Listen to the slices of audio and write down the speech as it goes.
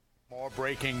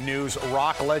Breaking news,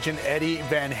 rock legend Eddie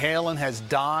Van Halen has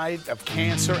died of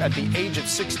cancer at the age of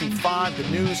 65. The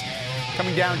news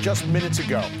coming down just minutes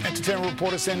ago. Entertainment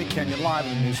reporter Sandy Kenyon live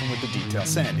in the newsroom with the details.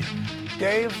 Sandy.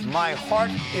 Dave, my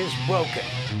heart is broken.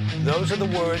 Those are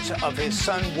the words of his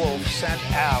son Wolf sent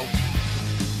out,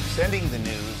 sending the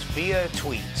news via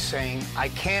tweet saying, "I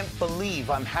can't believe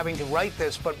I'm having to write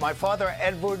this, but my father,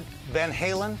 Edward Van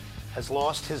Halen, has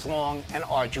lost his long and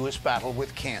arduous battle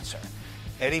with cancer."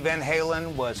 Eddie Van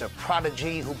Halen was a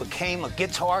prodigy who became a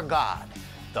guitar god,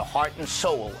 the heart and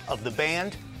soul of the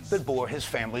band that bore his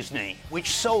family's name,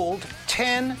 which sold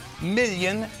 10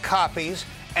 million copies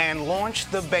and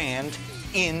launched the band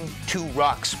into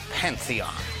rock's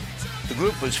pantheon. The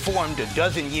group was formed a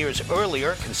dozen years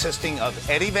earlier, consisting of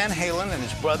Eddie Van Halen and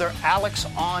his brother Alex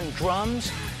on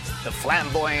drums, the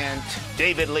flamboyant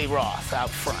David Lee Roth out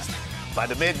front. By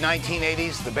the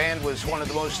mid-1980s, the band was one of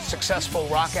the most successful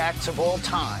rock acts of all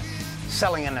time,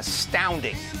 selling an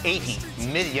astounding 80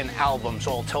 million albums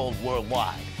all told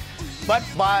worldwide. But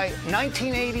by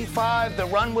 1985, the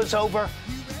run was over,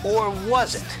 or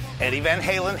was it? Eddie Van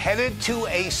Halen headed to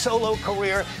a solo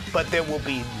career, but there will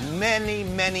be many,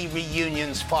 many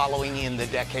reunions following in the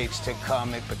decades to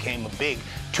come. It became a big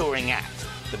touring act.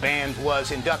 The band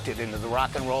was inducted into the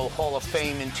Rock and Roll Hall of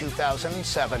Fame in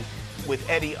 2007, with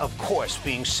Eddie, of course,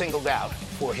 being singled out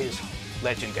for his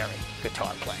legendary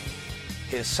guitar playing.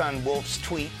 His son Wolf's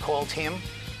tweet called him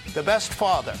the best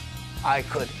father I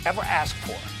could ever ask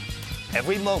for.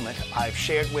 Every moment I've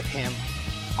shared with him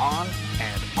on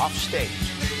and off stage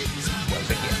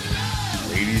was a gift.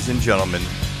 Ladies and gentlemen,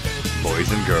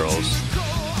 boys and girls,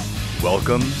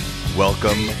 welcome,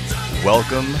 welcome,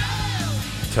 welcome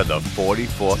to the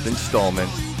 44th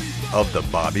installment of the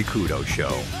Bobby Kudo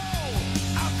Show.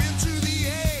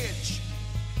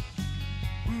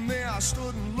 I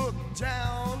stood and looked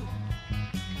down.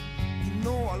 You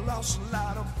know I lost a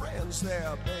lot of friends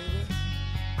there, baby.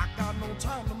 I got no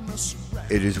time to mess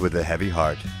around. It is with a heavy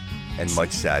heart and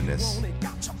much sadness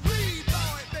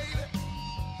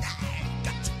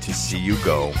to see you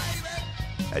go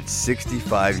at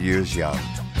 65 years young,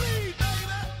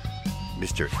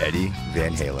 Mr. Eddie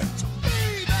Van Halen.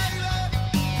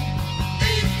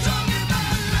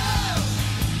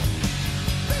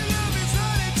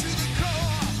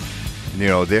 You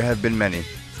know, there have been many,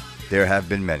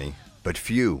 but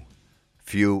few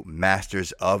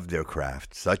masters of their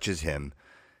craft, such as him.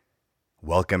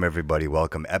 Welcome, everybody.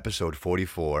 Welcome, episode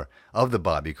 44 of the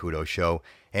Bobby Kudo Show.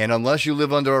 And unless you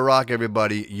live under a rock,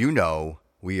 everybody, you know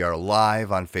we are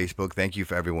live on Facebook. Thank you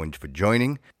for everyone for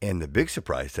joining. And the big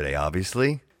surprise today,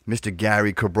 obviously, Mr.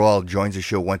 Gary Cabral joins the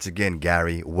show once again.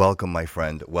 Gary, welcome, my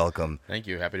friend. Welcome. Thank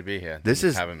you. Happy to be here. This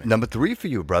is number 3 for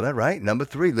you, brother, right? Number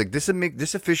 3. Like this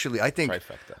officially, I think.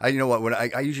 Trifecta. You know what? When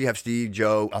I usually have Steve,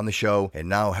 Joe on the show, and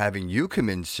now having you come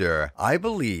in, sir, I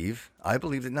believe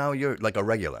that now you're like a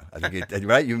regular. I think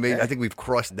right. I think we've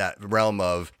crossed that realm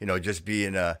of just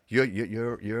being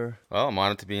you're. Well, I'm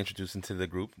honored to be introduced into the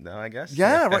group now, I guess.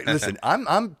 Yeah, right. Listen,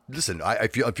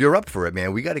 if you're up for it,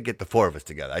 man, we got to get the 4 of us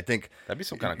together. I think that'd be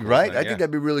some kind of cool right. thing, I think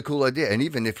that'd be a really cool idea. And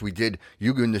even if we did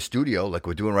you in the studio like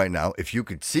we're doing right now, if you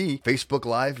could see Facebook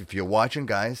Live, if you're watching,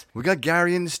 guys, we got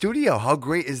Gary in the studio. How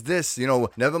great is this?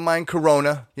 Never mind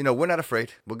Corona. We're not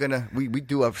afraid. We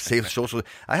do have safe social.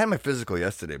 I had my physical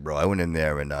yesterday, bro. I went in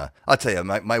there and I'll tell you,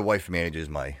 my wife manages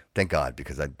thank God,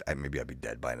 because maybe I'd be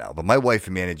dead by now. But my wife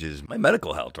manages my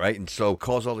medical health, right? And so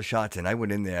calls all the shots. And I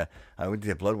went in there. I went to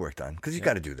get blood work done because you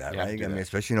got to do that, right?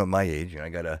 Especially at my age, I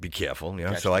got to be careful.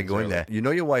 So I go in there.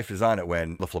 Your wife is on it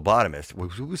when the phlebotomist,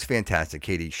 who was fantastic,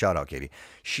 Katie. Shout out, Katie.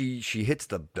 She hits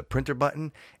the printer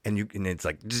button and it's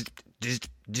like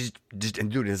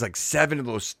and dude, there's like 7 of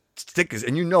those stickers,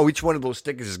 and each one of those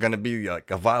stickers is going to be like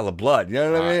a vial of blood. You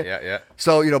know what I mean? Yeah.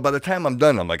 So, by the time I'm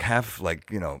done, I'm like half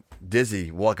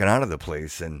dizzy walking out of the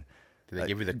place. And did they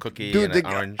give you the cookie and an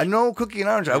orange? No cookie and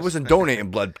orange. I wasn't donating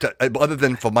blood other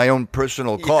than for my own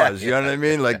personal cause. You know what I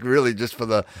mean? Like really just for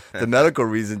the medical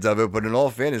reasons of it. But in all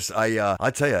fairness,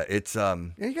 I tell you, it's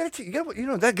you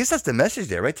got I guess that's the message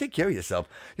there, right? Take care of yourself.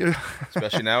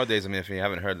 Especially nowadays. I mean, if you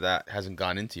haven't heard that, hasn't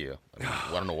gone into you.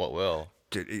 I don't know what will.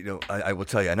 Dude, I will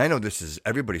tell you, and I know this is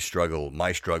everybody's struggle,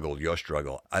 my struggle, your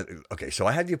struggle. So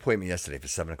I had the appointment yesterday for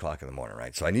 7 o'clock in the morning,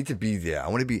 right? So I need to be there. I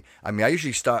want to be. I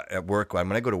usually start at work.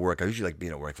 When I go to work, I usually like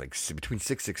being at work like between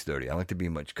 6:30. I like to be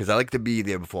because I like to be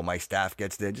there before my staff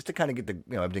gets there, just to kind of get the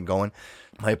everything going.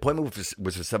 My appointment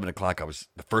was for 7 o'clock. I was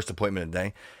the first appointment of the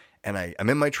day. And I'm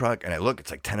in my truck, and I look,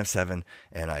 it's like 10 of 7,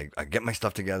 and I get my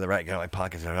stuff together, right? Get out of my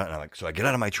pockets, and I'm like, so I get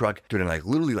out of my truck, dude, and I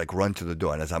literally like run to the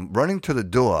door. And as I'm running to the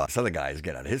door, this other guy is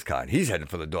getting out of his car, and he's heading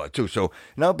for the door too. So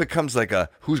now it becomes like a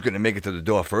who's going to make it to the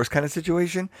door first kind of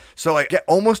situation. So I get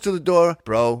almost to the door,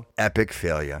 bro, epic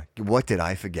failure. What did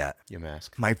I forget? Your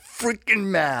mask. My freaking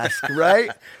mask,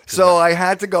 right? So I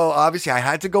had to go, obviously I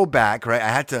had to go back, right? I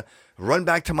had to run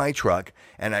back to my truck,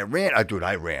 and I ran.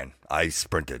 I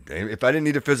sprinted. If I didn't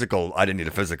need a physical, I didn't need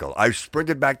a physical. I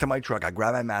sprinted back to my truck. I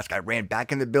grabbed my mask. I ran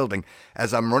back in the building.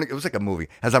 As I'm running, it was like a movie.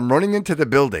 As I'm running into the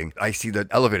building, I see the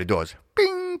elevator doors,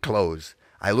 bing, close.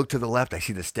 I look to the left. I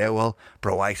see the stairwell.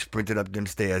 Bro, I sprinted up them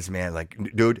stairs, man. Like,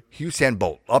 dude, Usain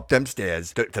Bolt, up them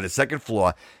stairs to the second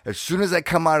floor. As soon as I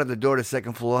come out of the door to the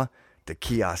second floor, the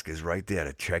kiosk is right there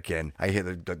to check in. I hear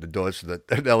the doors to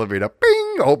the elevator,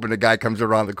 bing, open. The guy comes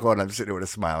around the corner. I'm sitting with a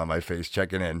smile on my face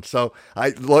checking in. So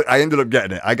I ended up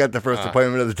getting it. I got the first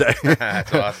appointment of the day.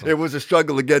 That's awesome. It was a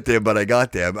struggle to get there, but I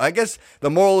got there. But I guess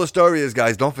the moral of the story is,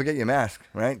 guys, don't forget your mask,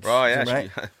 right? Bro, yeah.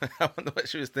 Right? I wonder what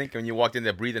she was thinking when you walked in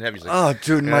there breathing heavy. She's like, Oh,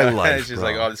 dude, my life, She's bro.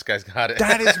 like, oh, this guy's got it.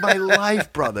 That is my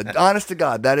life, brother. Honest to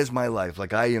God, that is my life.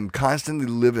 Like, I am constantly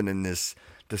living in this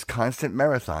constant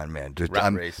marathon, man. Dude,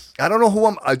 Rat race. I don't know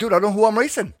who I don't know who I'm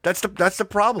racing. That's the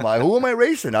problem. Who am I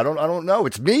racing? I don't know.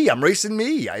 It's me. I'm racing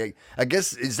me. I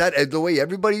guess, is that the way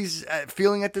everybody's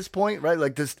feeling at this point, right?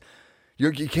 Like this,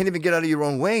 you can't even get out of your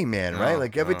own way, man, right?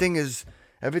 Like everything is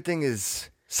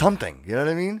something. You know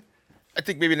what I mean? I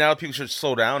think maybe now people should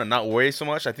slow down and not worry so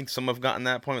much. I think some have gotten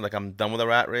that point. Like, I'm done with the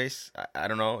rat race. I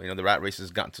don't know. The rat race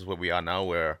has gotten to where we are now,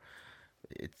 where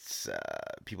it's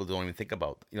people don't even think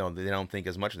about, they don't think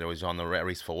as much. They're always on the rat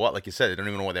race for what? Like you said, they don't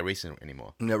even know what they're racing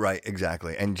anymore. No, right,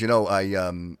 exactly. And I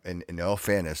in all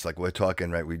fairness, like we're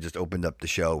talking, right, we just opened up the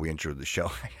show, we introed the show.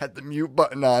 I had the mute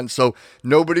button on so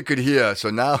nobody could hear.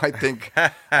 So now I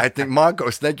think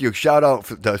Marcos, thank you. Shout out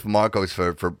to Marcos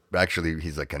for actually,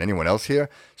 he's like, can anyone else hear?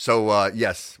 So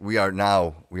yes, we are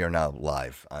now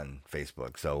live on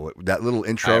Facebook. So that little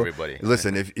intro. Hi, everybody.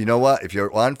 Listen, if you know what, if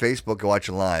you're on Facebook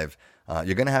watching live,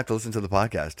 you're going to have to listen to the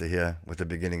podcast to hear what the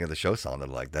beginning of the show sounded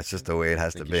like. That's just the way it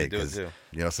has to be. Because,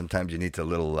 sometimes you need a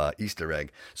little Easter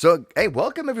egg. So, hey,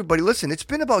 welcome, everybody. Listen, it's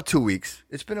been about 2 weeks.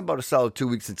 It's been about a solid 2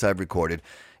 weeks since I've recorded.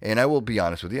 And I will be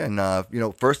honest with you. And,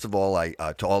 first of all,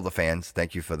 to all the fans,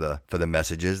 thank you for the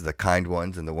messages, the kind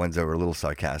ones and the ones that were a little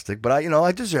sarcastic. But,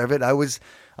 I deserve it. I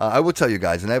will tell you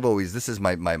guys, and this is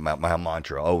my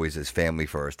mantra, always is family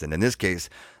first. And in this case,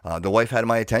 the wife had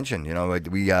my attention.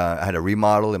 We had a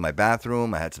remodel in my bathroom.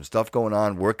 I had some stuff going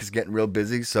on. Work is getting real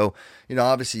busy. So,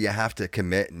 obviously you have to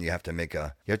commit and you have to make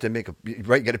a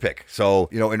pick. So,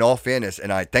 in all fairness,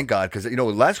 and I thank God, because,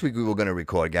 last week we were going to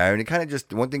record, Gary, and it kind of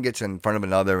just, one thing gets in front of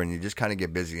another and you just kind of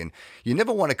get busy. And you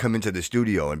never want to come into the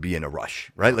studio and be in a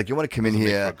rush, right? Like you want to come in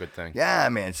here. For a good thing. Yeah,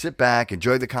 man, sit back,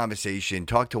 enjoy the conversation,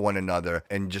 talk to one another,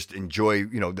 and just enjoy,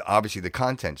 obviously the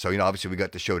content. So, obviously we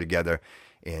got the show together.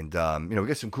 And, we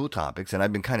got some cool topics, and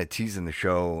I've been kind of teasing the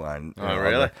show on,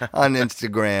 really? on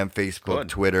Instagram, Facebook,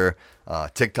 Twitter,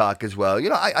 TikTok as well.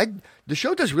 The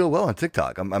show does real well on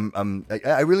TikTok. What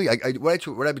I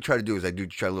try to do is I do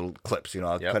try little clips.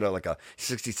 I'll cut out like a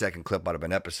 60-second clip out of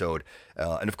an episode.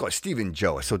 And of course, Steve and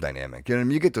Joe are so dynamic.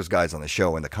 You get those guys on the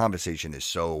show, and the conversation is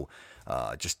so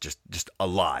just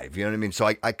alive. You know what I mean? So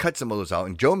I cut some of those out,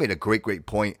 and Joe made a great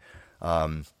point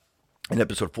in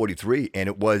episode 43, and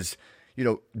it was,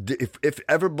 if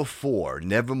ever before,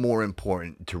 never more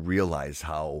important to realize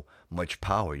how much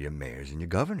power your mayors and your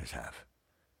governors have,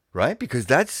 right? Because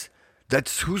that's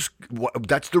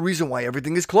the reason why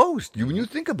everything is closed. When you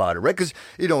think about it, right? Because,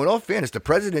 in all fairness, the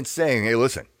president's saying, hey,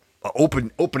 listen,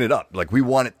 open it up. Like, we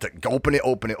want it to open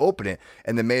it.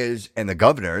 And the mayors and the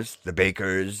governors, the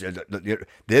bakers,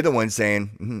 they're the ones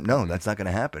saying, no, that's not going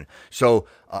to happen. So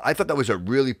I thought that was a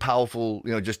really powerful,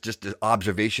 just an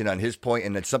observation on his point.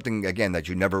 And it's something, again, that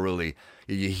you never really,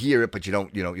 you hear it, but you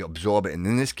don't, you absorb it. And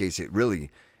in this case, it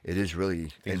is really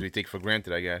things we take for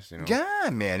granted, I guess.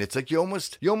 Yeah, man. It's like you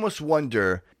almost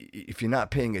wonder if you're not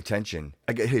paying attention.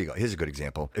 Here you go. Here's a good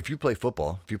example. If you play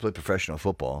football, if you play professional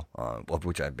football, of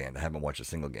which I've banned, I haven't watched a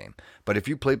single game. But if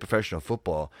you play professional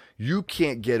football, you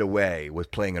can't get away with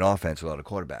playing an offense without a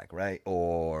quarterback, right?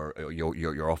 Or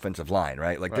your offensive line,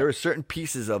 right? Like there are certain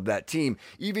pieces of that team,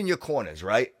 even your corners,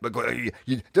 right? But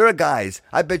there are guys.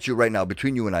 I bet you right now,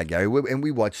 between you and I, Gary, and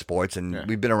we watch sports, and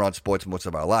we've been around sports most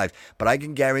of our lives. But I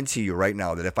can guarantee you right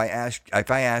now that if I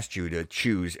asked you to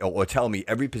choose or tell me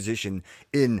every position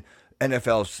in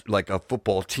NFL's like a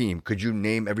football team, could you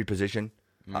name every position?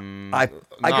 I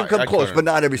can come close, but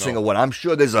not every single one. I'm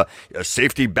sure there's a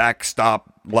safety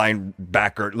backstop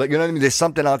linebacker. Like, you know what I mean? There's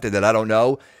something out there that I don't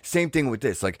know. Same thing with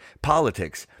this, like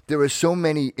politics. There are so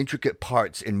many intricate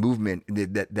parts in movement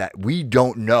that we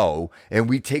don't know and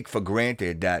we take for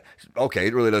granted that, okay,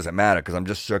 it really doesn't matter because I'm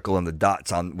just circling the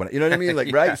dots on, you know what I mean?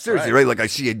 Like, right? Seriously, right? Like I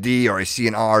see a D or I see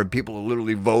an R and people are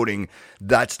literally voting.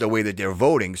 That's the way that they're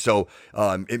voting. So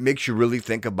it makes you really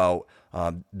think about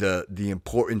the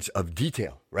importance of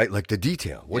detail, right? Like the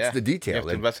detail. What's the detail? You have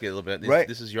to investigate a little bit. Right.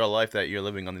 This is your life that you're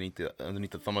living underneath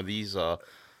the thumb of these,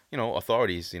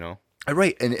 authorities.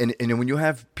 Right, and when you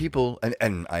have people,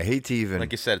 and I hate to even,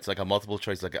 like you said, it's like a multiple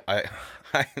choice. Like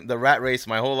the rat race,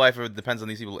 my whole life it depends on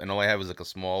these people, and all I have is like a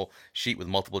small sheet with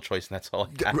multiple choice, and that's all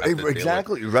I have to deal with.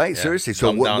 Exactly, right? Yeah. Seriously.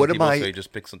 So what am people, I? So you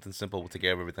just pick something simple, take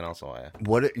care of everything else. All I have.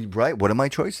 What are my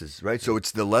choices? Right. So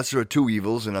it's the lesser of two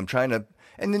evils, and I'm trying to.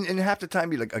 And then half the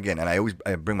time, and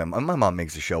I bring my mom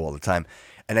makes a show all the time,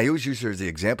 and I always use her as the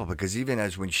example because even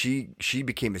as when she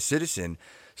became a citizen,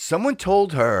 someone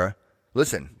told her,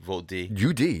 listen, vote D.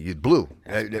 You D, you blue.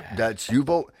 That's you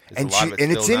vote, and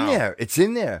it's in there. It's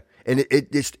in there. And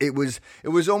it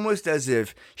was almost as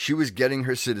if she was getting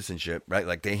her citizenship, right?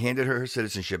 Like they handed her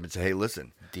citizenship and said, "Hey,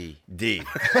 listen, D,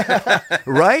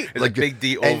 right? Like a big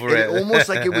D over it, almost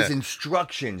like it was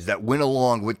instructions that went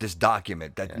along with this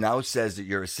document that now says that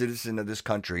you're a citizen of this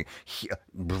country.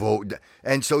 Vote."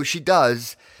 And so she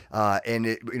does, and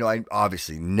I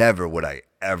obviously never would I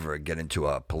ever get into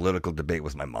a political debate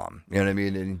with my mom. You know what I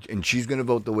mean? And she's going to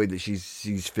vote the way that she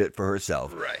sees fit for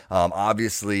herself. Right.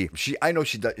 Obviously, I know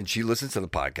she does, and she listens to the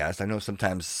podcast. I know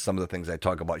sometimes some of the things I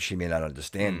talk about she may not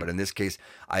understand, but in this case,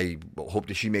 I hope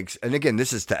that she makes, and again,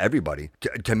 this is to everybody,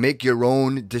 to make your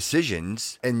own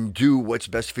decisions and do what's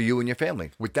best for you and your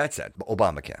family. With that said,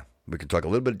 Obamacare. We can talk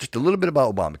just a little bit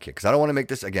about Obamacare, because I don't want to make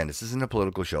this, again, this isn't a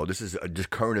political show. This is a just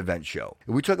current event show.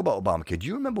 If we talk about Obamacare, do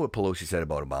you remember what Pelosi said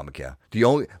about Obamacare?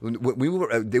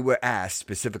 They were asked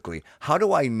specifically, how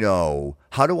do I know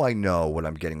what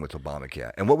I'm getting with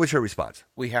Obamacare? And what was her response?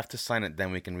 We have to sign it,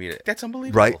 then we can read it. That's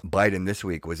unbelievable. Right? Biden this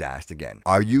week was asked again,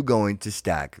 are you going to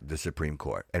stack the Supreme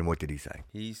Court? And what did he say?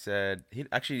 He said,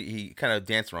 he kind of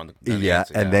danced around the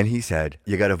answer, and then he said,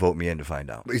 you got to vote me in to find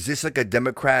out. Is this like a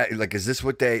Democrat, like, is this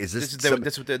what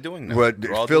that's what they're doing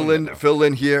now. Fill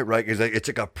in here, right? It's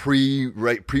like a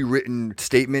pre-written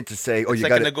statement to say, it's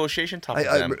like a negotiation topic.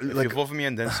 If you vote for me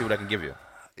and then see what I can give you.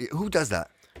 Who does that?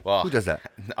 Well, who does that?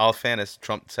 All fairness,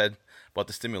 Trump said about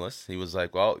the stimulus. He was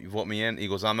like, well, you vote me in. He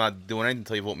goes, I'm not doing anything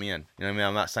until you vote me in. You know what I mean?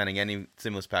 I'm not signing any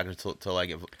stimulus package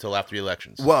till after the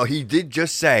elections. Well, he did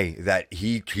just say that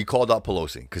he called out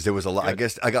Pelosi because there was a lot. Good. I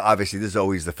guess obviously there's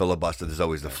always the filibuster. There's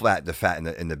always the fat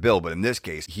in the bill. But in this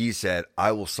case, he said,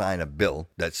 I will sign a bill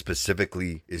that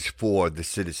specifically is for the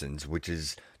citizens, which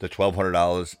is the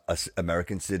 $1,200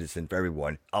 American citizen for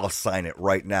everyone. I'll sign it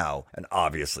right now. And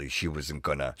obviously she wasn't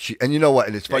gonna. And you know what?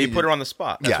 And it's funny. You put her on the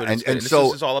spot. That's what and so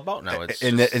this is all about now.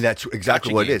 And that's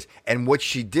exactly what it is. And what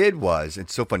she did was,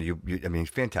 it's so funny. I mean,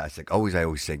 fantastic. I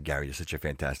always say, Gary, you're such a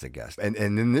fantastic guest. And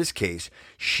in this case,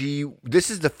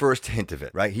 this is the first hint of it,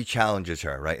 right? He challenges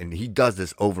her, right? And he does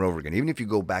this over and over again. Even if you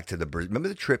go back to remember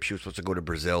the trip she was supposed to go to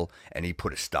Brazil and he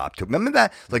put a stop to it. Remember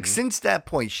that? Like since that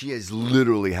point, she has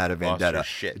literally had a vendetta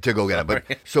to go get it.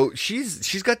 But so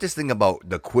she's got this thing about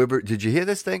the quiver. Did you hear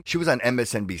this thing? She was on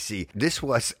MSNBC. This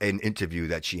was an interview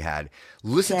that she had.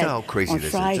 Listen to how crazy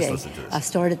this Friday, is. Just listen to this. I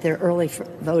started there early for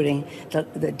voting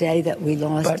the day that we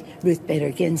lost Ruth Bader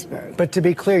Ginsburg. But to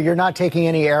be clear, you're not taking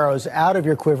any arrows out of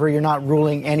your quiver. You're not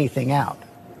ruling anything out.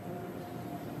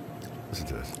 Listen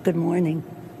to this. Good morning.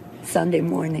 Sunday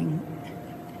morning.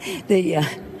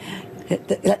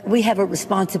 We have a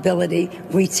responsibility.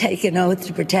 We take an oath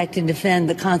to protect and defend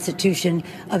the Constitution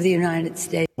of the United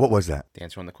States. What was that? The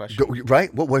answer on the question.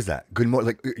 Right? What was that? Good morning.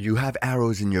 Like, you have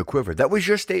arrows in your quiver. That was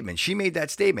your statement. She made that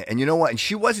statement. And you know what? And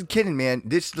she wasn't kidding, man.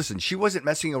 Listen, she wasn't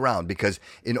messing around because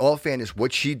in all fairness,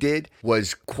 what she did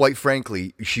was, quite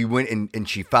frankly, she went and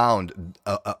she found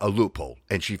a loophole.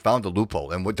 And she found a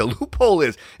loophole. And what the loophole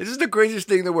is, this is the craziest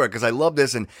thing in the world because I love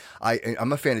this. And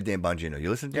I'm a fan of Dan Bongino. You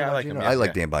listen to Dan Bongino? Like him, I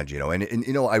like Dan Bongino. And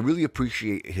you know, I really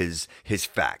appreciate his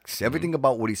facts. Everything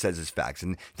about what he says is facts.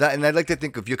 And I'd like to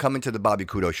think if you're coming to the Bobby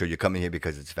Kudo show, you're coming here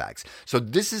because it's facts. So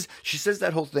she says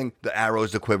that whole thing, the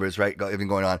arrows, the quivers, right? Everything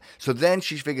going on. So then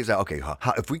she figures out, okay,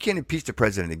 if we can't impeach the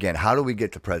president again, how do we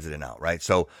get the president out, right?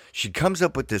 So she comes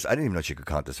up with this. I didn't even know she could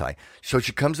count this high. So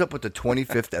she comes up with the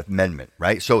 25th Amendment,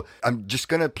 right? So I'm just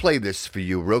going to play this for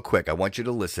you real quick. I want you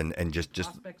to listen and just.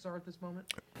 Prospects are at this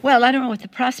moment? Well, I don't know what the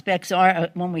prospects are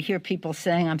when we hear people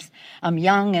saying I'm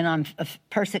young and I'm a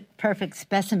perfect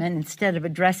specimen instead of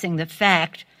addressing the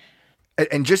fact.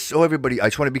 And just so everybody, I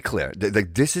just want to be clear.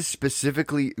 This is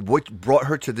specifically what brought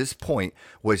her to this point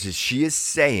was she is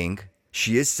saying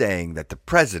that the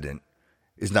president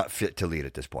is not fit to lead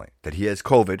at this point, that he has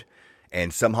COVID,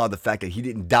 and somehow the fact that he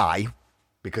didn't die,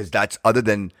 because that's other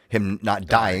than him not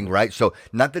dying, right? So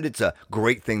not that it's a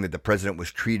great thing that the president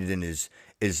was treated in is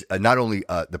not only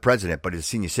the president, but as a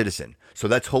senior citizen. So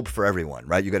that's hope for everyone,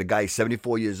 right? You got a guy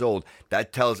 74 years old.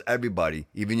 That tells everybody,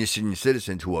 even your senior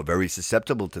citizens who are very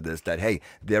susceptible to this, that, hey,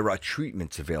 there are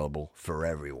treatments available for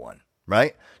everyone,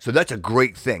 right? So that's a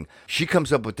great thing. She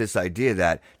comes up with this idea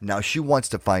that now she wants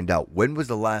to find out, when was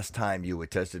the last time you were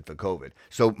tested for COVID?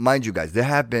 So mind you guys, there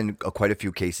have been quite a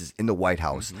few cases in the White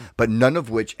House, but none of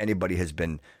which anybody has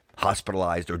been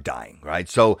hospitalized or dying, right?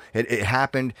 So it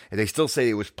happened. They still say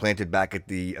it was planted back at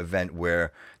the event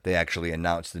where they actually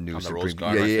announced the new Supreme.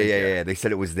 Yeah. They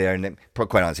said it was there, and then,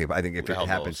 quite honestly, I think if it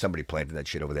happened, somebody planted that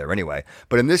shit over there anyway.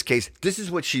 But in this case, this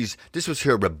was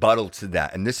her rebuttal to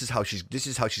that, and this is how she's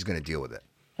going to deal with it.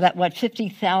 That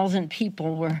 50,000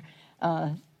 people were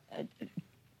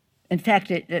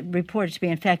infected, reported to be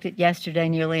infected yesterday.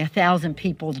 Nearly 1,000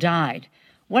 people died.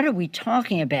 What are we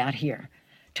talking about here?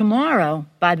 Tomorrow,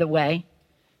 by the way,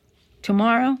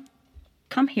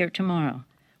 come here tomorrow.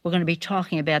 We're going to be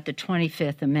talking about the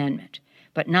 25th Amendment,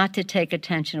 but not to take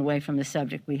attention away from the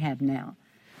subject we have now.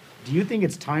 Do you think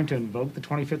it's time to invoke the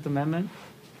 25th Amendment?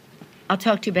 I'll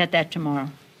talk to you about that tomorrow.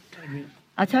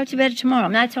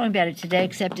 I'm not talking about it today,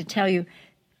 except to tell you,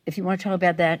 if you want to talk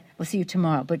about that, we'll see you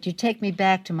tomorrow. But you take me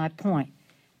back to my point.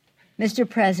 Mr.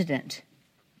 President,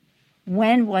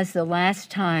 when was the last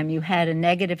time you had a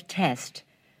negative test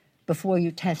before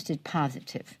you tested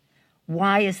positive?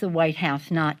 Why is the White House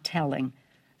not telling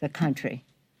the country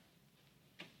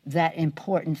that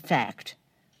important fact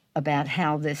about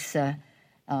how this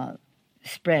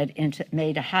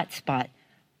made a hot spot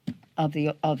of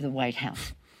the White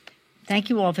House? Thank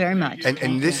you all very much.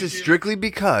 And this is strictly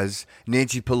because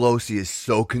Nancy Pelosi is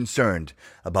so concerned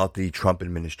about the Trump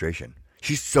administration.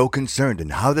 She's so concerned.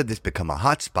 And how did this become a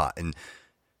hot spot? And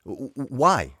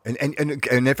why? And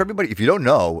if you don't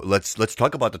know, let's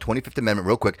talk about the 25th Amendment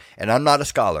real quick. And I'm not a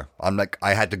scholar.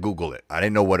 I had to Google it. I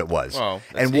didn't know what it was. Well,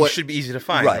 it should be easy to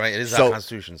find, right? It is our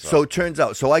Constitution. So it turns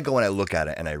out, so I go and I look at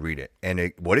it and I read it.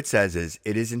 And what it says is,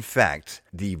 it is in fact,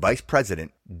 the vice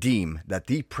president deem that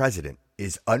the president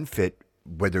is unfit,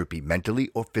 whether it be mentally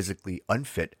or physically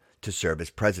unfit to serve as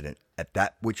president, at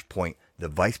that which point the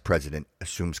vice president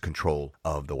assumes control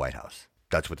of the White House.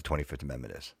 That's what the 25th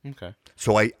Amendment is. Okay.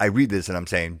 So I read this and I'm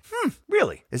saying,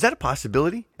 really? Is that a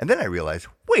possibility? And then I realize,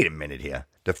 wait a minute here.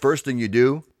 The first thing you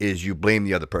do is you blame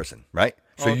the other person, right?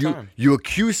 So you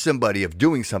accuse somebody of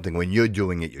doing something when you're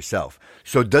doing it yourself.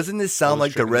 So doesn't this sound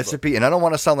like the recipe? And I don't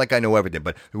want to sound like I know everything,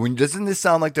 but doesn't this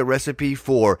sound like the recipe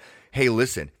for, hey,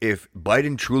 listen, if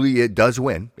Biden truly does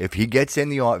win, if he gets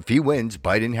in if he wins,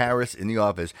 Biden-Harris in the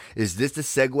office, is this the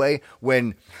segue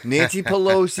when Nancy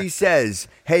Pelosi says,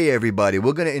 hey, everybody,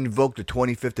 we're going to invoke the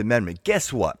 25th Amendment?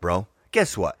 Guess what, bro?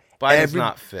 Guess what? Biden's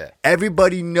not fit.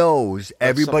 Everybody knows.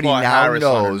 Everybody now Harris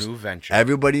knows. On a new venture.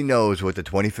 Everybody knows what the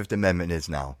 25th Amendment is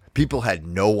now. People had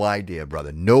no idea,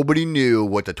 brother. Nobody knew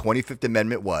what the 25th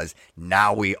Amendment was.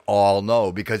 Now we all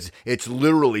know, because it's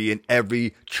literally in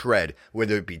every tread,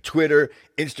 whether it be Twitter,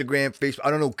 Instagram, Facebook.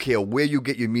 I don't care where you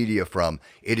get your media from.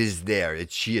 It is there.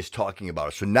 She is talking about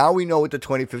it. So now we know what the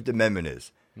 25th Amendment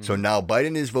is. So now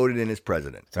Biden is voted in as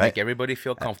president, to right? make everybody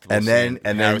feel comfortable. And then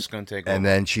Harris going to take over. And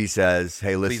then she says,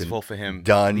 "Hey, listen, please vote for him.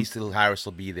 Done. At least Harris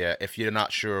will be there. If you're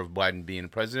not sure of Biden being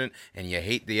president and you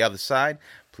hate the other side,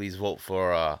 please vote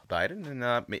for Biden,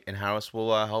 and Harris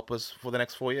will help us for the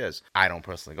next 4 years." I don't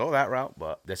personally go that route,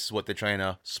 but this is what they're trying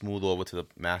to smooth over to the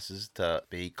masses to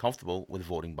be comfortable with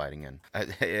voting Biden in. I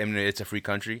mean, it's a free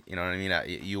country, you know what I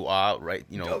mean? You are right,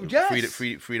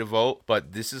 free to vote,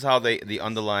 but this is how they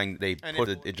put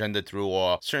the agenda through,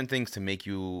 or certain things to make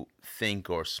you think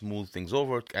or smooth things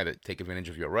over, either take advantage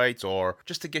of your rights or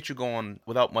just to get you going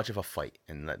without much of a fight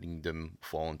and letting them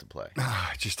fall into play.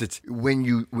 It's when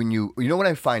you know what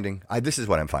I'm finding? This is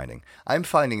what I'm finding. I'm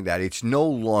finding that it's you no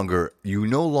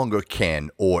longer can,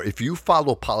 or if you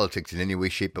follow politics in any way,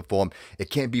 shape, or form,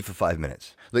 it can't be for 5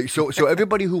 minutes. Like so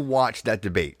everybody who watched that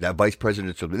debate, that vice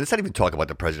presidential debate, let's not even talk about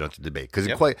the presidential debate, because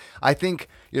I think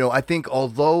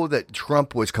although that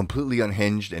Trump was completely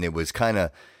unhinged and it was kind of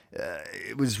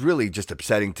it was really just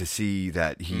upsetting to see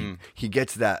that he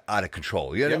gets that out of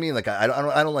control. You know what I mean? Like I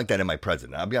don't like that in my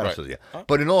president. I'll be honest with you.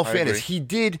 But in all fairness, he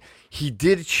did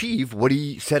achieve what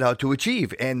he set out to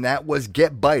achieve, and that was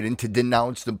get Biden to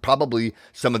denounce probably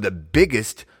some of the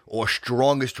biggest or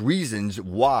strongest reasons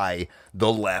why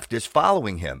the left is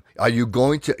following him. Are you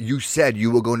going to? You said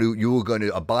you were going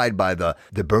to abide by the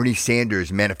Bernie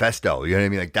Sanders manifesto. You know what I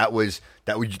mean? Like that was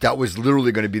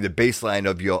literally going to be the baseline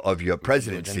of your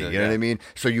presidency. You know what I mean?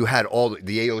 So you had all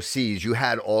the AOCs, you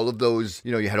had all of those,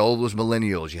 you had all of those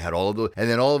millennials, you had all of those, and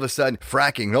then all of a sudden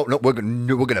fracking. No, we're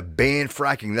going to ban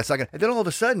fracking. That's not going. And then all of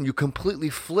a sudden you completely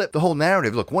flip the whole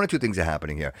narrative. Look, one or two things are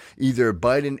happening here. Either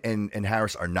Biden and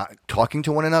Harris are not talking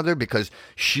to one another because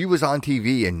she was on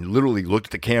TV and literally looked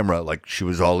at the camera like she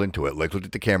was all into it, like looked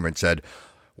at the camera and said,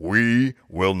 "We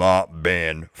will not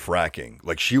ban fracking."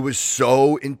 Like she was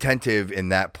so intentive in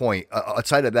that point.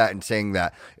 Outside of that, and saying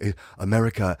that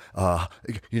America,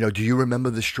 do you remember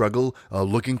the struggle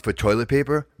looking for toilet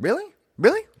paper? Really?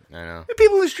 I know.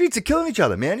 People in the streets are killing each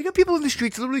other, man. You got people in the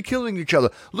streets literally killing each other.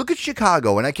 Look at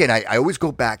Chicago, and I always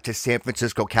go back to San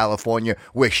Francisco, California,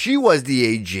 where she was the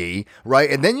AG,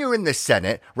 right? And then you're in the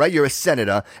Senate, right? You're a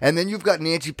senator, and then you've got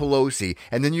Nancy Pelosi,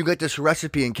 and then you got this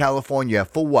recipe in California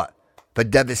for what? For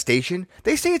devastation?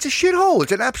 They say it's a shithole.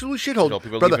 It's an absolute shithole.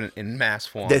 People are leaving in mass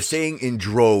forms. They're saying in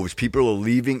droves. People are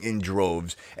leaving in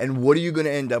droves. And what are you going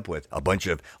to end up with? A bunch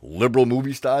of liberal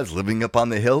movie stars living up on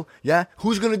the hill? Yeah?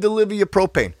 Who's going to deliver your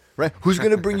propane? Right? Who's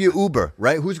going to bring you Uber?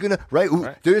 Right? Who's going to, right?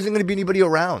 There isn't going to be anybody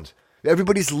around.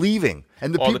 Everybody's leaving.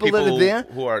 And the people that are there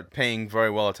who are paying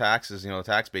very well taxes, the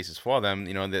tax bases for them,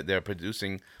 they're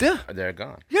producing, they're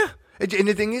gone. Yeah. And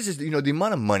the thing is the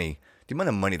amount of money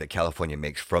that California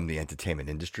makes from the entertainment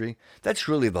industry, that's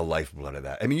really the lifeblood of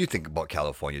that. I mean, you think about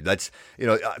California. That's,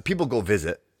 people go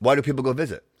visit. Why do people go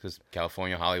visit? Because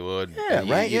California, Hollywood. Yeah,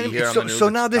 right. So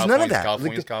now there's none of that.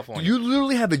 California. You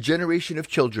literally have a generation of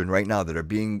children right now that are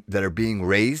being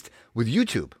raised with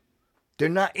YouTube. They're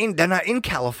not in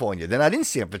California. They're not in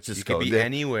San Francisco. You can be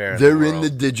anywhere. They're in the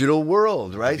digital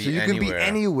world, right? So you can be anywhere.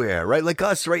 anywhere, right? Like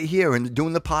us right here and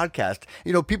doing the podcast.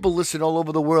 People listen all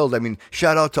over the world. I mean,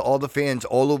 shout out to all the fans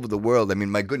all over the world. I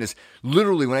mean, my goodness,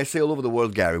 literally, when I say all over the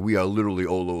world, Gary, we are literally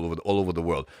all over the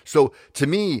world. So to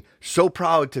me, so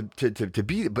proud to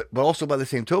be, but also by the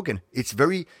same token, it's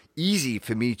very easy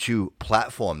for me to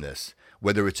platform this.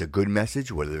 Whether it's a good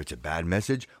message, whether it's a bad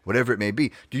message, whatever it may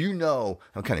be. Do you know,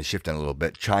 I'm kind of shifting a little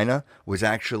bit, China was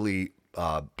actually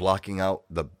blocking out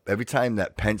every time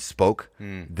that Pence spoke,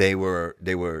 they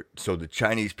were so the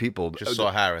Chinese people just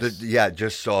saw Harris.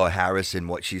 Just saw Harris and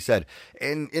what she said.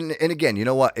 And again, you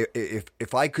know what?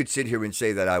 If I could sit here and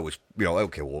say that I was,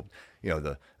 okay, well,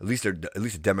 at least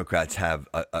the Democrats have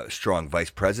a strong vice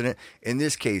president. In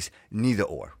this case, neither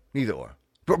or.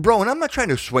 Bro, and I'm not trying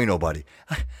to sway nobody.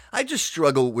 I just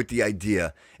struggle with the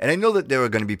idea. And I know that there are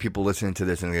going to be people listening to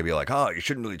this and they're going to be like, oh, you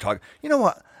shouldn't really talk. You know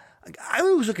what? I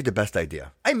always look at the best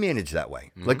idea. I manage that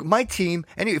way. Mm-hmm. Like my team,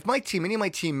 any of my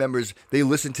team members, they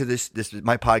listen to this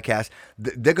my podcast,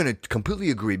 they're going to completely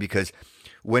agree because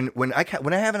when I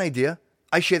have an idea,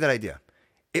 I share that idea.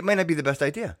 It might not be the best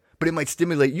idea, but it might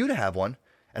stimulate you to have one.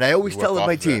 And I always tell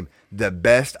my team, the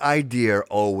best idea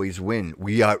always wins.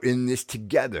 We are in this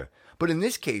together. But in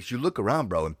this case, you look around,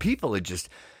 bro, and people are just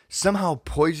somehow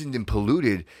poisoned and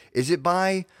polluted. Is it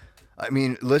by,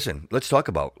 listen, let's talk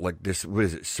about like this, what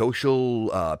is it, Social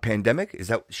Pandemic? Is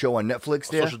that show on Netflix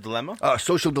there? Social Dilemma?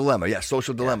 Social Dilemma, yeah,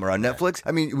 Social Dilemma on Netflix.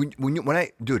 I mean,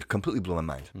 it completely blew my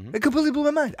mind. Mm-hmm. It completely blew my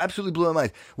mind, absolutely blew my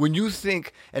mind. When you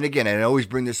think, and again, and I always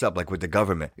bring this up, like with the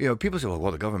government, people say,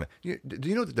 well, the government. Do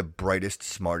you know that the brightest,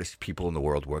 smartest people in the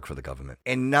world work for the government?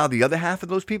 And now the other half of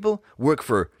those people work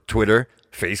for Twitter,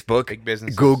 Facebook, big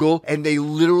businesses, Google, and they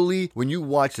literally, when you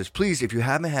watch this, please, if you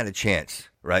haven't had a chance,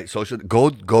 right, go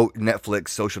Netflix,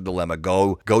 Social Dilemma,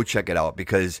 go check it out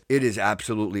because it is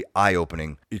absolutely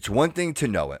eye-opening. It's one thing to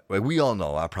know it, right? We all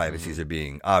know our privacies are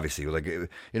being, obviously, like, you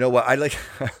know what, I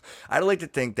like to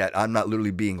think that I'm not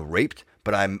literally being raped,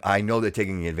 but I know they're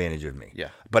taking advantage of me. Yeah.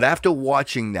 But after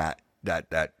watching that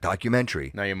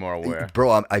documentary, now you're more aware,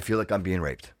 bro. I feel like I'm being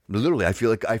raped. Literally, I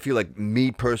feel like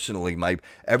me personally, my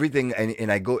everything,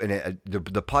 and I go, and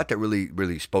the part that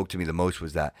really spoke to me the most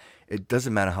was that it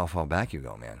doesn't matter how far back you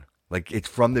go, man. Like it's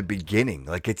from the beginning.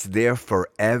 Like it's there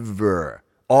forever.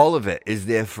 All of it is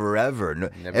there forever.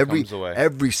 Never comes away.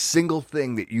 Every single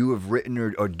thing that you have written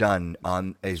or done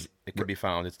on is. It can be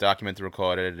found. It's documented,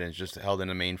 recorded, and it's just held in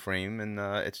a mainframe, and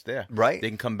it's there. Right. They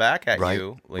can come back at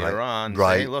you later on and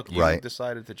say, look, you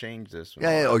decided to change this.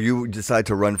 Yeah, or you decide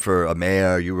to run for a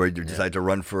mayor, you decide to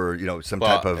run for, some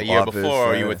type of office. A year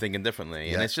before, you were thinking differently.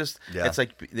 Yeah. And it's just, it's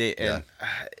like, the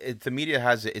media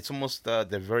has it. It's almost, they're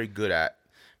very good at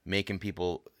making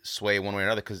people sway one way or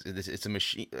another because it's a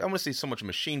machine. I want to say so much a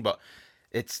machine, but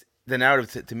it's the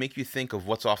narrative to make you think of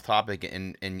what's off topic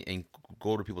and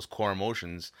go to people's core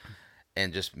emotions.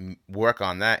 and just work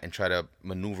on that and try to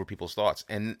maneuver people's thoughts.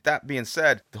 And that being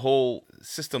said, the whole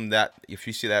system that if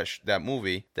you see that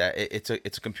movie, that it's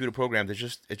a computer program that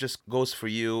it just goes for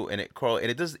you, and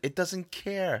it doesn't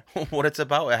care what it's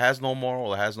about. It has no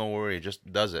moral, it has no worry, it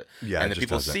just does it. Yeah, and the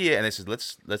people see it and they say,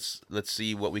 let's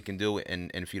see what we can do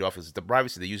and feed off. It's the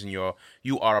privacy. They're using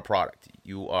you are a product.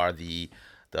 You are the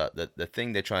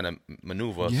thing they're trying to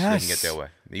maneuver so they can get their way.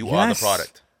 You are the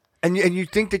product. And you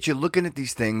think that you're looking at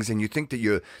these things, and you think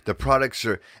that the products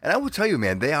are. And I will tell you,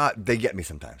 man, they get me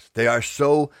sometimes. They are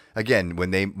so, again,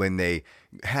 when they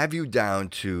have you down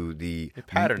to the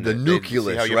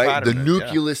nucleus, right? The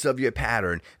nucleus of your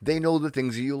pattern. They know the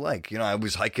things that you like. I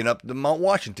was hiking up the Mount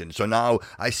Washington, so now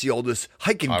I see all this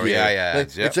hiking gear.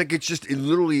 It's like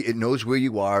it knows where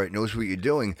you are. It knows what you're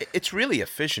doing. It's really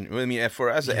efficient. I mean, for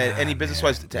us, any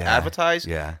business-wise to advertise,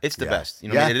 it's the best.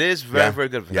 It is very, very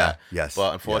good for that. Yes.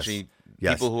 But unfortunately.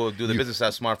 Yes. People who do the business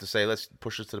are smart to say, let's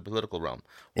push this to the political realm,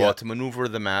 or to maneuver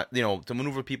to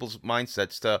maneuver people's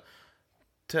mindsets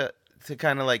to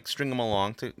kind of like string them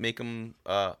along to make them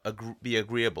be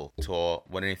agreeable to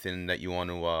anything that you want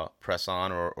to press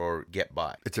on or get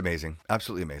by. It's amazing.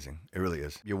 Absolutely amazing. It really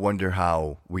is. You wonder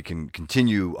how we can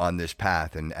continue on this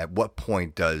path, and at what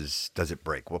point does it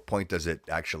break? What point does it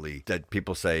actually, that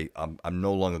people say, I'm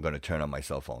no longer going to turn on my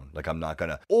cell phone. Like, I'm not going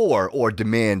to, or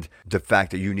demand the fact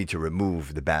that you need to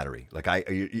remove the battery. Like,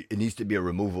 it needs to be a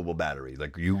removable battery.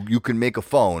 Like, you can make a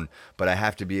phone, but I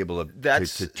have to be able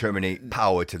to terminate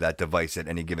power to that device at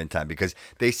any given time, because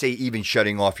they say even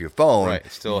shutting off your phone, it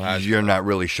still has, you're not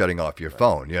really shutting off your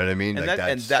phone. You know what I mean?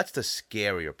 And that's the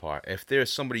scarier part. If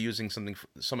there's somebody using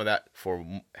some of that for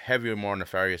heavier, more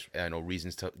nefarious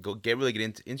reasons to get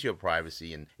into your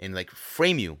privacy and like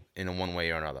frame you in one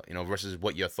way or another, versus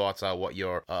what your thoughts are, what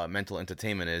your mental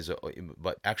entertainment is,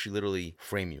 but actually literally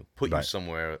frame you, put you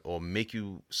somewhere, or make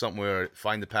you somewhere,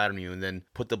 find the pattern in you, and then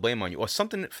put the blame on you, or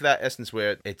something for that essence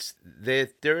where they're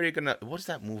already gonna. What's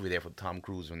that movie there for Tom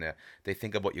Cruise when they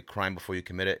think about your crime before you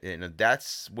commit it?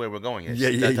 That's where we're going. Yeah.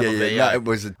 No, it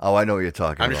was. Oh, I know what you're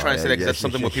talking about. I'm just trying to say that because that's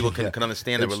something where people can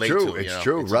understand and relate to. It's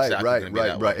true.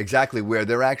 Right. Exactly, where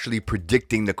they're actually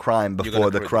predicting the crime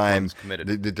before the crime is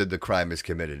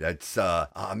committed. That's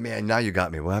man. Now you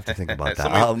got me. We'll have to think about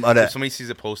that. If somebody sees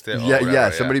it posted.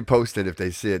 Somebody posted if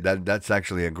they see it. That's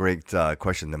actually a great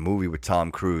question. The movie with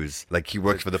Tom Cruise, like he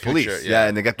works for the police. Yeah,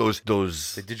 and they got those.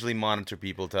 They digitally monitor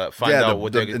people to find out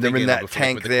what they're thinking. They're in that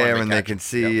tank there, and they can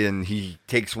see, and he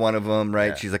takes one of them.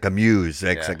 Right, she's like a muse.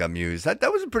 Like a muse. That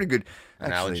was a pretty good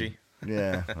analogy.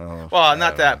 Yeah. Well,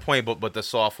 not that point, but the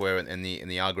software and the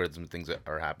algorithms and things that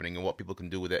are happening and what people can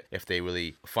do with it if they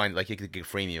really find, like, you could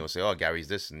frame you and say, oh, Gary's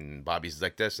this and Bobby's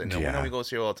like this, and we know he goes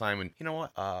here all the time, and you know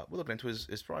what? We're looking into his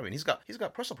private, and he's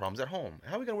got personal problems at home.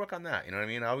 How are we gonna work on that? You know what I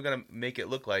mean? How are we gonna make it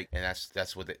look like? And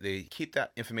that's what they keep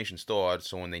that information stored,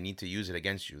 so when they need to use it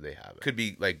against you, they have it. Could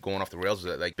be like going off the rails.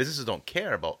 Like, businesses don't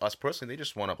care about us personally; they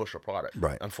just want to push a product.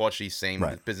 Right.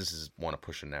 Unfortunately, businesses want to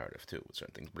push a narrative too with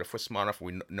certain things. But if we're smart enough,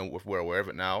 we know if we're aware of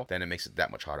it now, then it makes it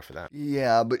that much harder for them.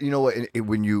 Yeah, but you know what?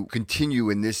 When you continue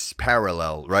in this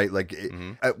parallel, right? Like,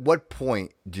 at what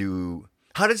point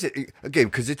how does it, again,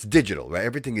 because it's digital, right?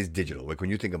 Everything is digital. Like, when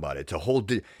you think about it, it's a whole,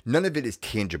 none of it is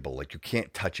tangible. Like, you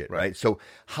can't touch it, right? So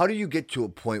how do you get to a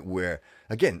point where,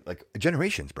 again, like,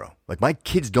 generations, bro. Like, my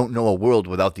kids don't know a world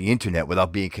without the internet,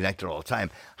 without being connected all the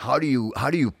time. How do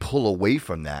you pull away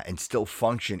from that and still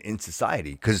function in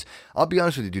society? Because I'll be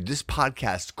honest with you, dude, this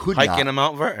podcast could not. Hiking to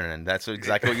Mount Vernon, and that's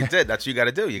exactly what you did. That's what you got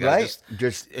to do. You got to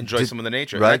just enjoy some of the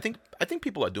nature. Right? And I think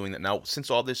people are doing that now. Since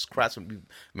all this crap, I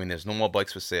mean, there's no more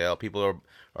bikes for sale. People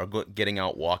are getting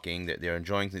out walking. They're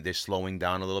enjoying. They're slowing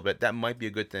down a little bit. That might be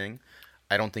a good thing.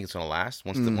 I don't think it's gonna last.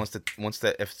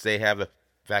 If they have a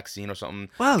vaccine or something.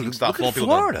 Wow, look at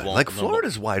Florida.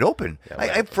 Florida's wide open. Yeah, I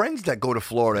have friends that go to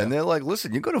Florida, and they're like,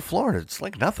 listen, you go to Florida, it's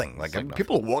like nothing. Like,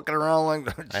 people are walking around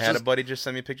like. I had a buddy just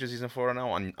send me pictures. He's in Florida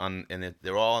now, and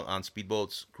they're all on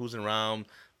speedboats cruising around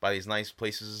by these nice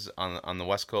places on the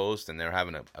West Coast, and they're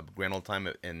having a grand old time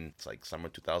in, it's like summer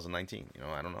 2019.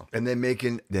 I don't know. And they're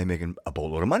making a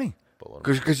boatload of money.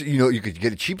 Because you could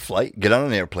get a cheap flight, get on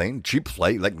an airplane, cheap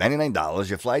flight, like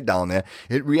 $99. You fly down there.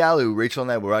 In reality, Rachel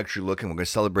and I were actually looking. We're going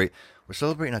to celebrate. We're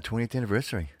celebrating our 20th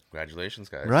anniversary. Congratulations,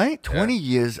 guys! Right, 20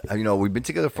 years. We've been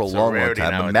together for a long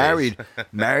time.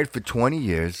 But married for 20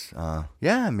 years.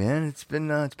 Yeah, man, it's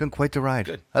been quite the ride.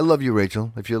 Good. I love you,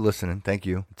 Rachel. If you're listening, thank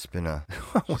you. It's been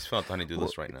It's fun to do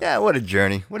this right now. Yeah, what a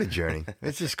journey! What a journey!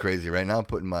 It's just crazy right now. I'm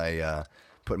putting my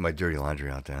putting my dirty laundry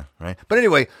out there, right? But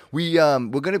anyway, we're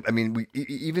gonna. I mean,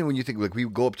 even when you think like we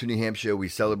go up to New Hampshire, we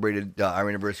celebrated our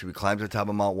anniversary. We climbed to the top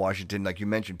of Mount Washington, like you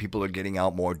mentioned. People are getting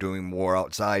out more, doing more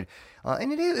outside,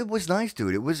 and it was nice,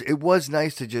 dude. It was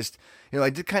nice to just, I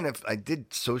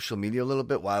did social media a little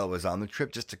bit while I was on the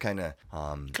trip, just to kind of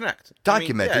connect,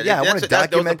 document it. Yeah, I want to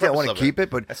document it. I want to keep it,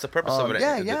 but that's the purpose of it.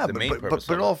 Yeah, the main purpose.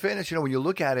 But in all fairness, when you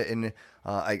look at it, and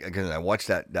I watched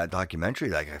that documentary,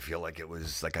 like I feel like it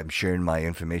was like I'm sharing my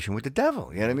information with the devil.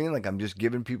 You know what I mean? Like I'm just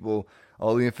giving people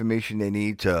all the information they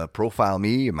need to profile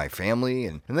me and my family,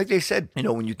 and like they said,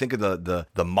 when you think of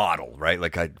the model, right?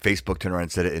 Like Facebook turned around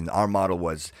and said it, and our model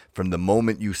was from the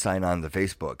moment you sign on to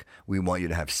Facebook, we want you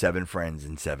to have 7 friends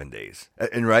in 7 days.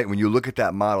 And right, when you look at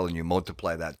that model and you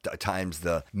multiply that times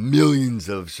the millions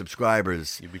of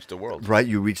subscribers, you reach the world. Right,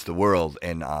 you reach the world.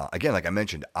 And again, like I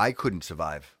mentioned, I couldn't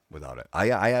survive without it.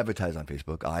 I advertise on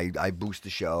Facebook. I boost the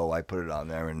show. I put it on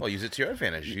there, and use it to your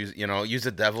advantage. Use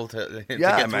the devil to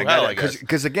get through hell. I guess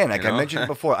because again, like I mentioned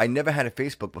before, I never had a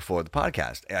Facebook before the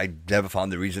podcast. I never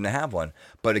found the reason to have one.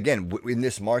 But again, in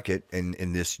this market,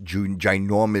 in this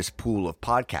ginormous pool of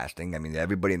podcasting, I mean,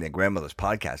 everybody and their grandmother's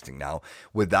podcasting now.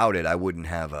 Without it, I wouldn't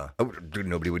have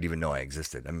nobody would even know I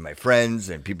existed. I mean, my friends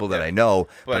and people that I know.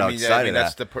 But outside of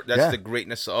that, that's the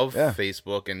greatness of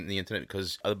Facebook and the internet.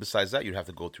 Because besides that, you'd have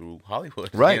to go through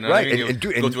Hollywood, right? You know right, what I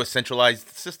mean? Go to a centralized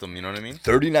system. You know what I mean?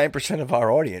 39% of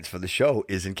our audience for the show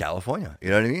is in California. You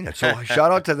know what I mean? So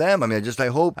shout out to them. I mean, I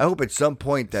hope at some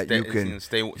point that you can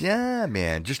stay. Yeah,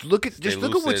 man. Just look at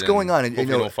what's going on. And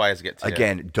no fires get to you.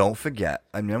 Again, don't forget.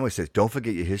 I mean, I always say, don't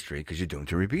forget your history because you're doomed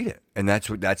to repeat it, and that's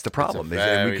the problem.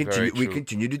 We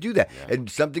continue to do that. Yeah. And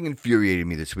something infuriated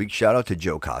me this week. Shout out to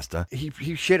Joe Costa.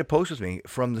 He shared a post with me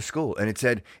from the school, and it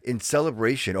said, "In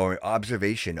celebration or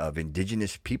observation of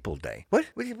Indigenous People Day." What?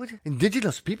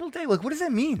 Indigenous People Day? Like, what does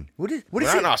that mean? What is We're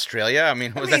it? in Australia. I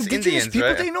mean, that's Indigenous Indians, People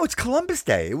right? Day? No, it's Columbus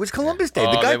Day. It was Columbus Day.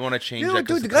 The guy, they want to change that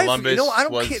because Columbus. I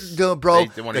don't care, bro.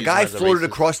 The guy floated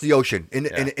across the ocean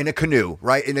in a canoe,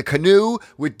 right? In a canoe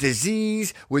with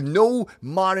disease, with no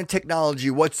modern technology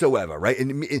whatsoever, right?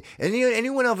 And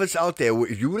anyone of us out there,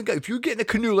 if you get in a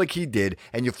canoe like he did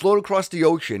and you float across the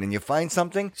ocean and you find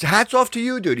something, so hats off to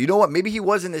you, dude. You know what? Maybe he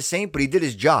wasn't a saint, but he did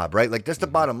his job, right? Like that's the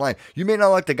bottom line. You may not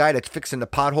like the guy that's fixing the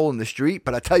pothole in the street,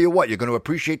 but I tell you what, you're going to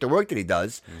appreciate the work that he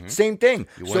does. Same thing.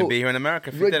 You wouldn't be here in America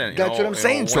if you didn't. That's what I'm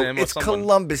saying. So it's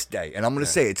Columbus Day, and I'm going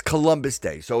to say it's Columbus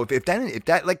Day. So if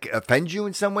that like offends you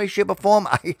in some way, shape, or form,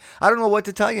 I don't know what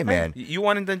to tell you, man. You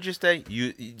want Indigenous Day?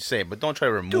 You say it, but don't try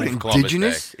to remove Columbus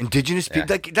Day. Indigenous people.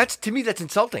 Like that's, to me, that's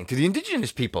insulting to the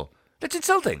indigenous people. That's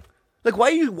insulting. Like,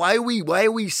 why are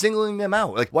we singling them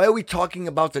out? Like, why are we talking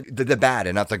about the bad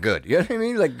and not the good? You know what I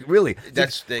mean? Like, really,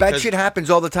 bad shit happens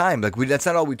all the time. Like, that's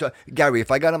not all we talk. Gary, if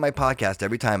I got on my podcast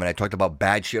every time and I talked about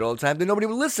bad shit all the time, then nobody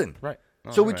would listen. Right.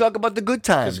 So we talk about the good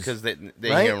times. Because they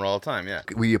hear them all the time, yeah.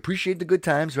 We appreciate the good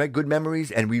times, right? Good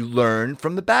memories, and we learn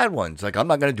from the bad ones. Like, I'm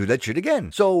not going to do that shit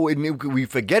again. So we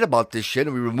forget about this shit,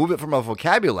 and we remove it from our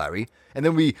vocabulary, and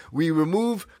then we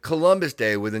remove Columbus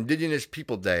Day with Indigenous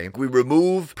People Day. We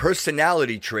remove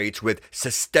personality traits with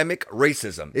systemic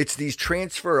racism. It's these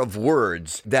transfer of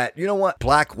words that, you know what?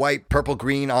 Black, white, purple,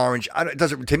 green, orange.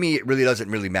 To me, it really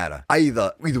doesn't really matter.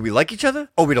 Either we like each other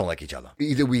or we don't like each other.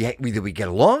 Either we get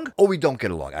along or we don't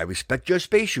get along. I respect your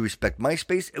space, you respect my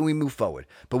space, and we move forward.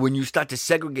 But when you start to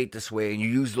segregate this way and you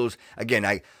use those, again,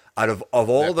 out of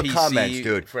all the PC, comments,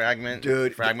 dude,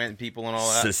 fragment people and all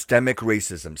that. Systemic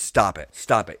racism. Stop it.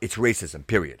 It's racism,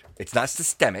 period. It's not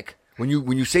systemic. When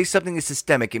you say something is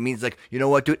systemic, it means like, you know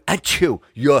what, dude,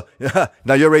 you're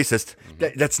now you're racist.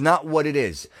 That's not what it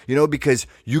is. Because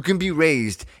you can be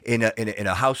raised in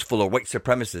a house full of white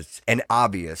supremacists and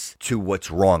obvious to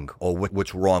what's wrong or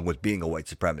what's wrong with being a white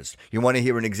supremacist. You want to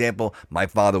hear an example? My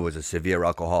father was a severe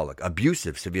alcoholic,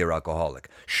 abusive severe alcoholic.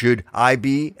 Should I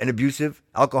be an abusive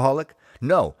alcoholic?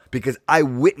 No, because I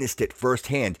witnessed it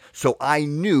firsthand, so I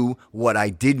knew what I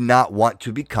did not want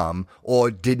to become or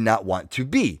did not want to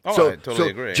be. Oh, I totally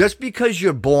agree. Just because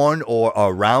you're born or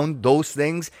around those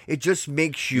things, it just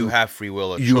makes you... You have free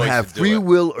will or choice. You have free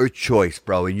will or choice,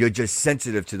 bro, and you're just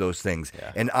sensitive to those things.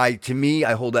 Yeah. And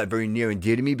I hold that very near and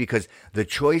dear to me because the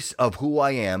choice of who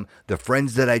I am, the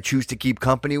friends that I choose to keep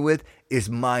company with, is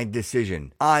my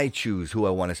decision. I choose who I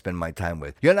want to spend my time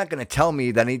with. You're not going to tell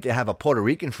me that I need to have a Puerto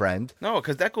Rican friend. No,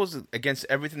 because that goes against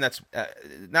everything that's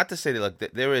not to say that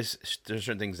like there's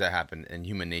certain things that happen in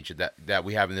human nature that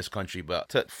we have in this country, but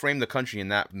to frame the country in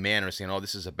that manner, saying, "Oh,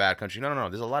 this is a bad country." No.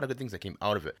 There's a lot of good things that came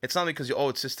out of it. It's not because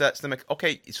it's just systemic.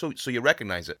 Okay, so you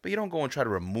recognize it, but you don't go and try to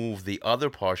remove the other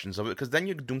portions of it because then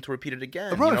you're doomed to repeat it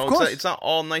again. Right, of course. It's not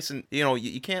all nice and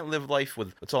you can't live life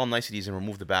with it's all niceties and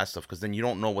remove the bad stuff because then you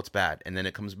don't know what's bad and then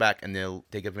it comes back and they'll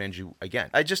take advantage of you again.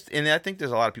 I think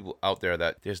there's a lot of people out there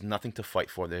that there's nothing to fight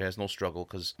for. There has no struggle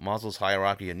because Maslow's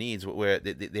hierarchy of needs where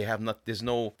they have not there's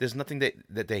nothing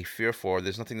that they fear for.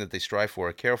 There's nothing that they strive for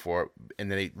or care for,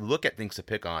 and then they look at things to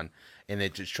pick on. And they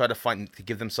just try to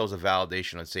give themselves a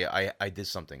validation and say, I did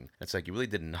something. It's like, you really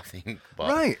did nothing.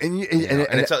 But, right. And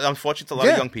it's unfortunate to a lot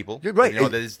of young people. You're right.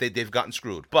 They've gotten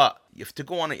screwed. But if to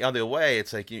go on the other way,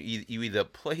 it's like you either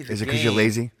play the game. Is it because you're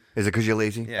lazy? Is it because you're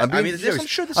lazy? Yeah. I'm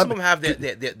sure that some of them have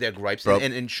their gripes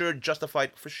and sure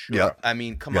justified for sure. Yeah. I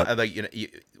mean, come on, like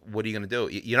what are you going to do?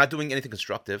 You're not doing anything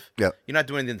constructive. Yeah. You're not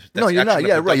doing anything. No, you're not.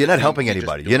 Yeah, right. You're not helping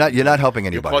anybody. You're not helping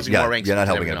anybody. You're causing more angst. You're not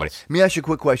helping anybody. Let me ask you a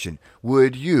quick question.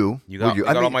 Would you? You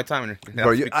got all my time.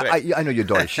 Bro, I know your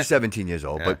daughter. She's 17 years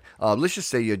old, but let's just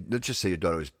say your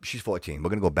daughter she's 14. We're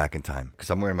gonna go back in time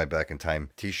because I'm wearing my back in time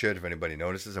T-shirt. If anybody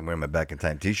notices, I'm wearing my back in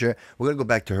time T-shirt. We're gonna go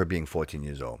back to her being 14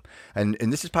 years old, and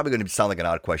this is probably gonna sound like an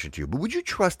odd question to you, but would you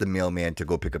trust the mailman to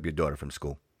go pick up your daughter from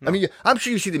school? No. I mean, I'm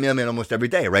sure you see the mailman almost every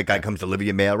day, right? Guy comes to deliver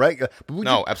your mail, right?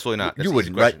 No, absolutely not. You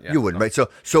wouldn't, right? Yeah, you wouldn't, right?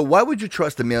 So why would you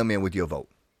trust the mailman with your vote?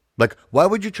 Like, why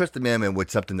would you trust the mailman with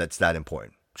something that's that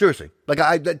important? Seriously,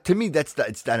 like to me, it's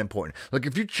that important. Like,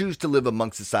 if you choose to live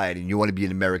amongst society and you want to be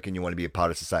an American, you want to be a part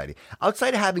of society,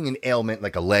 outside of having an ailment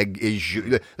like a leg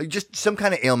issue, like just some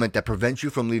kind of ailment that prevents you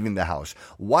from leaving the house,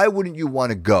 why wouldn't you want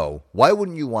to go? Why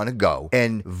wouldn't you want to go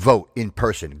and vote in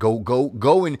person?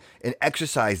 Go and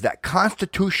exercise that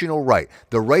constitutional right,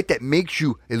 the right that makes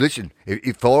you. Listen,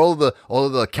 if for all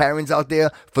of the Karens out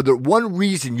there, for the one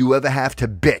reason you ever have to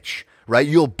bitch. Right,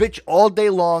 you'll bitch all day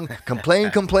long,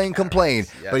 complain.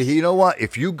 Yes. But you know what?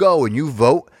 If you go and you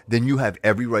vote, then you have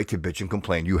every right to bitch and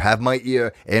complain. You have my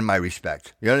ear and my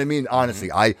respect. You know what I mean? Honestly,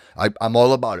 I'm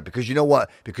all about it because you know what?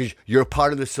 Because you're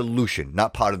part of the solution,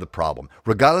 not part of the problem.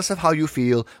 Regardless of how you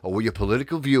feel or what your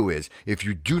political view is, if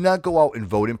you do not go out and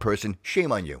vote in person,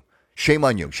 shame on you. Shame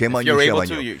on you. Shame on you.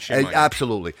 Shame on you.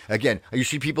 Absolutely. Again, you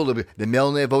see people that mail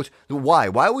in their votes. Why?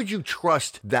 Why would you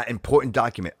trust that important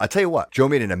document? I'll tell you what. Joe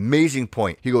made an amazing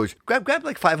point. He goes, grab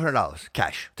like $500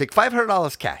 cash. Take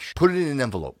 $500 cash. Put it in an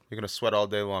envelope. You're gonna sweat all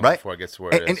day long, right? Before it gets to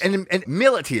where it is. And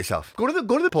mail it to yourself. Go to the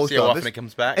post office. See how often it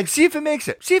comes back. And see if it makes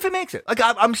it. Like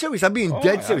I'm serious. I'm being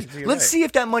dead serious. Let's see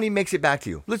if that money makes it back to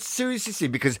you. Let's seriously see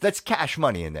because that's cash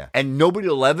money in there, and nobody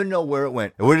will ever know where it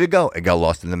went. Where did it go? It got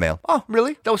lost in the mail. Oh,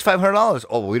 really? That was $500.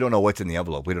 Oh, well, we don't know what's in the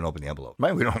envelope. We don't open the envelope,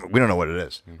 right? We don't know what it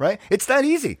is, right? It's that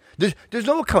easy. There's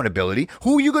no accountability.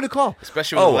 Who are you going to call?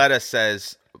 Especially when the letter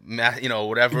says,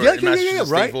 whatever. Massachusetts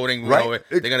state voting. Right.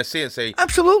 They're going to see it and say,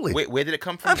 absolutely. Where did it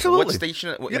come from? Absolutely. What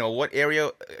station? What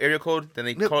area code? Then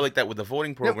they correlate that with the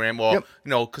voting program, or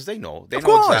because they know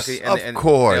exactly. And of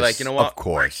course, they're like, you know what? Of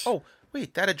course. Oh,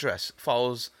 wait, that address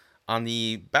follows on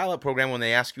the ballot program when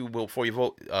they ask you before you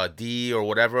vote D or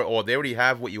whatever, or they already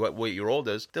have what your old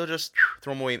is, they'll just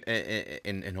throw them away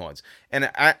in hordes. And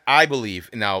I believe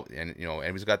now, and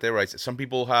everybody's got their rights. Some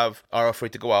people are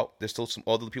afraid to go out. There's still some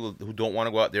other people who don't want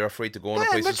to go out. They're afraid to go into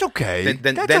places. That's okay.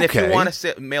 Then if you want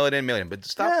to mail it in. But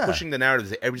stop pushing the narrative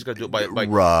that everybody's got to do it by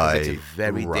right. It's a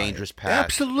very dangerous path.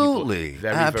 Absolutely.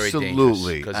 Very dangerous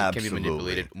because it can be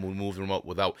manipulated. Move them out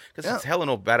without because it's hell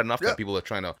no bad enough that people are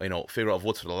trying to figure out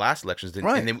votes for the last elections.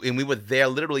 Right. And we were there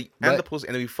literally and the post,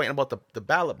 and we were fighting about the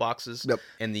ballot boxes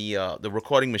and the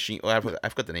recording machine. I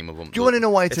forgot the name of them. Do you want to know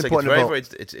why it's important?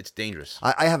 It's dangerous.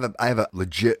 I have a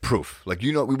legit proof. Like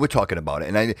we were talking about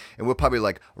it, and we're probably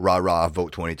like rah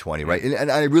vote 2020, right?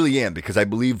 And I really am because I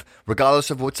believe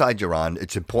regardless of what side you're on,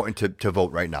 it's important to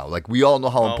vote right now. Like we all know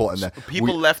how important that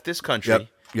people left this country.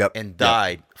 And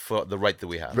died for the right that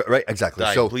we have. Right, exactly.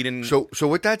 Died bleeding. So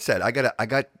with that said,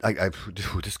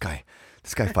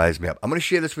 this guy fires me up. I'm going to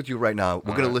share this with you right now.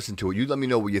 We're going to listen to it. You let me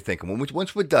know what you're thinking.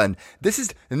 Once we're done, this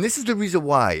is the reason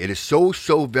why it is so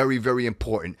very, very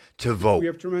important to vote. We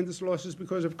have tremendous losses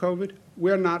because of COVID.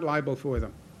 We're not liable for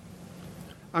them.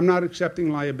 I'm not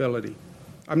accepting liability.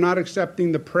 I'm not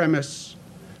accepting the premise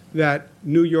that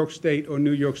New York State or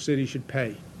New York City should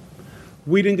pay.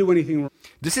 We didn't do anything wrong.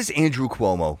 This is Andrew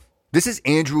Cuomo.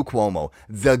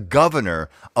 The governor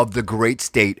of the great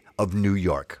state of New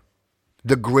York.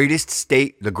 The greatest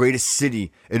state, the greatest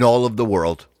city in all of the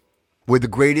world, where the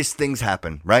greatest things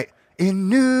happen, right? In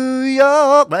New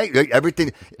York, right?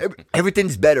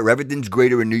 Everything's better. Everything's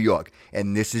greater in New York.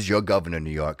 And this is your governor,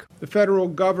 New York. The federal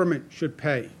government should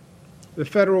pay. The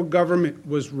federal government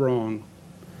was wrong.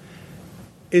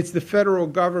 It's the federal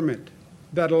government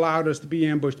that allowed us to be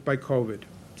ambushed by COVID.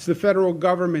 It's the federal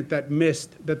government that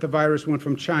missed that the virus went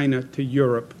from China to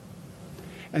Europe.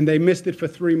 And they missed it for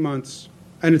 3 months.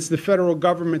 And it's the federal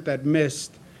government that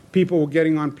missed people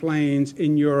getting on planes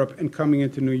in Europe and coming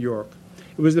into New York.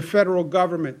 It was the federal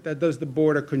government that does the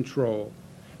border control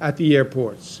at the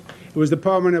airports. It was the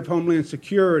Department of Homeland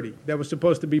Security that was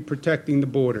supposed to be protecting the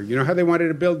border. You know how they wanted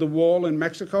to build the wall in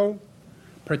Mexico?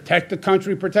 Protect the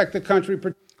country, protect the country.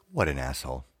 What an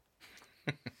asshole.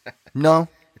 No.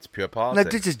 It's pure politics.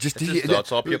 No, this is just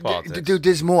it's all pure politics. Dude,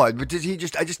 there's more. But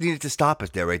I just needed to stop us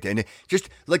there right there. And just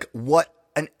like what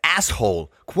an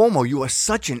asshole. Cuomo, you are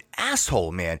such an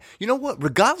asshole, man. You know what?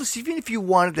 Regardless, even if you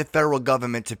wanted the federal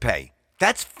government to pay,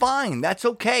 that's fine. That's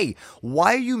okay.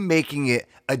 Why are you making it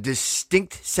a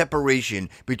distinct separation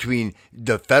between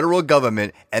the federal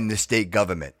government and the state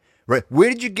government? Right? Where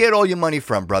did you get all your money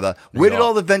from, brother? Where did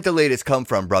all the ventilators come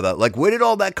from, brother? Like, where did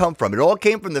all that come from? It all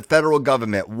came from the federal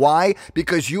government. Why?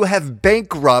 Because you have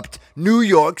bankrupt New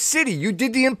York City. You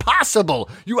did the impossible.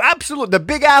 You absolutely, the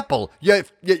Big Apple.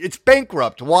 It's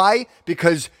bankrupt. Why?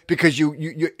 Because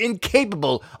you're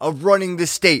incapable of running the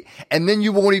state, and then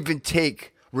you won't even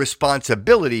take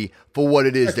responsibility for what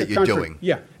it is that you're doing.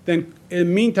 Yeah. Then, in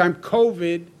the meantime,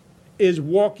 COVID is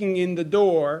walking in the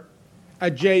door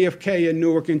at JFK and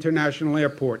Newark International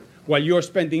Airport. While you're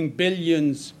spending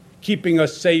billions keeping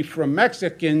us safe from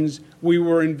Mexicans, we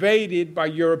were invaded by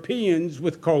Europeans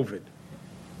with COVID.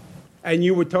 And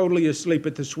you were totally asleep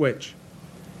at the switch.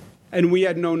 And we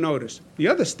had no notice. The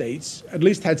other states at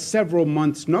least had several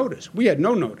months' notice. We had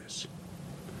no notice.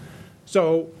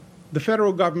 So the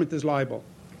federal government is liable.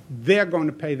 They're going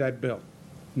to pay that bill,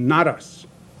 not us.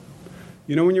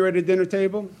 You know when you're at a dinner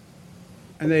table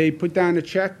and they put down a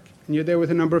check and you're there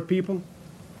with a number of people?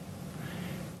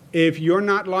 If you're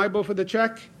not liable for the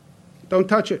check, don't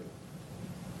touch it.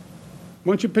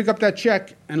 Once you pick up that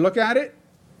check and look at it,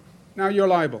 now you're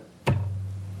liable.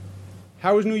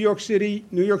 How is New York State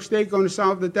going to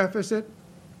solve the deficit?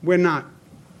 We're not.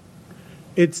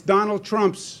 It's Donald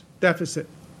Trump's deficit.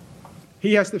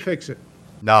 He has to fix it.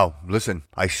 No, listen,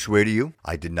 I swear to you,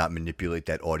 I did not manipulate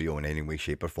that audio in any way,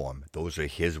 shape, or form. Those are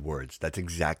his words. That's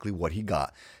exactly what he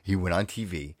got. He went on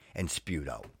TV and spewed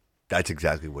out. That's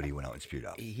exactly what he went out and spewed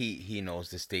out. He knows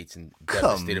the state's in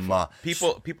devastated.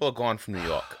 People are gone from New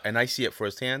York, and I see it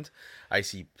firsthand. I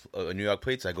see New York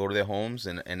plates. I go to their homes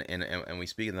and we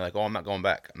speak, and they're like, "Oh, I'm not going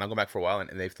back. I'm not going back for a while."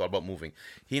 And they've thought about moving.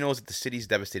 He knows that the city's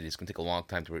devastated. It's going to take a long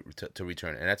time to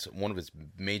return, and that's one of his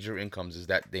major incomes is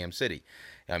that damn city.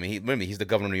 I mean, remember, he's the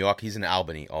governor of New York. He's in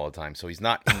Albany all the time, so he's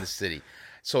not in the city.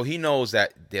 So he knows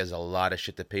that there's a lot of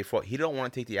shit to pay for. He don't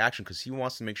want to take the action because he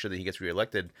wants to make sure that he gets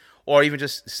reelected, or even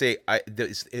just say,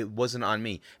 it wasn't on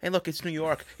me. And look, it's New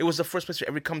York. It was the first place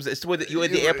where comes. It's the way that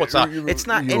the airports are. It's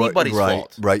not anybody's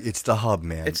fault. Right. It's the hub,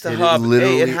 man. It's the hub.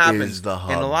 Literally it happens. Is the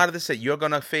hub. And a lot of this that you're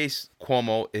gonna face,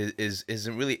 Cuomo,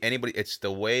 isn't really anybody. It's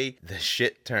the way the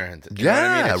shit turned. You know what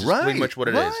I mean? It's just pretty much what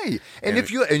it is. Right. And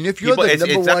if you're the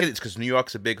number one, it's because New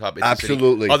York's a big hub. It's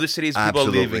absolutely. Other cities, people are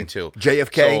leaving too.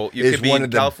 JFK is one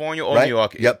of them. California or New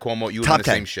York. Yep. Cuomo, you top the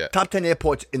 10, same shit. Top 10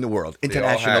 airports in the world.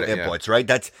 International airports,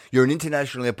 right? You're an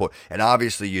international airport. And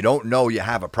obviously you don't know you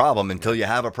have a problem until you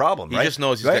have a problem, right? He just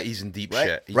knows he's in deep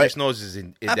shit. He just knows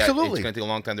that it's going to take a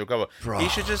long time to recover. Bro. He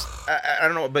should just, I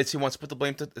don't know, but he wants to put the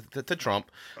blame to Trump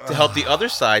to help the other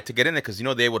side to get in there because,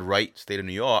 they would write State of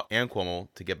New York and Cuomo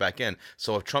to get back in.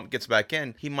 So if Trump gets back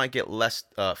in, he might get less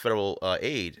federal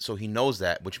aid. So he knows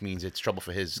that, which means it's trouble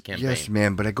for his campaign. Yes,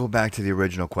 man, but I go back to the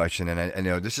original question, and I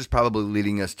know this is probably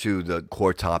leading us to the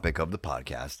core topic of the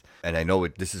podcast, and I know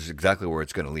this is exactly where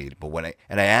it's going to lead. But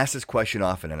I ask this question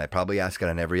often, and I probably ask it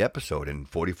on every episode, and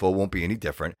 44 won't be any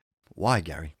different. Why,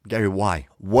 Gary? Gary, why?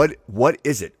 What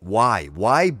is it? Why?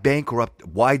 Why bankrupt?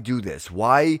 Why do this?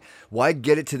 Why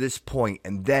get it to this point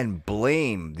and then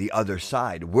blame the other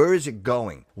side? Where is it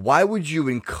going? Why would you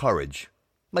encourage,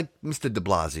 like Mr. de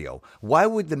Blasio, why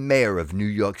would the mayor of New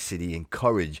York City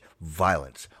encourage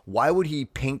violence? Why would he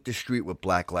paint the street with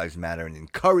Black Lives Matter and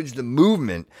encourage the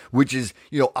movement, which is,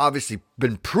 obviously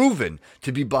been proven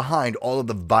to be behind all of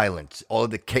the violence, all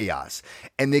of the chaos?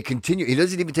 And they continue. He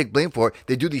doesn't even take blame for it.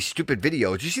 They do these stupid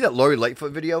videos. Did you see that Lori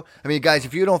Lightfoot video? I mean, guys,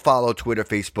 if you don't follow Twitter,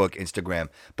 Facebook, Instagram,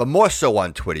 but more so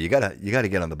on Twitter, you gotta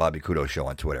get on the Bobby Kudo Show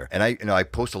on Twitter. And I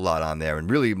post a lot on there, and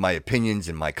really my opinions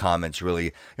and my comments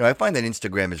really, I find that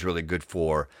Instagram is really good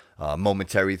for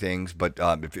momentary things. But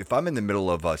if I'm in the middle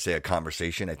of, say, a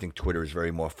conversation, I think Twitter is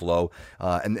very more flow.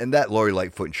 And that Lori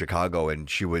Lightfoot in Chicago, and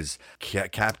she was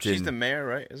captain. She's the mayor,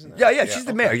 right? Isn't it? Yeah, she's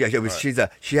the mayor. Yeah, it was.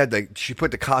 Right. She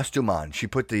put the costume on. She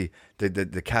put the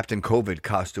Captain COVID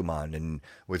costume on, and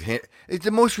with him, it's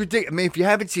the most ridiculous. I mean, if you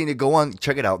haven't seen it, go on,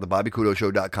 check it out.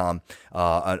 TheBobbyKudosShow.com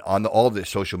on all the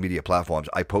social media platforms.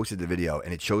 I posted the video,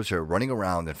 and it shows her running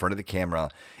around in front of the camera.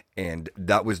 And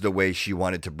that was the way she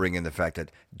wanted to bring in the fact that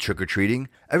trick-or-treating,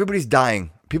 everybody's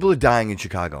dying. People are dying in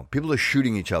Chicago. People are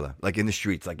shooting each other, like in the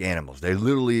streets, like animals. They're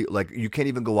literally, like, you can't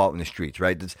even go out in the streets,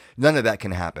 right? None of that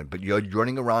can happen. But you're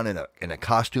running around in a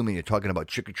costume and you're talking about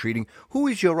trick-or-treating. Who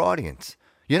is your audience?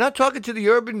 You're not talking to the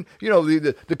urban,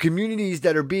 the communities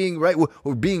that are being, right,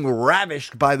 or being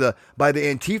ravished by the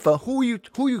Antifa. Who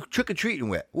are you trick-or-treating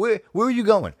with? Where are you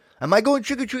going? Am I going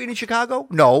trick-or-treating in Chicago?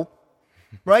 No.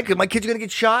 Right? Because my kid's going to get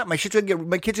shot. My kid's going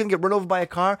to get run over by a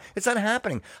car. It's not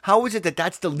happening. How is it that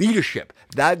that's the leadership?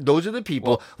 Those are the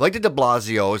people, like the de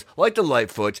Blasios, like the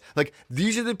Lightfoots. Like,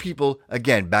 these are the people,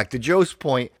 again, back to Joe's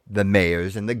point, the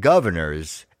mayors and the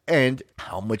governors, and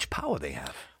how much power they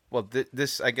have. Well,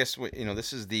 this, I guess,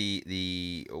 this is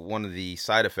the one of the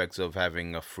side effects of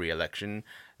having a free election.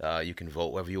 You can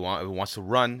vote whoever you want. Whoever wants to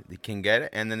run, they can get it,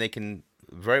 and then they can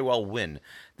very well win.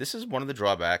 This is one of the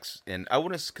drawbacks, and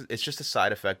it's just a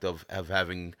side effect of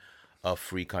having a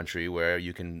free country where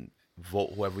you can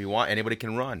vote whoever you want. Anybody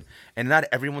can run, and not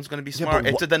everyone's going to be smart.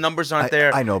 The numbers aren't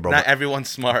there. I know, bro. Not everyone's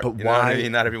smart. But why? Know what I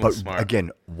mean? Not everyone's smart.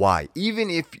 Again, why? Even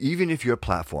if your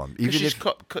platform, she's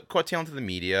caught tail into the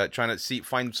media, trying to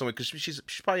find someone, because she's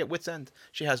probably at wit's end.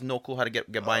 She has no clue how to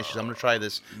get by. And she's, I'm going to try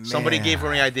this. Man. Somebody gave her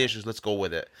any idea. She's, let's go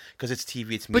with it, because it's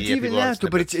TV, it's media. But even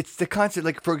that, but it's the concept.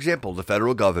 Like, for example, the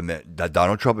federal government, the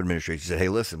Donald Trump administration said, "Hey,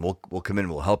 listen, we'll come in,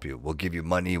 we'll help you, we'll give you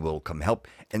money, we'll come help."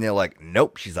 And they're like,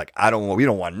 "Nope." She's like, we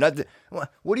don't want nothing.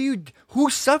 What do you? Who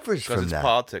suffers from that? Because it's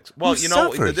politics. Well,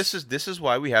 this is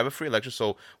why we have a free election.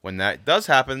 So when that does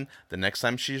happen, the next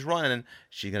time she's running,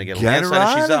 she's gonna get a landslide.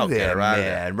 And she's out. Get her out of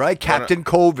there, right? Captain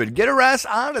COVID, get her ass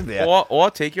out of there.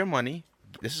 Or take your money.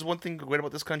 This is one thing great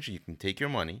about this country. You can take your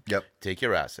money, take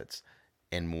your assets,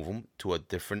 and move them to a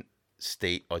different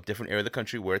state or different area of the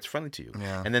country where it's friendly to you,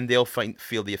 and then they'll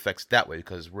feel the effects that way,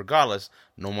 because regardless,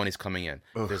 no money's coming in.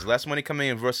 There's less money coming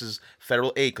in versus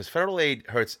federal aid, because federal aid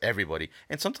hurts everybody,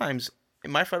 and sometimes in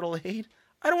my federal aid,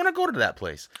 I don't want to go to that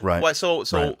place. Right. Right. So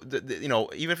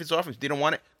even if it's offering, they don't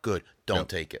want it. Good. Don't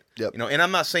take it. Yep. And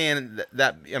I'm not saying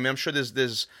that. I mean, I'm sure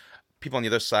there's people on the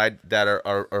other side that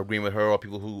are agreeing with her, or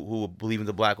people who believe in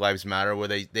the Black Lives Matter, where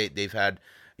they've had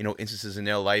instances in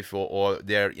their life or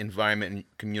their environment and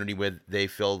community where they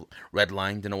feel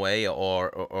redlined in a way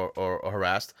or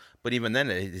harassed. But even then,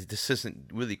 this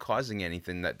isn't really causing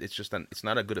anything. That it's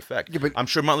not a good effect. Yeah, but I'm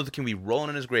sure Martin Luther King will be rolling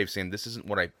in his grave saying, "This isn't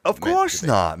what I." Of course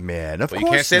not, man. Of course you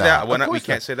can't say not. that. We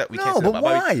can't say that. We can't say but that.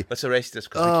 Why? Let's erase this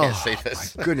because we can't say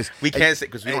this. My goodness, we can't say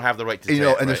because we don't have the right to say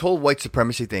it. And this whole white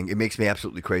supremacy thing, it makes me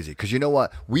absolutely crazy. Because you know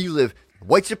what?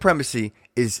 White supremacy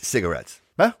is cigarettes.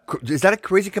 Huh? Is that a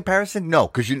crazy comparison? No,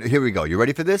 because here we go. You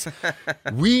ready for this?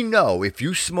 We know if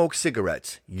you smoke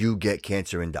cigarettes, you get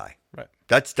cancer and die. Right.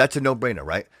 That's a no-brainer,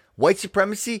 right? White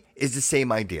supremacy is the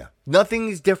same idea. Nothing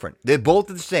is different. They're both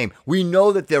the same. We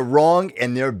know that they're wrong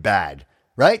and they're bad.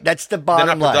 Right? That's the bottom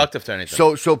line. They're not productive to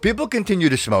anything. So people continue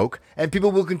to smoke, and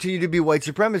people will continue to be white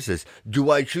supremacists.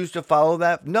 Do I choose to follow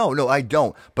that? No, I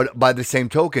don't. But by the same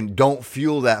token, don't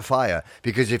fuel that fire.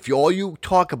 Because if all you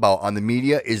talk about on the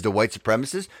media is the white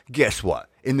supremacists, guess what?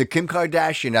 In the Kim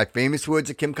Kardashian, that famous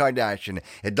words of Kim Kardashian,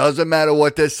 it doesn't matter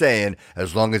what they're saying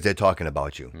as long as they're talking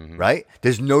about you, right?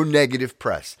 There's no negative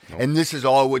press. Nope. And this is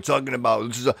all we're talking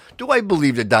about. Do I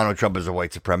believe that Donald Trump is a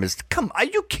white supremacist? Come, are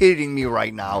you kidding me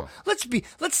right now? No.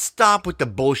 Let's stop with the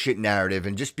bullshit narrative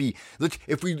and just be,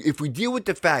 if we deal with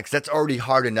the facts, that's already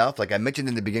hard enough. Like I mentioned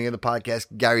in the beginning of the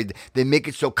podcast, Gary, they make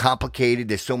it so complicated.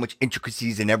 There's so much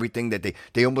intricacies and everything that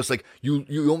they almost like,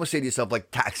 you almost say to yourself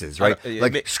like taxes, right?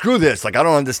 Screw this. Like I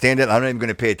don't understand it. I'm not even going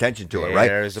to pay attention to it, right?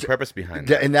 There's a purpose behind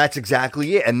it. And that's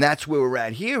exactly it. And that's where we're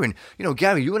at here. And,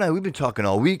 Gary, you and I, we've been talking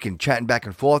all week and chatting back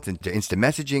and forth and to instant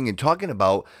messaging and talking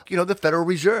about, the Federal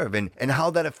Reserve and how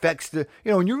that affects the,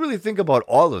 when you really think about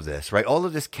all of this, right? All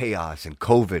of this chaos and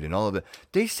COVID and all of it.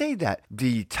 They say that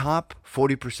the top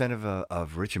 40%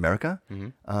 of rich America,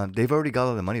 they've already got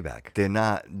all their money back. They're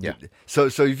not. Yeah. So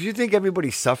if you think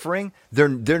everybody's suffering, they're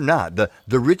not. The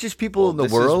richest people in the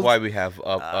world. This is why we have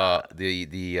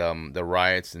the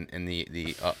riots and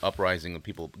the uprising of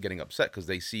people getting upset because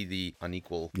they see the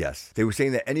unequal. Yes, they were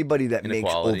saying that anybody that makes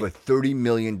over $30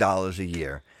 million a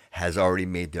year has already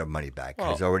made their money back,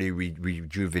 has already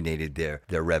rejuvenated their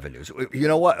revenues. You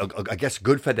know what? I guess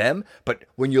good for them. But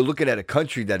when you're looking at a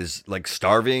country that is like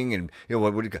starving, and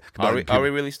what do you, are we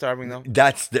really starving though?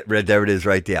 There it is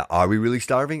right there. Are we really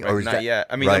starving? Right, or is not that, yet.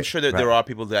 I mean, right, I'm sure that right. there are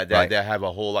people that Right. have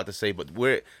a whole lot to say, but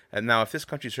and now if this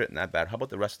country's hurting that bad, how about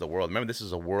the rest of the world? Remember, this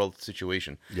is a world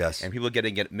situation. Yes. And people are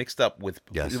getting mixed up with.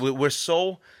 Yes. We're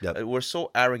so Yep. we're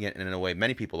so arrogant in a way.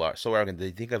 Many people are so arrogant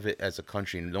they think of it as a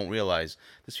country and don't realize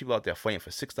there's people out there fighting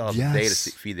for $6 a day to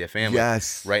Yes. feed their family.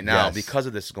 Yes. Right now Yes. because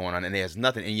of this going on, and there's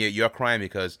nothing, and you're crying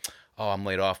because. Oh, I'm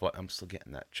laid off, but I'm still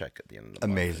getting that check at the end of the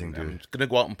month. Amazing, And dude. I'm gonna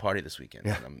go out and party this weekend.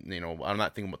 Yeah. And I'm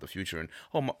not thinking about the future. And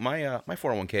my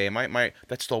 401k, my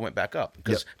that still went back up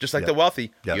because Yep. just like Yep. the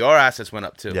wealthy, Yep. your assets went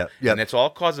up too. Yep. Yep. And it's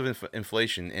all cause of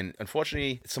inflation. And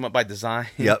unfortunately, it's somewhat by design.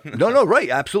 Yep. No,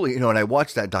 right, absolutely. And I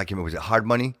watched that document. Was it Hard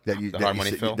Money? The Hard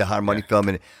Money film? The Hard Money film.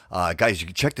 And guys, you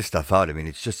can check this stuff out. I mean,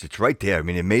 it's right there. I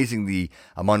mean, amazing the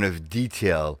amount of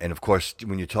detail. And of course,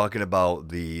 when you're talking about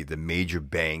the major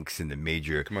banks and the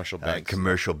major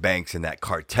Commercial banks. And that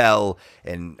cartel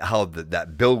and how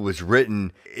that bill was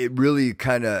written, it really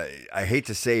kind of, I hate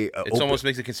to say, It almost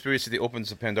makes a conspiracy that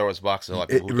opens a Pandora's box. A lot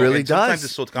of It people who really don't. And sometimes does.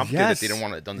 it's so complicated that they don't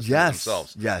want to understand Yes.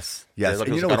 themselves. Yes. Yeah, Yes. like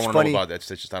And you know I what's don't funny? know about that. It's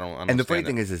just I don't. And the funny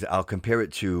understand thing is I'll compare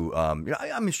it to,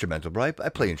 I'm instrumental, bro. I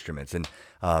play instruments. And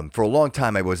for a long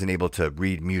time, I wasn't able to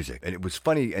read music. And it was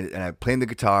funny. And I'm playing the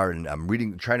guitar and I'm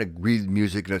trying to read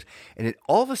music. And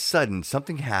all of a sudden,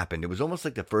 something happened. It was almost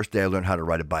like the first day I learned how to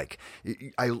ride a bike.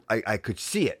 I could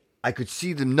see it. I could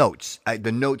see the notes.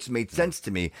 The notes made sense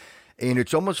to me. And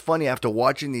it's almost funny after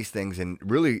watching these things and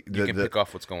really you can pick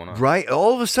off what's going on. Right?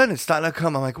 All of a sudden it's starting to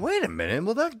come. I'm like, wait a minute.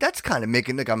 Well, that's kind of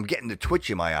making, like, I'm getting the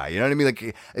twitch in my eye. You know what I mean?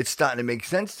 Like, it's starting to make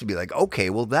sense to be like, okay,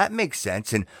 well, that makes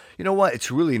sense. And you know what? It's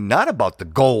really not about the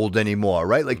gold anymore,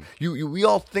 right? Like, we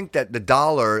all think that the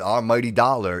dollar, our mighty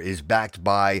dollar, is backed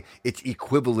by its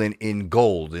equivalent in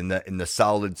gold, in the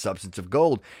solid substance of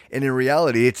gold. And in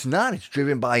reality, it's not. It's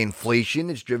driven by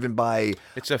inflation. It's driven by...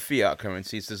 It's a fiat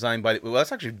currency. It's designed by. Well,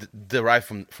 that's actually derived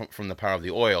from the power of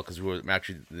the oil, because we were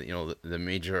actually, the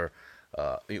major.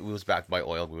 It was backed by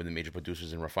oil. We were the major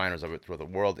producers and refiners of it throughout the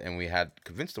world, and we had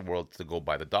convinced the world to go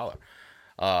by the dollar.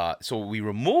 So we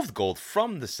removed gold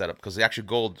from the setup because the actual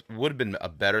gold would have been a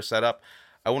better setup.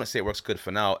 I wouldn't say it works good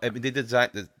for now. I mean, they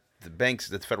designed the banks,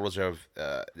 the Federal Reserve.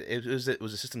 It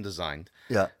was a system designed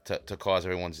to cause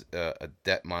everyone's a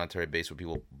debt monetary base where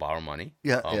people borrow money.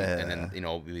 And then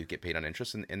we get paid on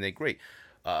interest, and they're great.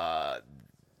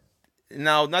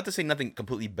 Now, not to say nothing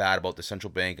completely bad about the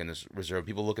central bank and the reserve.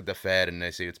 People look at the Fed and they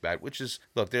say it's bad, which is,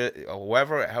 look, how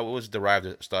it was derived,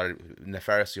 it started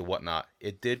nefariously or whatnot.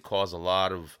 It did cause a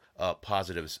lot of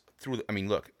positives through. I mean,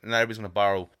 look, not everybody's going to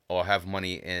borrow or have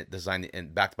money and designed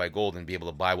and backed by gold and be able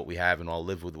to buy what we have and all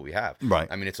live with what we have. Right.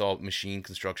 I mean, it's all machine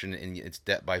construction and it's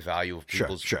debt by value of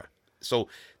people's. Sure. So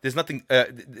there's nothing,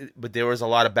 but there is a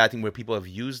lot of bad thing where people have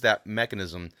used that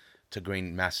mechanism to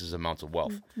gain massive amounts of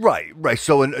wealth. Right.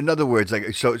 So in other words,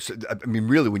 like, so I mean,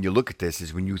 really, when you look at this,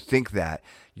 is when you think that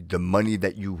the money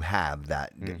that you have,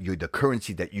 that the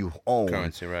currency that you own,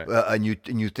 Currency, right. and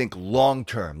you think long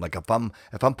term, like if I'm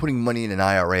putting money in an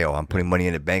IRA or I'm putting money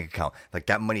in a bank account, like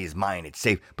that money is mine, it's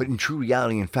safe. But in true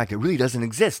reality, in fact, it really doesn't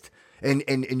exist. And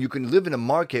you can live in a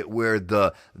market where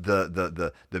the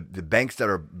banks that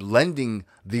are lending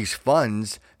these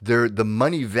funds, the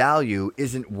money value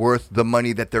isn't worth the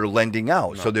money that they're lending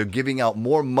out. No. So they're giving out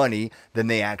more money than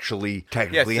they actually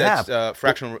technically have.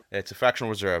 It's a fractional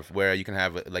reserve where you can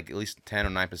have like at least 10 or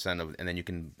 9% of, and then you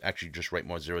can actually just write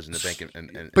more zeros in the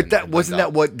bank. But wasn't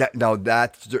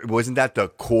that the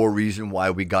core reason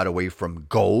why we got away from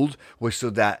gold, was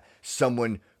so that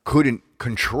someone couldn't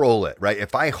control it, right?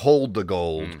 If I hold the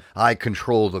gold, I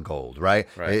control the gold, right?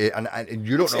 And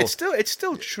you don't know. It's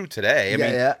still true today. I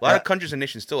mean, a lot of countries and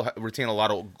nations still retain a lot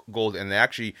of gold, and they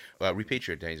actually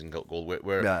repatriate gold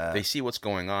where they see what's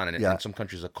going on, and some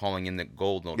countries are calling in the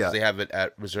gold note because they have it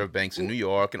at reserve banks in New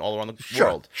York and all around the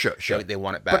world. Sure. They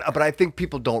want it back. But I think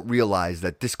people don't realize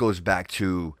that this goes back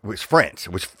to France.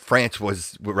 France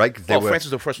was right. France was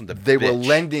the first one to They were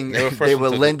lending. They were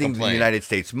lending the United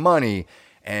States money.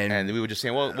 And we were just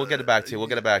saying, well, we'll get it back to you.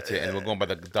 And we're going by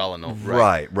the dollar note.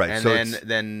 Right. And so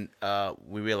then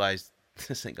we realized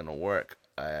this ain't going to work.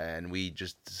 And we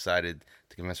just decided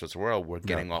to rest of the world, we're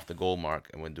getting off the gold mark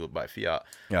and we'll do it by fiat.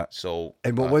 Yeah. So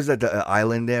And what was that the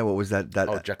island there? What was that?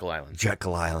 Jekyll Island.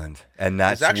 Jekyll Island, and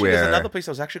that's there's where another place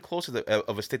that was actually closer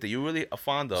of a state that you really are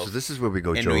fond of. So this is where we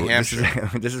go, in Joe. New Hampshire.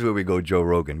 This is where we go, Joe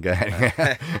Rogan. Go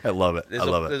ahead. I love it.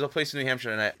 There's a place in New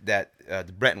Hampshire that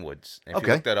the Bretton Woods. And if Okay.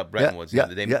 you look that up, Bretton Woods. Yeah,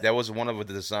 That was one of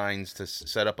the designs to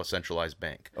set up a centralized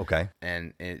bank. Okay.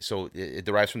 And so it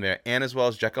derives from there, and as well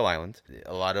as Jekyll Island.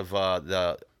 A lot of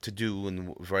the to-do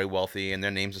and very wealthy, and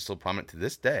their names are still prominent to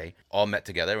this day, all met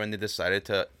together and they decided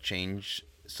to change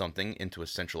something into a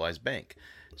centralized bank.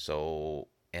 So,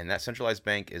 and that centralized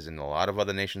bank is in a lot of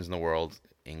other nations in the world.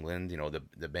 England,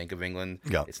 the Bank of England.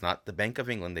 Yeah. It's not the Bank of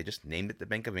England. They just named it the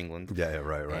Bank of England. Yeah,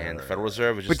 right. And right. Federal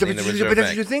Reserve is But just named the Reserve that's Bank.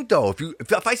 what you think, though.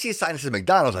 If I see a sign that says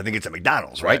McDonald's, I think it's a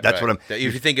McDonald's, right? That's what I'm.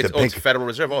 If you think it's Federal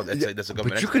Reserve, that's a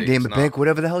government. But you can entity. name a It's bank not.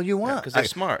 whatever the hell you want. Because they're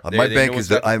smart. My They bank know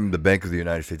is what's I'm the Bank of the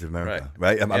United States of America,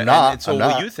 right? I'm Yeah, not. And so I'm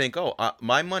not. you think,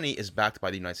 my money is backed by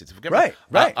the United States of America.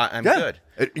 Right. I'm Yeah. good.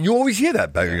 You always hear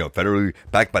that, federally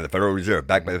backed by the Federal Reserve,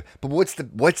 backed by. But what's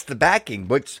the backing?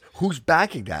 Who's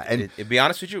backing that? And To be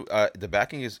honest with you, the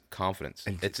backing is confidence.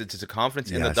 It's a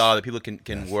confidence in the Yes. dollar that people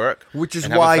can work, Which is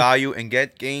and have why- a value and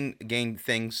gain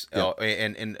things,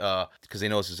 and because they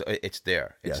know it's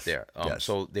there, it's Yes. there. Yes.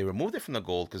 So they removed it from the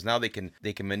gold because now they can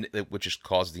which has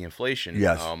caused the inflation.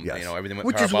 yes, Everything went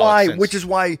which is parabolic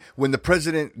why since. when the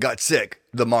president got sick,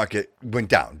 the market went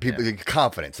down. People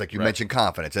confidence, like you mentioned,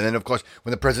 confidence, and then of course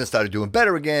when the president started doing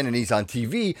better again and he's on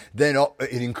TV, then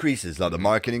it increases. Now the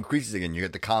market increases again. You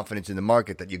get the confidence in the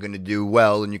market that you're going to do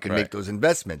well and you can make those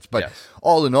investments. But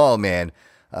all in all, man,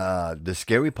 the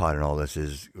scary part in all this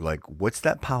is like, what's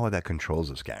that power that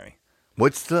controls us, Gary?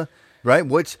 What's the right?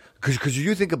 Because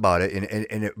you think about it,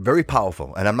 and it very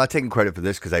powerful. And I'm not taking credit for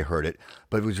this because I heard it,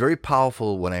 but it was very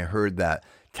powerful when I heard that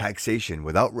taxation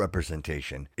without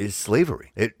representation is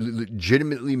slavery. It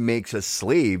legitimately makes us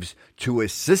slaves to a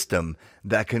system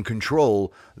that can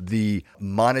control the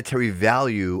monetary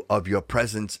value of your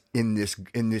presence in this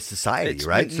society, It's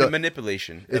right?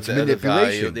 manipulation. It's of the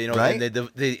manipulation, value.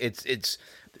 right?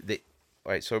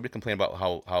 All right, so everybody complain about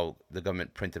how the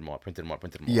government printed more.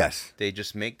 Yes. They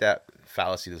just make that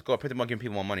fallacy. Let's go print more, give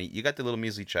people more money. You got the little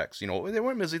measly checks. They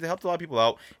weren't measly. They helped a lot of people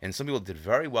out, and some people did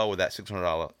very well with that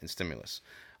 $600 in stimulus.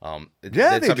 They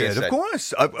did. Of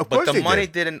course. But the money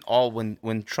didn't all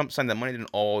when Trump signed that money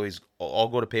didn't always all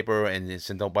go to paper and it's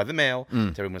sent out by the mail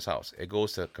to everyone's house. It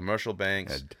goes to commercial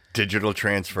banks, digital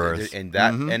transfers, and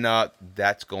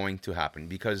that's going to happen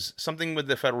because something with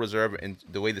the Federal Reserve and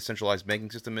the way the centralized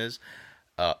banking system is,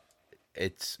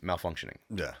 it's malfunctioning.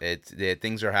 Yeah,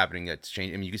 things are happening. It's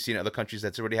changing. I mean, you can see in other countries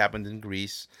that's already happened in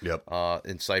Greece. Yep.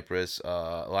 In Cyprus,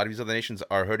 a lot of these other nations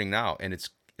are hurting now, and it's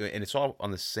all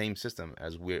on the same system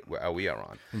as we are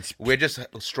on. We're just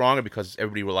stronger because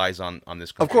everybody relies on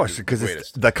this country. Of course, because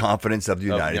it's the confidence of the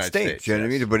United States. You know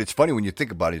what I mean? But it's funny when you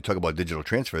think about it. You talk about digital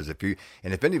transfers. If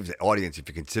any of the audience, if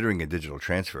you're considering a digital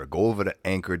transfer, go over to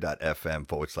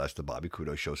anchor.fm/The Bobby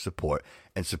Kudo Show support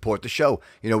and support the show.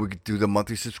 We could do the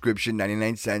monthly subscription,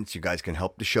 99 cents. You guys can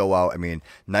help the show out. I mean,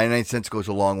 99 cents goes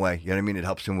a long way. You know what I mean? It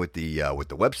helps him with the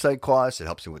website costs. It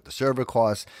helps him with the server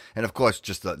costs, and of course,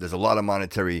 just there's a lot of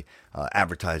monetary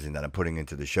advertising that I'm putting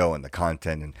into the show and the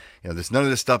content, and none of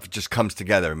this stuff just comes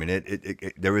together. I mean,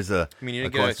 there is a. I mean, you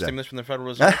didn't get a stimulus from the Federal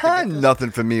Reserve.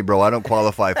 Nothing for me, bro. I don't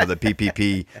qualify for the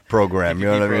PPP program. You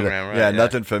know what I mean? Program, right, yeah,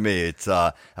 nothing for me. It's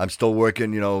I'm still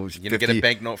working. You didn't get a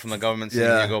banknote from the government saying,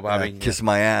 "Here you go, Bobby." Kiss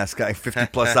my ass, guy.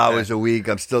 50+ hours a week.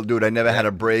 I'm still, dude. I never had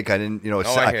a break. I didn't,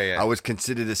 I hear ya. I was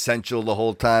considered essential the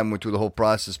whole time. Went through the whole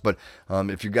process. But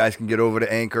if you guys can get over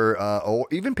to Anchor or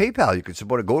even PayPal, you can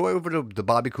support it. Go over to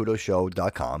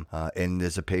thebobbykudo.com and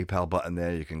there's a PayPal button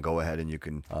there. You can go ahead and you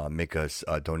can make us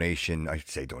a donation. I should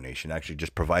say donation. Actually,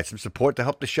 just provide some support to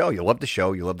help the show. You love the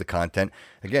show. You love the content.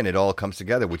 Again, it all comes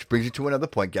together, which brings you to another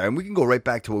point, Gary. And we can go right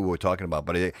back to what we were talking about.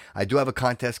 But I do have a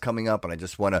contest coming up, and I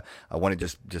want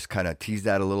to just kind of tease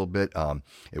that a little bit.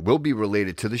 It will be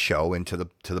related to the show and to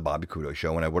the Bobby Kudo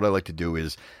Show. And what I like to do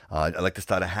is I like to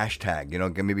start a hashtag.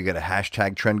 Maybe get a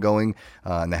hashtag trend going,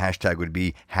 and the hashtag would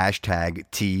be hashtag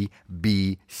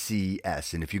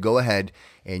TBCS. And if you go ahead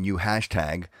and you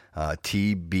hashtag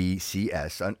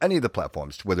TBCS on any of the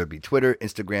platforms, whether it be Twitter,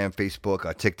 Instagram, Facebook,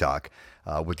 or TikTok,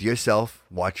 with yourself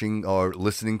watching or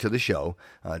listening to the show,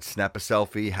 snap a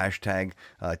selfie, hashtag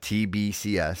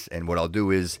TBCS. And what I'll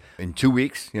do is in 2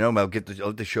 weeks, I'll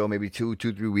let the show maybe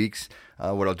 2-3 weeks.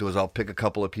 what I'll do is I'll pick a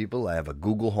couple of people. I have a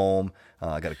Google Home.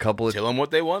 I got a couple of... Tell them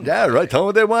what they want. Yeah, right. Tell them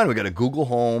what they want. We got a Google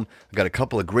Home. I got a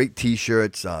couple of great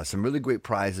T-shirts, some really great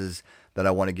prizes that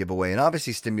I want to give away, and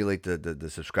obviously stimulate the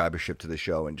subscribership to the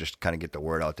show and just kind of get the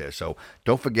word out there. So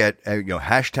don't forget,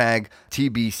 hashtag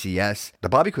TBCS, the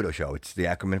Bobby Kudo Show. It's the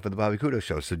acronym for the Bobby Kudo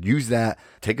Show. So use that,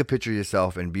 take a picture of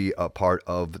yourself, and be a part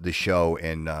of the show.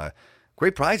 And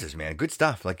great prizes, man. Good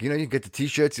stuff. Like, you get the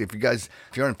T-shirts. If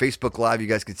you're on Facebook Live, you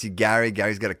guys can see Gary.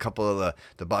 Gary's got a couple of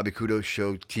the Bobby Kudo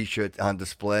Show T-shirts on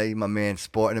display. My man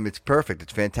sporting them. It's perfect.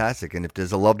 It's fantastic. And if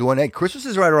there's a loved one, hey, Christmas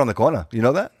is right around the corner. You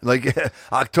know that? Like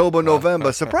October,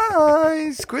 November,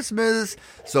 surprise, Christmas.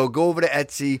 So go over to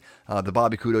Etsy, the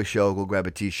Bobby Kudo Show. Go grab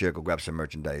a T-shirt. Go grab some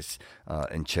merchandise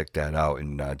and check that out.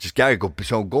 And just Gary,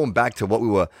 so going back to what we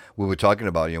were talking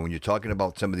about, when you're talking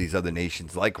about some of these other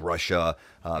nations like Russia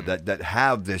that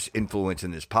have this influence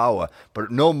and this power, but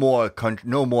no more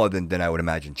than I would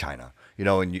imagine China.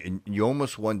 And you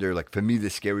almost wonder, like, for me, the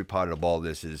scary part of all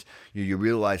this is you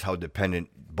realize how dependent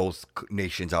both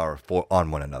nations are on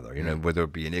one another, whether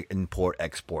it be an import,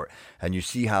 export. And you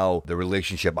see how the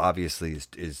relationship obviously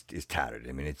is tattered.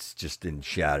 I mean, it's just in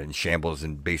shambles,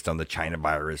 and based on the China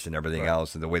virus and everything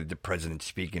else, and the way that the president's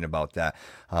speaking about that.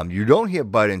 You don't hear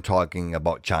Biden talking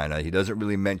about China. He doesn't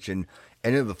really mention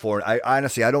any of the foreign. I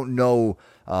honestly don't know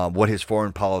what his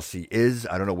foreign policy is.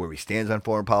 I don't know where he stands on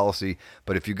foreign policy.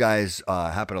 But if you guys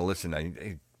happen to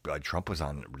listen, Trump was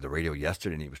on the radio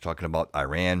yesterday, and he was talking about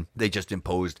Iran. They just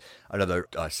imposed another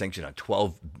sanction on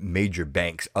 12 major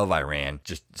banks of Iran,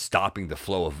 just stopping the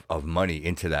flow of money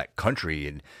into that country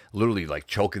and literally like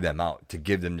choking them out to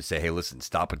give them to say, hey, listen,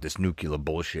 stop with this nuclear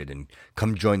bullshit and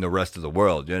come join the rest of the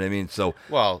world. You know what I mean? So,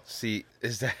 well, see,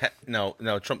 is that no?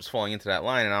 Trump's falling into that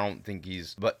line, and I don't think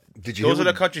he's. But those are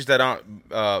the countries that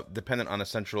aren't dependent on a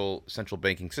central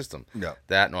banking system. Yeah.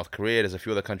 That North Korea, there's a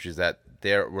few other countries that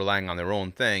they're relying on their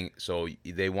own thing, so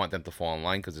they want them to fall in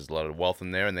line because there's a lot of wealth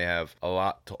in there, and they have a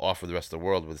lot to offer the rest of the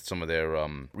world with some of their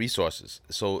resources.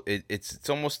 So it's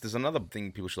almost, there's another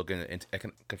thing people should look into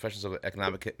Confessions of an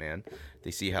Economic Hitman.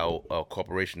 They see how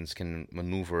corporations can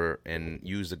maneuver and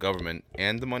use the government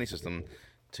and the money system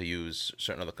to use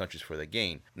certain other countries for their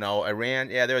gain. Now, Iran,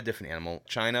 yeah, they're a different animal.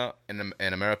 China and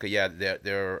America, yeah,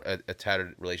 they're a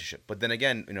tattered relationship. But then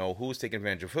again, who's taking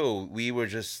advantage of who? We were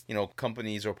just,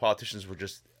 companies or politicians were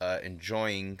just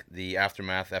enjoying the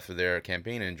aftermath after their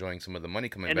campaign and enjoying some of the money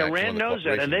coming back. And Iran knows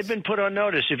that, and they've been put on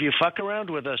notice. If you fuck around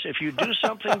with us, if you do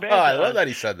something bad, I love that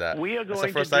he said that. We are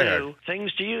going to do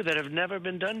things to you that have never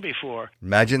been done before.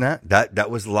 Imagine that. That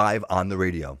was live on the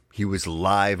radio. He was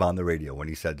live on the radio when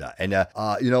he said that. And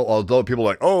although people are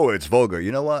like, oh, it's vulgar,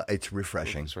 you know what? It's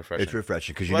refreshing. It's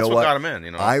refreshing because that's what got him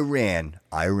in. Iran.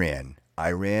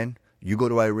 You go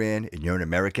to Iran and you're an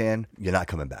American, you're not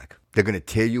coming back. They're going to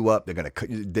tear you up. They're going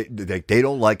to. They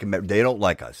don't like them. They don't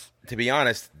like us. To be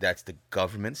honest, that's the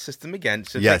government system again.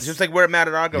 Yes. Just like we're mad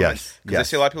at our government. Yes. Because I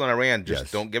see a lot of people in Iran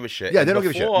just don't give a shit. Yeah, they don't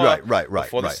give a shit. Right.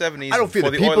 Before the 70s, I don't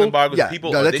feel before the oil embargoes,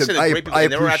 people, they said great people. I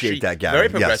They were actually appreciate that, Gary. very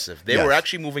progressive. They were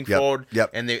actually moving forward,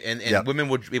 and Yep. women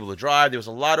would be able to drive. There was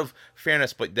a lot of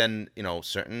fairness, but then,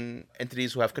 certain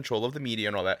entities who have control of the media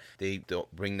and all that, they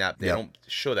don't bring that. They don't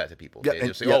show that to people. They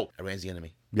just say, oh, Iran's the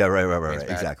enemy. Yeah, right.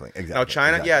 Exactly. Now,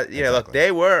 China, exactly. Look,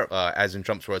 they were, as in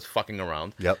Trump's words, fucking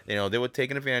around. Yep. They were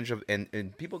taking advantage of,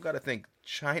 and people got to think,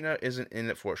 China isn't in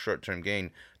it for a short-term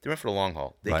gain. They're in for the long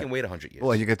haul. They can wait 100 years.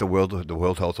 Well, you get the World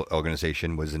Health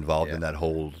Organization was involved in that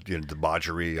whole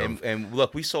debauchery. And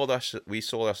look, we sold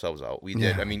ourselves out. We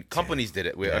did. I mean, companies did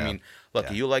it. I mean,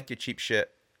 look, you like your cheap shit.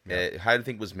 How do you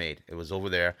think it was made? It was over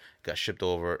there, got shipped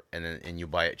over, and you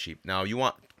buy it cheap. Now, you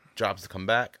want jobs to come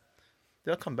back?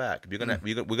 They'll come back. We're gonna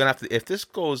have to. If this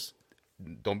goes,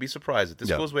 don't be surprised. If this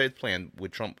goes where it's planned,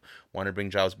 with Trump wanting to bring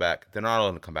jobs back, they're not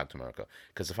allowed to come back to America.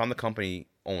 Because if I'm the company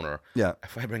owner,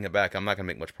 if I bring it back, I'm not gonna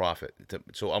make much profit.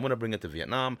 So I'm gonna bring it to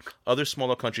Vietnam, other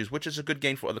smaller countries, which is a good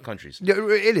gain for other countries. Yeah,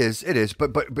 it is.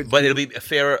 But it'll be a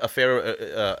fairer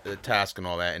task and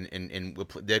all that, and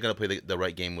they're gonna play the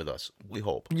right game with us. We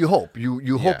hope. You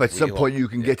hope at some point you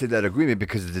can get to that agreement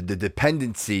because the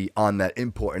dependency on that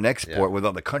import and export with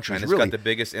other countries. And it's got the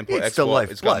biggest import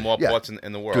export. It's got more ports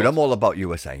in the world. Dude, I'm all about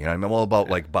USA. I'm all about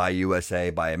like buy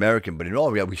USA, buy American. But in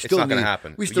all reality, it's not gonna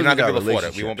happen. We still You're not need gonna our be able to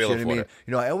afford it. relationship. We won't be able to afford it.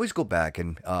 I always go back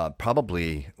and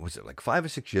probably, was it like 5 or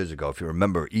 6 years ago, if you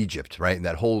remember Egypt, right? And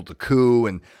that whole coup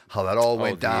and how that all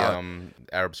went down.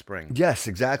 Arab Spring. Yes,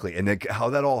 exactly. And then how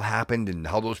that all happened and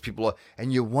how those people are.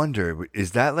 And you wonder,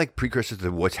 is that like precursor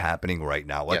to what's happening right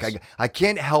now? Like yes. I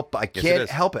can't help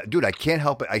it. Dude, I can't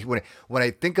help it. When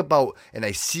I think about and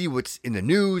I see what's in the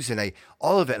news and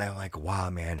all of it, and I'm like, wow,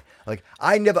 man. Like,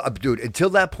 I never, dude, until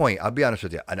that point, I'll be honest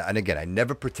with you, and again, I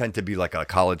never pretend to be like a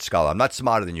college scholar. I'm not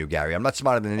smarter than you, Gary. I'm not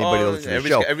smarter than anybody else in the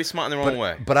show. Every smart in their own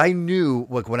way. But I knew,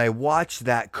 like, when I watched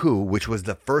that coup, which was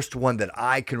the first one that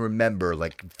I can remember,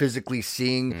 like, physically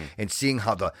seeing and seeing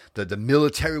how the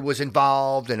military was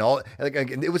involved and all. Like,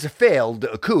 it was a failed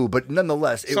coup, but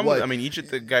nonetheless, it was. I mean,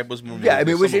 Egypt, the guy was moving. Yeah, I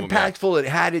mean, it was impactful. It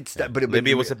had its, but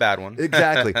maybe it was a bad one.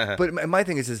 Exactly. But my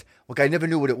thing is, look, I never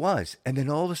knew what it was, and then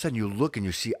all of a sudden you look and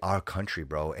you see our country,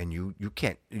 bro, and you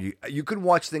can't. You can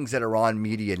watch things that are on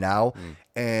media now,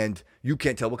 and you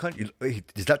can't tell what country.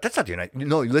 That's not the United.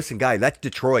 No, listen, guy, that's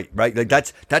Detroit, right? Like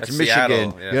that's Michigan.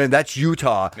 Seattle, yeah. You know, that's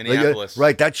Utah, Minneapolis,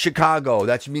 right? That's Chicago.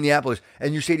 That's Minneapolis.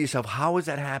 And you say to yourself, how is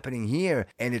that happening here?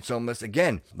 And it's almost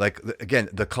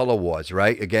the color wars,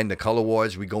 right? Again, the color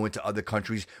wars. We go into other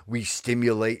countries. We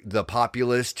stimulate the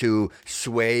populace to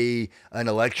sway an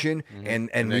election, and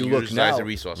we look now, the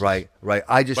resources. right.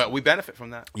 But we benefit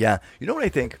from that. Yeah, you know what I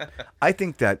think? I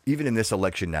think that even in this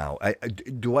election now,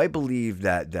 do I believe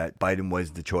that Biden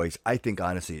was the choice? I think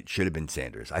honestly, it should have been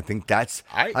Sanders. I think that's.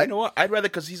 You know what? I'd rather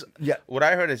because he's. Yeah. What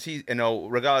I heard is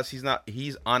regardless, he's not.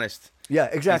 He's honest. Yeah,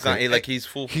 exactly. He's not, he's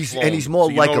full. And he's more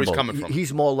likable. He's coming from.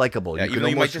 He's more likable. Yeah,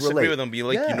 you might disagree with him, but you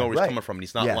know where he's coming from, and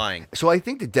he's not lying. So I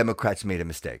think the Democrats made a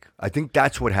mistake. I think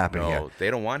that's what happened here. No, they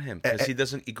don't want him because he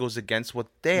doesn't. He goes against what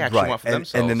they actually want for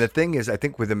themselves. And then the thing is, I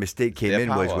think where the mistake came in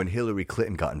was when Hillary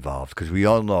Clinton got involved, because we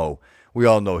all know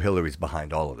Hillary's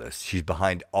behind all of this. She's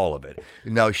behind all of it.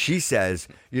 Now, she says,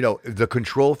 the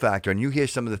control factor, and you hear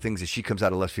some of the things that she comes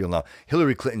out of left field now.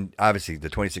 Hillary Clinton, obviously, the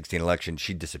 2016 election,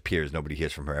 she disappears. Nobody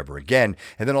hears from her ever again.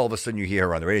 And then all of a sudden you hear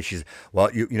her on the radio. She's, well,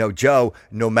 Joe,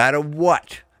 no matter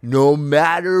what,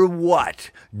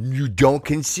 you don't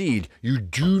concede. You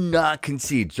do not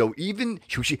concede. So even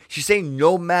she's saying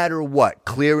no matter what,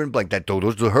 clear and blank.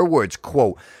 Those are her words.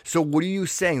 Quote. So what are you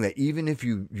saying? That even if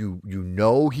you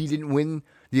know he didn't win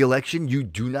the election, you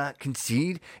do not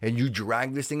concede and you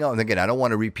drag this thing out? And again, I don't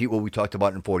want to repeat what we talked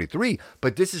about in 43,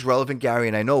 but this is relevant, Gary.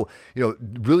 And I know,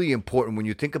 really important when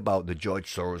you think about the George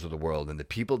Soros of the world and the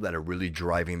people that are really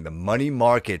driving the money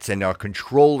markets and are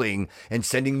controlling and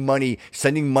sending money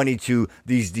to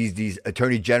these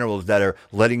attorney generals that are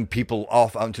letting people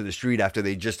off onto the street after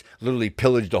they just literally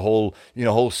pillaged the whole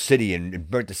city and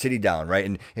burnt the city down,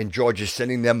 right? And George is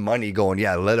sending them money, going,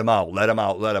 yeah, let them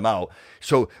out.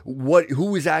 So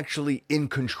who is actually in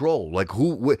control? Like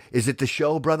who is it? The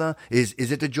show, brother? Is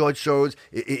it the George Soros?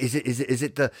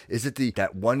 Is it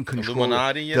that one control?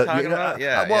 Illuminati you're talking about?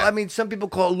 Yeah. Well, I mean, some people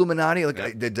call it Illuminati. Like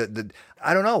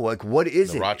I don't know. Like what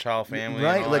is the it? Rothschild family,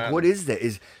 right? Like what is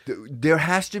that? There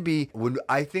has to be.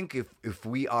 I think if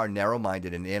we are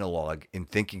narrow-minded and analog in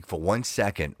thinking for 1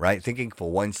 second, right? Thinking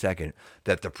for 1 second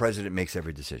that the president makes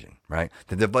every decision, right?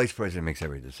 That the vice president makes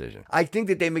every decision. I think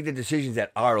that they make the decisions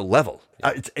at our level.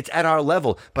 It's at our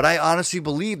level, but I honestly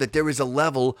believe that there is a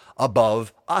level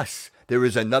above us. There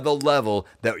is another level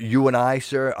that you and I,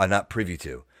 sir, are not privy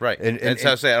to. Right. And that's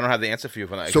how I say I don't have the answer for you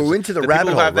for that. So into the rabbit hole,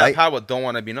 people who have right? that power don't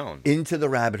want to be known. Into the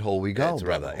rabbit hole we go,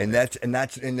 brother. And that's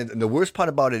the worst part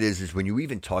about it is when you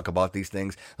even talk about these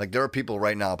things, like there are people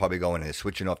right now probably going and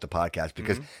switching off the podcast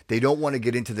because they don't want to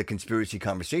get into the conspiracy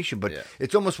conversation. But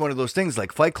it's almost one of those things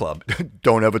like Fight Club.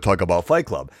 Don't ever talk about Fight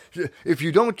Club. If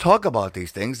you don't talk about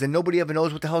these things, then nobody ever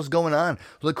knows what the hell's going on.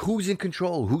 Like who's in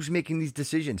control? Who's making these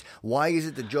decisions? Why is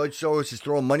it that George Soros is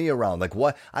throwing money around? Like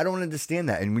what? I don't understand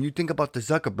that. And when you think about the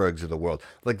Zuckerbergs of the world,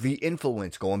 like the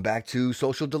influence, going back to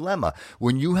Social Dilemma,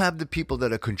 when you have the people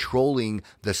that are controlling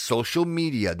the social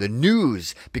media, the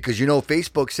news, because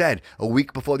Facebook said a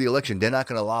week before the election they're not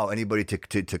going to allow anybody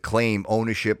to claim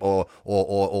ownership or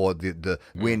the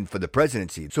win for the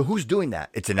presidency. So who's doing that?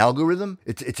 It's an algorithm.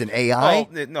 It's an AI.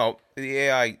 Oh, no. The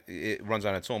AI, it runs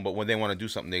on its own, but when they want to do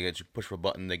something, they get you push for a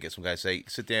button. They get some guys say,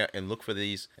 sit there and look for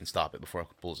these and stop it before it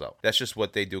pulls out. That's just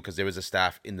what they do because there is a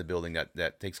staff in the building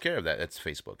that takes care of that. That's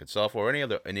Facebook itself or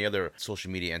any other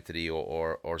social media entity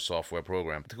or software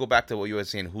program. To go back to what you were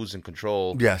saying, who's in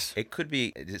control? Yes. It could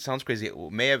be, it sounds crazy. It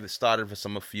may have started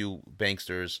for a few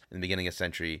banksters in the beginning of the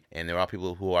century, and there are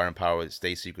people who are in power that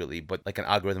stay secretly, but like an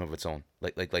algorithm of its own.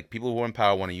 Like people who are in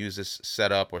power want to use this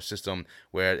setup or system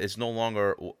where it's no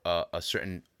longer a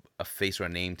certain face or a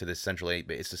name to this central aid,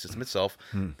 but it's the system itself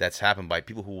that's happened by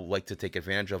people who like to take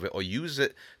advantage of it or use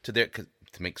it to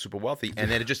make super wealthy,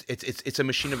 and then it's a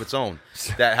machine of its own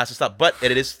that has to stop. But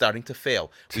it is starting to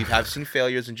fail. We have seen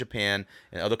failures in Japan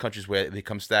and other countries where it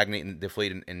becomes stagnant and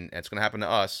deflate, and it's going to happen to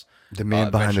us. The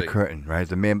man behind the curtain, right?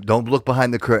 The man. Don't look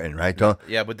behind the curtain, right? Don't.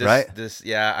 Yeah, but right?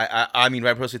 I mean,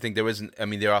 I personally think there isn't. I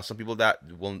mean, there are some people that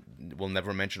will will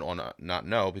never mention or not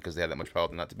know because they have that much power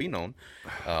not to be known,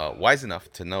 wise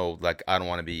enough to know, like, I don't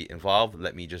want to be involved.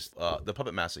 Let me just the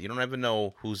puppet master. You don't ever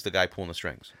know who's the guy pulling the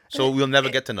strings, so we'll never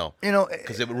get to know.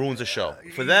 Because it ruins the show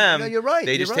for them. You're right.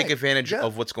 They just take advantage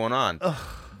of what's going on.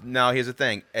 Now, here's the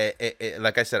thing.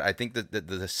 Like I said, I think that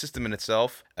the system in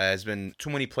itself has been too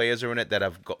many players are in it that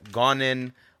have gone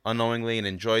in unknowingly and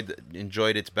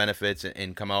enjoyed its benefits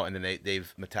and come out, and then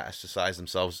they've metastasized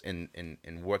themselves and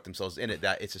worked themselves in it.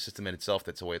 That it's a system in itself.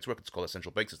 That's the way it's worked. It's called a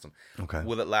central bank system. Okay.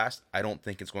 Will it last? I don't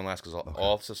think it's going to last because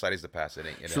all societies that pass it.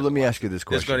 So let me ask you this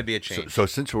question. There's going to be a change. So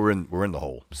since we're in the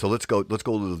hole, so let's go a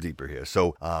little deeper here.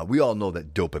 So we all know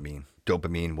that dopamine,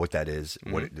 what that is,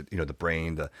 what the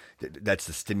brain, that's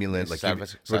the stimulant, like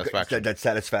satisfaction. That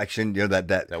satisfaction,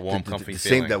 that warm, comfy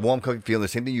feeling. That warm, comfy feeling, the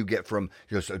same thing you get from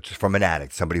from an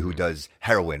addict, somebody who does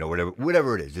heroin or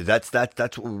whatever it is. That's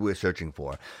what we're searching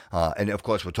for. And of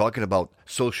course, we're talking about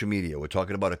social media. We're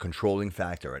talking about a controlling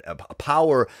factor, a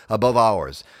power above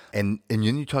ours. And then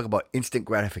you talk about instant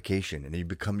gratification, and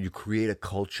you create a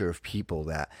culture of people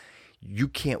that you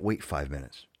can't wait 5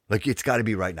 minutes. Like, it's got to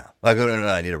be right now. Like, no,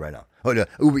 I need it right now. Oh, no,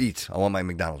 Uber Eats, I want my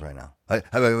McDonald's right now. I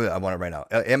want it right now.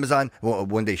 Amazon,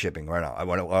 one day shipping right now. I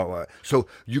want it. So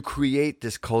you create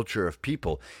this culture of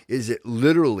people. Is it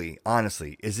literally,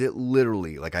 honestly,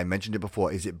 like I mentioned it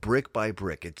before, is it brick by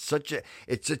brick? It's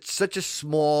at such a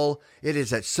small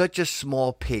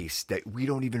pace that we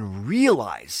don't even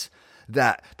realize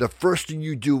that the first thing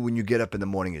you do when you get up in the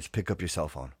morning is pick up your cell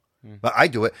phone. But I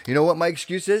do it. You know what my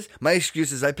excuse is? My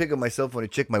excuse is I pick up my cell phone to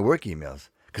check my work emails.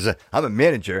 Because I'm a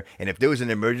manager, and if there was an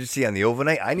emergency on the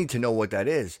overnight, I need to know what that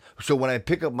is. So when I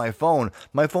pick up my phone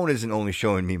isn't only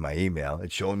showing me my email.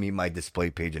 It's showing me my display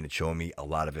page, and it's showing me a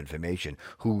lot of information.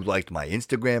 Who liked my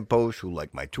Instagram post, who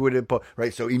liked my Twitter post,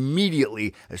 right? So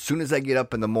immediately, as soon as I get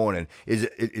up in the morning, is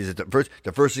it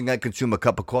the first thing I consume a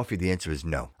cup of coffee? The answer is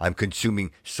no. I'm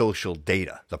consuming social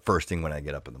data the first thing when I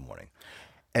get up in the morning.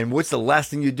 And what's the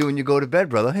last thing you do when you go to bed,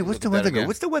 brother? Hey, what's the weather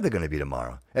going to be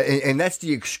tomorrow? And that's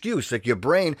the excuse. Like your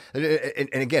brain, and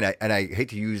again, I hate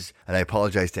to use, and I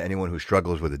apologize to anyone who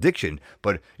struggles with addiction,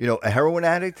 but a heroin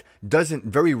addict doesn't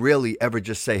very rarely ever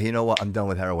just say, hey, you know what, I'm done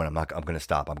with heroin. I'm going to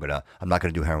stop. I'm not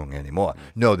going to do heroin anymore.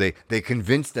 No, they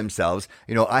convince themselves.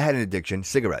 I had an addiction,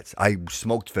 cigarettes. I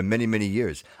smoked for many, many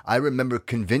years. I remember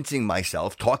convincing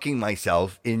myself, talking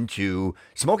myself into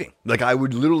smoking. Like I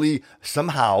would literally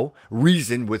somehow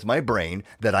reason with my brain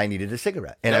that I needed a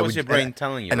cigarette. And that was your brain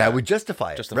telling you. And I would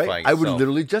justify it, right? I would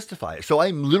literally justify it. So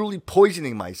I'm literally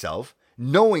poisoning myself,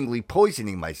 knowingly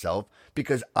poisoning myself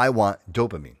because I want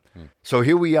dopamine. So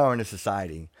here we are in a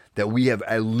society that we have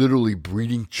literally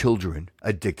breeding children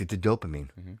addicted to dopamine.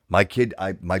 My kid,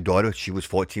 my daughter, she was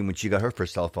 14 when she got her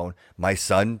first cell phone. My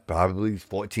son, probably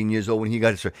 14 years old when he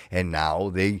got his, and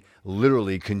now they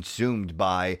literally consumed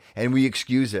by, and we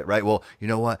excuse it, right? Well, you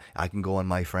know what? I can go on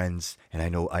my friends, and I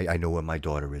know where my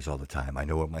daughter is all the time. I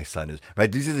know where my son is,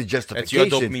 right? These are the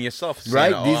justifications. It's your dopamine yourself,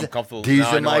 right? I'm comfortable. These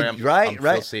are my right.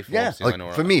 Feel safe. Yeah,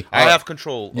 for me, I have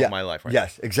control of my life. Right?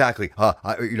 Yes, exactly.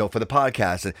 For the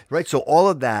podcast, right? So all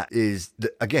of that is,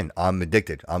 again, I'm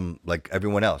addicted. I'm like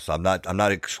everyone else. I'm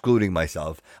not excluding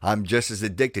myself. I'm just as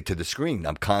addicted to the screen.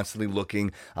 I'm constantly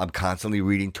looking. I'm constantly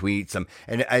reading tweets.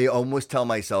 And I almost tell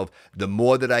myself, the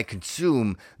more that I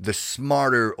consume, the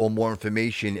smarter or more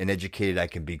information and educated I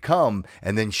can become,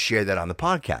 and then share that on the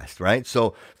podcast, right?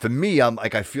 So for me,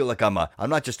 I feel like I'm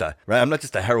not just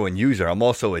a heroin user. I'm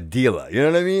also a dealer. You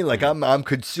know what I mean? Like I'm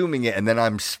consuming it, and then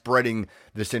I'm spreading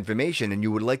this information. And I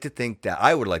would like to think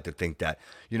that,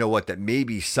 you know what, that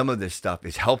maybe some of this stuff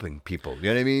is helping people. You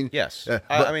know what I mean? Yes.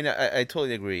 I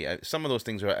totally agree. Some of those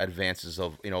things are advances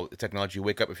of, technology. You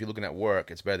wake up, if you're looking at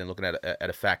work, it's better than looking at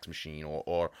a fax machine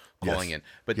or calling in.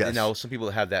 But, some people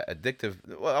have that addictive.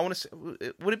 Well, I want to say,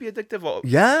 would it be addictive? Or,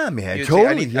 yeah, man,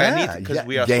 totally. Because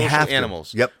we are social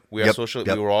animals. Yep. We are social.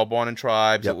 Yep. We were all born in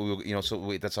tribes.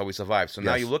 Yep. That's how we survive. So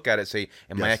now you look at it, say,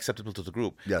 am I acceptable to the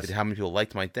group? Yes. How many people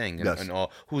liked my thing? And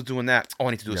who's doing that? Oh,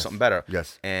 I need to do something better.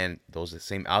 Yes. And those are the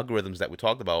same algorithms that we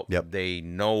talked about. Yep. They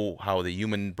know how the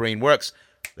human brain works.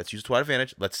 Let's use it to our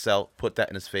advantage. Let's put that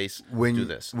in his face. Do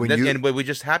this. And we're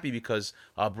just happy because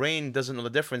our brain doesn't know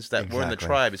the difference that we're in the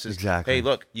tribe. It says, hey,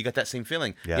 look, you got that same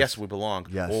feeling. Yes, we belong.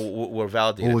 Yes. We're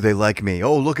validated. Oh, they like me.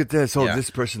 Oh, look at this. Oh, this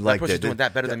person liked it. That person's doing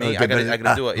that better than me. I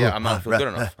got to do it. Yeah, I'm not feeling good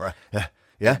enough. Yeah.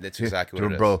 Yeah, That's exactly what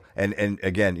Doing it is. bro. And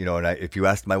again, if you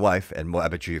ask my wife, and I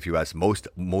bet you if you ask most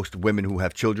women who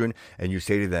have children, and you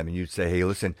say to them, and you say, hey,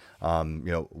 listen,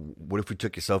 what if we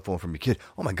took your cell phone from your kid?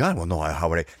 Oh my God, well, no, how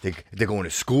would they're going to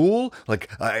school? Like,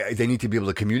 they need to be able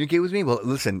to communicate with me. Well,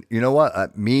 listen, you know what?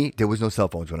 There was no cell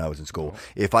phones when I was in school.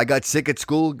 If I got sick at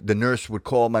school, the nurse would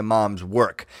call my mom's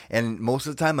work, and most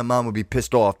of the time, my mom would be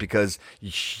pissed off because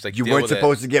like, you weren't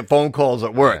supposed to get phone calls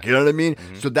at work. You know what I mean?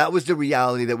 So that was the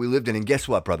reality that we lived in. And guess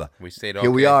what, brother? We stayed Here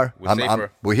we okay. are. We're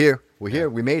safer. We're here. We're here.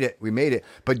 We made it. We made it.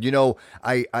 But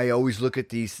I always look at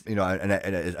these. And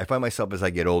I find myself as I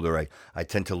get older, I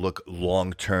tend to look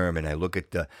long term, and I look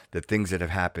at the things that have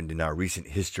happened in our recent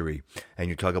history. And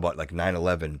you talk about like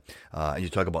 9/11, and you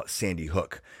talk about Sandy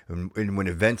Hook. And when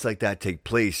events like that take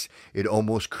place, it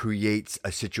almost creates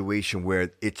a situation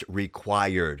where it's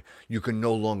required. You can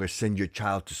no longer send your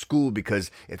child to school because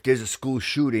if there's a school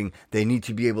shooting, they need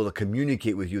to be able to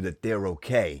communicate with you that they're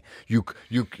okay. You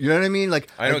know what I mean? Like,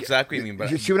 I know exactly what you mean,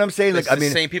 but you see what I'm saying? Like, it's the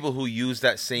same people who use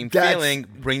that same feeling,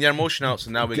 bring their emotion out.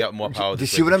 So now we got more power. Do you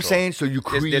see what I'm saying? So you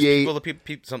create. There's a lot of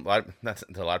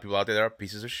people out there that are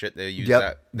pieces of shit. They use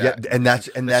that.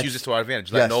 Let's use it to our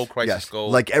advantage. Let no crisis go.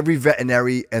 Like every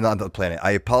veterinary on the planet.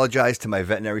 I apologize to my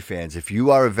veterinary fans. If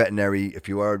you are a veterinary, if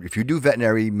you do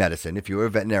veterinary medicine, if you're a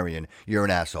veterinarian, you're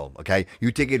an asshole. Okay,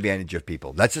 you take advantage of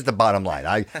people. That's just the bottom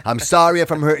line. I'm sorry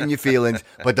if I'm hurting your feelings,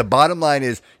 but the bottom line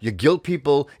is you guilt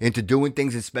people into doing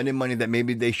things and spending money that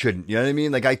maybe they shouldn't. You know what I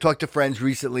mean? Like I talked to friends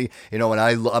recently, and I'm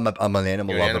an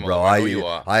animal lover, bro. I know you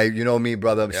are. You know me,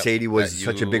 brother. Yep. Sadie was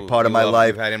such a big part of my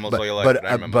life. You've had animals all your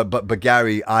life. But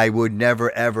Gary, I would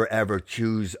never, ever, ever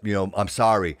choose. I'm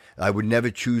sorry. I would never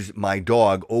choose my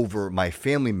dog over my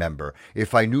family member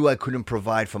if I knew I couldn't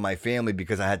provide for my family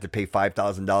because I had to pay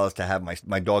 $5,000 to have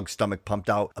my dog's stomach pumped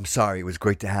out. I'm sorry. It was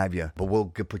great to have you, but we'll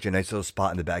put you a nice little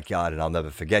spot in the backyard, and I'll never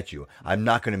forget you. I'm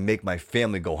not going to make my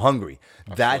family go hungry.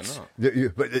 But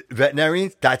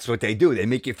veterinarians, that's what they do. They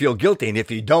make you feel guilty, and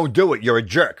if you don't do it, you're a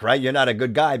jerk, right? You're not a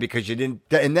good guy because you didn't.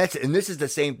 And this is the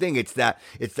same thing. It's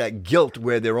that guilt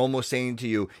where they're almost saying to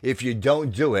you, if you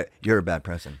don't do it, you're a bad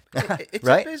person. It's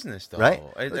right? a business, though. Right?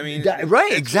 I mean,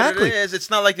 right? Exactly. It is. It's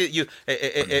not like that.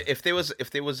 If there was a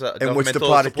and what's the governmental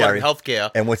product, support Gary? of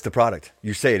healthcare, And what's the product?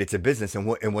 You say it. It's a business, and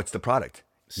what's the product?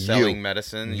 selling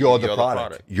medicine, You're the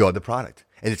product. You're the product.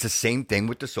 And it's the same thing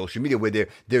with the social media where they're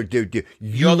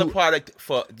you're the product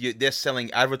for they're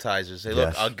selling advertisers. Say,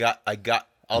 look,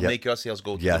 I'll make your sales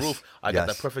go to the roof. I got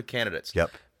the perfect candidates.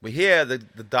 Yep. But here the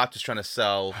doctor's trying to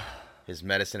sell his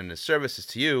medicine and his services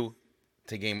to you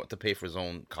to pay for his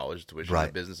own college tuition,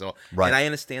 and business, and all. Right. And I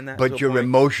understand that. But your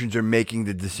emotions are making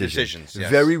the decisions.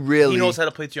 Yes. Very rarely. He knows how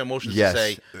to play to your emotions to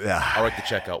say, I'll write the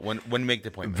check out. When make the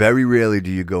appointment. Very rarely do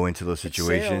you go into those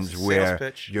situations sales where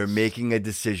pitch. you're making a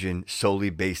decision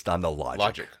solely based on the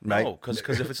logic. Right? No,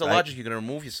 because if it's a logic, you're going to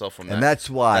remove yourself from that. And that's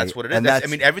why. That's what it is. I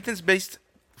mean, everything's based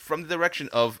from the direction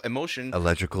of emotion.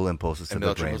 Electrical impulses to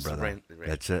the brain, brother. Right.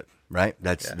 That's it. Right,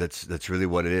 that's really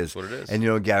what it is. That's what it is.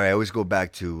 And Gary, I always go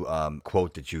back to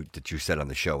quote that you said on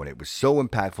the show, and it was so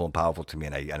impactful and powerful to me.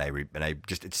 And I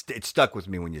just it stuck with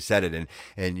me when you said it.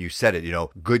 And you said it.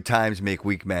 Good times make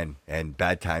weak men, and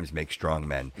bad times make strong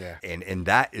men. Yeah. And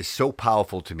that is so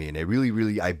powerful to me. And I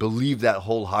really I believe that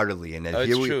wholeheartedly. And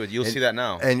it's true. You'll see that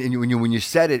now. And when you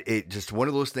said it, it just one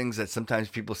of those things that sometimes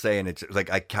people say, and it's like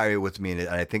I carry it with me, and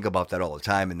I think about that all the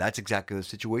time. And that's exactly the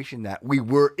situation that we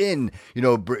were in.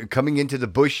 Coming into the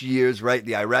Bush years, right?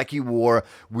 The Iraqi war,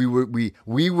 we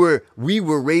were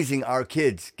raising our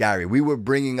kids, Gary. We were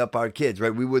bringing up our kids,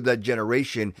 right? We were that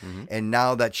generation, and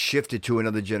now that shifted to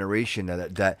another generation.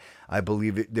 That I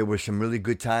believe there were some really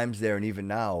good times there, and even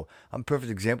now, I'm a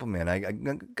perfect example, man. I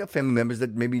got family members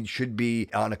that maybe should be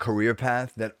on a career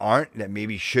path that aren't, that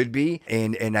maybe should be,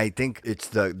 and I think it's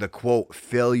the quote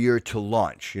failure to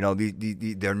launch.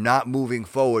 They're not moving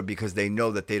forward because they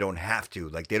know that they don't have to.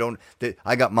 Like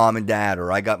I got mom and dad,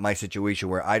 or I got my situation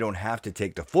where I don't have to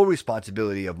take the full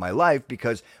responsibility of my life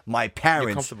because my parents.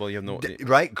 You're comfortable. You have no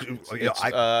right.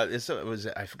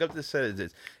 I forgot what this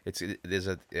said. There's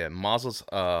a Maslow's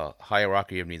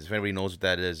hierarchy of needs. If anybody knows what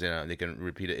that is, they can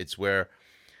repeat it. It's where,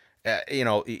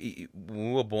 when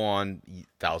we were born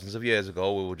thousands of years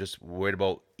ago, we were just worried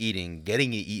about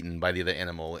getting eaten by the other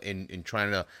animal, and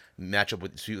trying to match up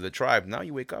with the tribe. Now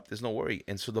you wake up, there's no worry,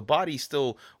 and so the body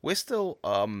we're still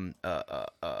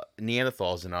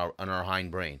Neanderthals on our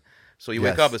hind brain. So you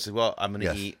wake up and say, "Well, I'm going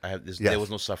to eat. There was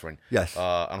no suffering. Yes,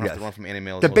 I don't have to run from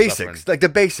animals. The basics, like the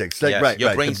basics, like right.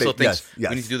 Your brain still thinks we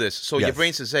need to do this. So your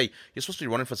brain says, "Hey, you're supposed to be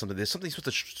running for something. There's something you're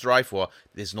supposed to strive for.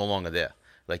 It's no longer there.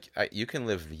 Like you can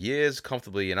live years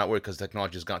comfortably and not worry because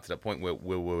technology has gotten to that point where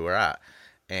we're at."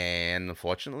 And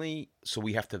unfortunately, so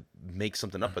we have to make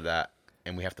something up of that,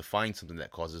 and we have to find something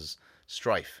that causes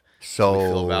strife. So we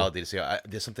feel validated. Say,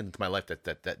 there's something to my life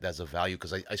that's of value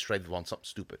because I strive on something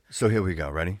stupid. So here we go.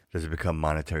 Ready? Does it become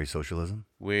monetary socialism?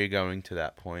 We're going to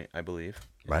that point, I believe.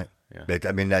 Yeah. Right. Yeah.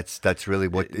 I mean, that's really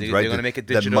what they're right. going to make it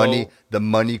digital. The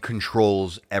money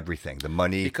controls everything. The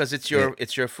money because it's your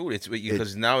food. It's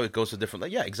because now it goes to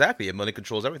different. Yeah, exactly. Money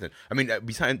controls everything. I mean,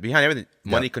 behind everything,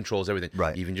 money controls everything.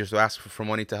 Right. Even just ask for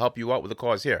money to help you out with the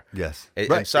cause here. Yes. Right.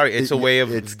 I'm sorry. It's a way of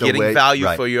getting value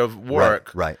for your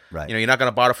work. Right. You know, you're not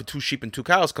going to borrow for 2 sheep and 2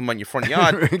 cows come on your front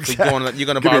yard. Exactly. You're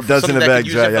going to borrow for something that can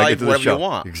use your value for whatever you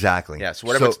want. Exactly. Yeah. So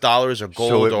whatever it's dollars or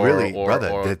gold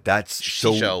or that's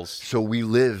seashells. So we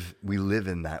live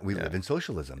in that. We live in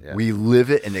socialism. Yeah. We live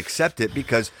it and accept it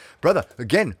because, brother,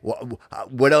 again,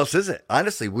 what else is it?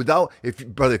 Honestly,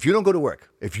 if you don't go to work,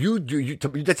 if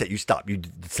that's it, you stop. You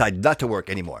decide not to work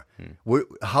anymore.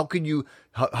 How can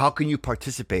you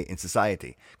participate in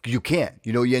society? You can't.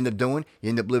 You know what you end up doing? You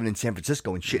end up living in San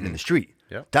Francisco and shitting in the street.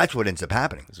 Yep. That's what ends up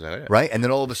happening. Exactly. Right? And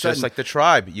then all of a sudden, just like the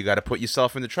tribe, you got to put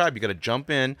yourself in the tribe. You got to jump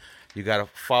in. You got to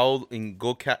follow and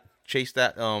go chase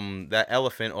that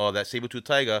elephant or that saber-toothed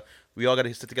tiger. We all got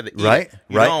to sit together. Right.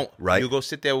 You go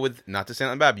sit there with, not to say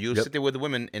nothing bad, but you sit there with the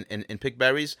women and pick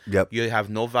berries. Yep. You have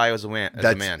no value as a man.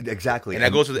 Exactly. And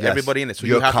that goes with everybody in it. So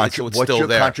you have to make sure it's still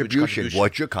there.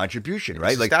 What's your contribution,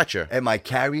 right? Like, stature. Am I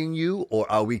carrying you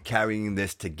or are we carrying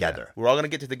this together? Yeah. We're all going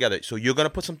to get together. So you're going to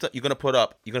put you're going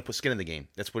to put skin in the game.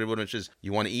 That's what it is.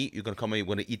 You want to eat, you're going to come in, you're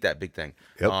going to eat that big thing.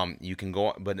 Yep. You can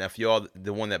go, but if you're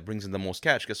the one that brings in the most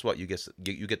cash, guess what? You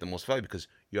get the most value because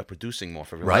you're producing more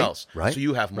for everyone else. Right. So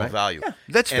you have more value. Yeah,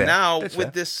 that's fair. And now that's with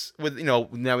fair. this, now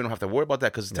we don't have to worry about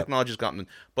that because technology's gotten.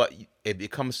 But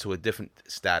it comes to a different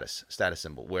status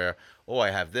symbol where I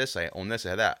have this, I own this, I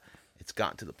have that. It's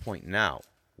gotten to the point now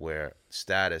where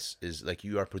status is like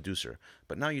you are a producer,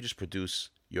 but now you just produce.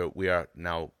 We are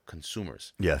now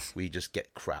consumers. Yes. We just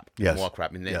get crap. Yes. More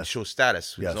crap. And then it shows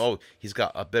status. Yes. He's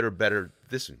got a better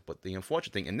this. But the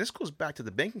unfortunate thing, and this goes back to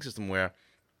the banking system where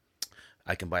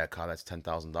I can buy a car that's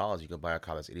 $10,000. You can buy a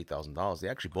car that's $80,000. They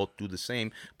actually both do the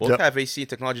same. Both have AC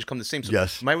technologies come the same. So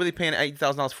am I really paying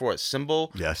 $80,000 for a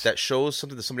symbol that shows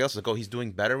something to somebody else? Like, he's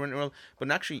doing better.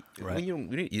 But actually,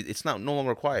 it's no longer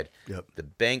required. Yep. The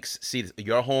banks see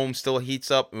your home still heats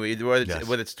up,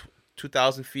 whether it's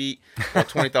 2,000 feet or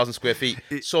 20,000 square feet.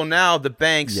 So now the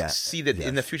banks see that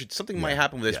in the future something might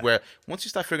happen with this where once you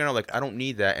start figuring out like I don't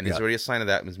need that, and there's already a sign of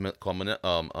that, it's called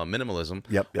minimalism.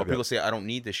 Where people say I don't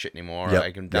need this shit anymore.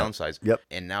 I can downsize.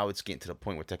 And now it's getting to the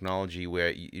point with technology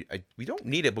where we don't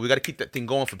need it, but we got to keep that thing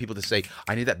going for people to say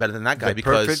I need that better than that guy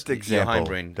because you're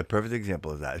hindbrain. The perfect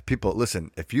example of that. People,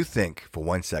 listen, if you think for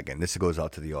 1 second, this goes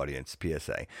out to the audience,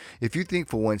 PSA. If you think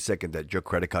for 1 second that your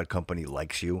credit card company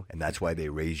likes you and that's why they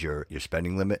raise your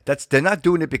spending limit, they're not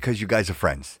doing it because you guys are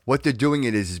friends. What they're doing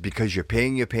it is because you're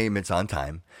paying your payments on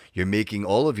time, you're making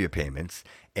all of your payments,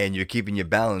 and you're keeping your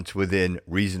balance within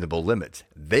reasonable limits.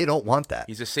 They don't want that.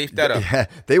 He's a safe debtor. Yeah,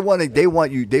 they want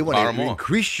to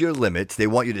increase your limits. They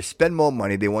want you to spend more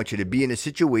money. They want you to be in a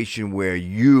situation where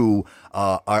you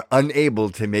are unable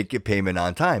to make your payment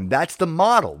on time. That's the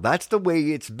model. That's the way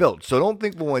it's built. So don't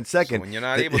think for 1 second. So when you're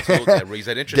not able to, they raise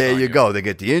that interest. There you go. They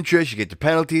get the interest, you get the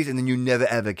penalties, and then you never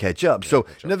ever catch up. So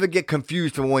never get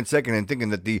confused for 1 second and thinking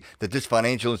that this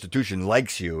financial institution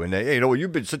likes you and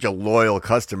you've been such a loyal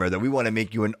customer that we want to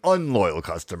make you an unloyal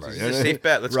customer. It's a safe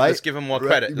bet. Let's give him more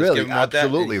credit. Let's give him more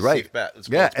absolutely debt. Right. Safe bet.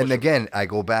 Let's and again, I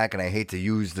go back and I hate to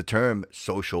use the term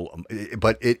social,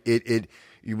 but it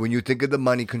when you think of the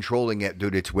money controlling it,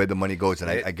 dude, it's where the money goes. And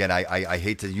I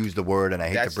hate to use the word and I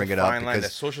hate to bring it up.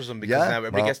 That's socialism because now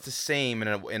everybody gets the same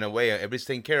in a way. Everybody's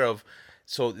taken care of.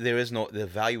 So the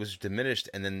value is diminished,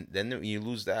 and then you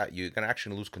lose that. You're gonna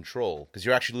actually lose control because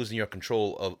you're actually losing your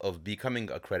control of becoming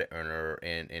a credit earner,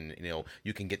 and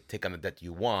you can take on the debt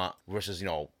you want versus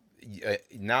now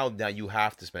you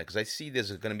have to spend it because I see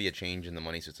there's going to be a change in the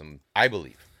money system. I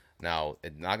believe now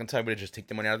it's not gonna tell everybody to just take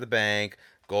the money out of the bank,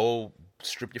 go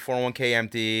strip your 401k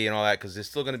empty and all that because there's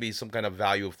still going to be some kind of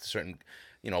value of certain.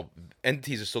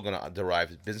 Entities are still going to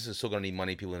derive. Businesses are still going to need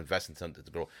money. People invest in something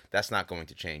to grow. That's not going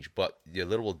to change. But the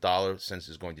literal dollar sense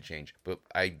is going to change. But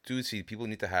I do see people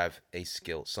need to have a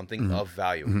skill, something of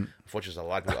value. Unfortunately, there's a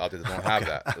lot of people out there that don't have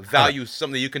that. Value is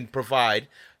something that you can provide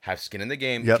have skin in the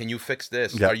game. Yep. Can you fix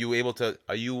this? Yep. Are you able to?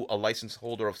 Are you a license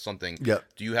holder of something? Yep.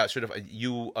 Do you have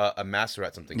you a master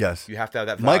at something? Yes. You have to have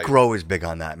that. Mike value. Rowe is big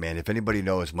on that, man. If anybody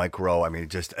knows Mike Rowe, I mean,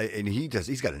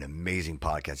 he's got an amazing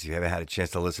podcast. If you haven't had a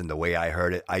chance to listen, The Way I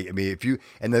Heard It, I mean,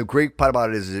 and the great part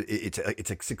about it is it's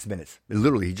like 6 minutes.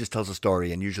 Literally, he just tells a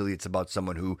story, and usually it's about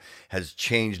someone who has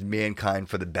changed mankind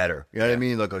for the better. You know what I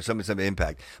mean? Like, or some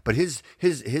impact. But his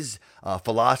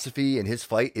philosophy and his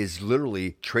fight is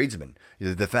literally tradesmen.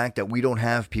 The fact that we don't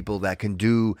have people that can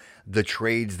do the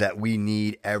trades that we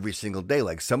need every single day.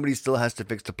 Like, somebody still has to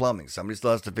fix the plumbing. Somebody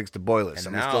still has to fix the boilers. And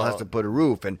Somebody now, still has to put a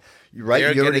roof. And you're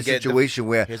in a situation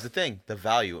where... Here's the thing, the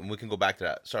value, and we can go back to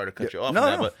that. Sorry to cut you off. No,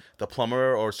 on that, no. But the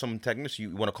plumber or some technician,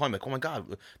 you want to call him like, oh my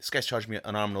God, this guy's charged me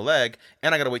an arm and a leg,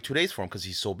 and I got to wait 2 days for him because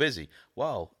he's so busy.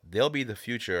 Well, they'll be the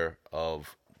future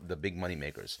of the big money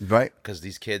makers, right? Because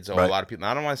these kids are a lot of people.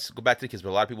 Now, I don't want to go back to the kids, but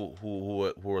a lot of people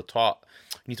who are taught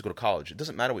you need to go to college. It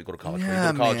doesn't matter what you go to college for. You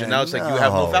go to college, and now it's like you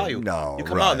have no value. No, you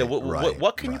come out, and then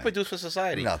what can you produce for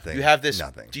society? Nothing. You have this,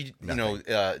 Nothing. You know,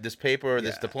 this paper,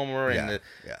 this diploma, and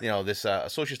this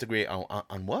associate's degree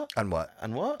on what? On what?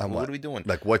 On what? What are we doing?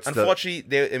 Like, what's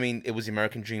unfortunately, I mean, it was the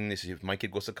American dream. This is if my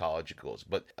kid goes to college, it goes.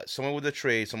 But someone with a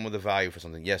trade, someone with a value for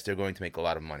something, yes, they're going to make a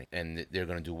lot of money, and they're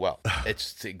going to do well.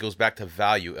 It goes back to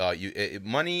value.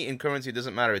 Money and currency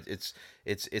doesn't matter.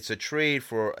 It's a trade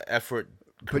for effort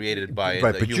created by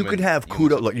right. But you could have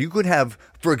kudos. Look, you could have,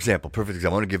 for example, perfect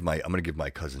example. I'm going to give my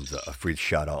cousins a free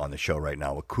shout out on the show right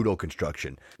now with Kudo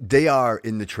Construction. They are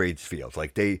in the trades field,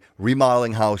 like they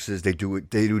remodeling houses. They do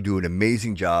an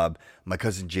amazing job. My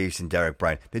cousin Jason, Derek,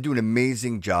 Brian, they do an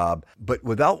amazing job. But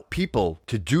without people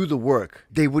to do the work,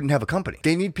 they wouldn't have a company.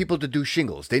 They need people to do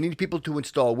shingles. They need people to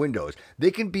install windows. They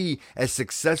can be as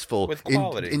successful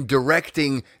in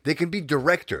directing. They can be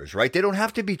directors, right? They don't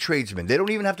have to be tradesmen. They don't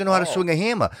even have to know how to swing a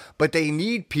hammer. But they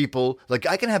need people. Like,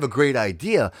 I can have a great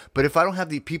idea, but if I don't have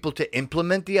the people to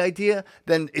implement the idea,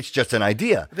 then it's just an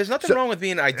idea. There's nothing wrong with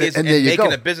being ideas and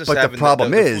making a business. But the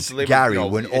problem is, Gary,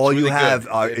 when all you have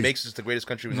it makes us the greatest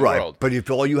country in the world. But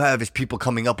if all you have is people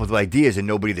coming up with ideas and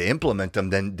nobody to implement them,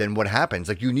 then what happens?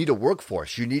 Like, you need a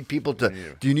workforce. You need people to.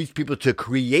 You need people to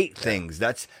create things.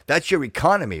 That's your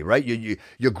economy, right?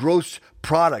 Your gross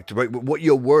product, right? What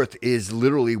you're worth is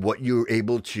literally what you're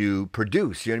able to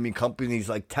produce. You know what I mean? Companies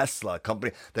like Tesla,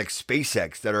 company like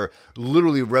SpaceX that are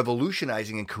literally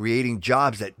revolutionizing and creating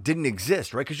jobs that didn't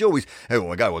exist, right? Because you always, hey, oh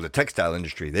my God, well, the textile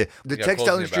industry, the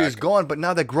textile industry is gone, but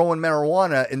now they're growing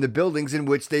marijuana in the buildings in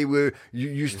which they were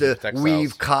used to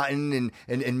weave cotton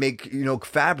and make,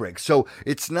 fabric. So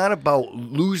it's not about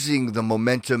losing the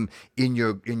momentum in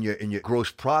your gross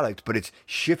product, but it's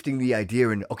shifting the idea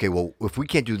and, okay, well, if we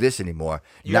can't do this anymore,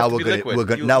 now we're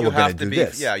going to do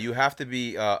this. Yeah, you have to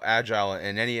be agile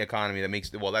in any economy that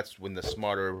makes. Well, that's when the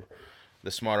smarter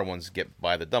ones get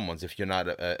by the dumb ones. If you're not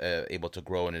able to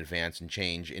grow and advance and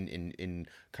change in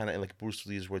kind of like Bruce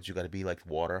Lee's words, you got to be like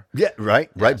water. Yeah, right.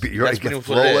 Yes. You're that's right.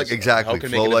 Flow like exactly. How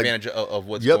can make an advantage of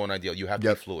what's going ideal? You have to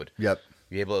be fluid. Yep.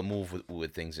 Be able to move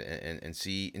with things and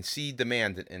see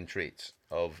demand and traits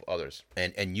of others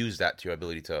and use that to your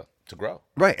ability to grow.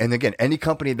 Right. And again, any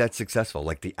company that's successful,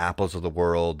 like the Apples of the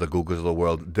world, the Googles of the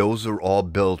world, those are all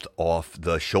built off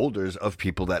the shoulders of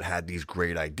people that had these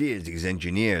great ideas, these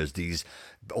engineers, these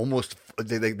almost,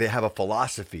 they have a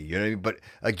philosophy, you know what I mean? But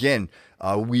again,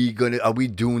 are we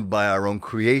doomed by our own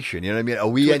creation? You know what I mean? Are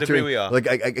we to entering, we are. like,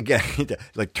 again,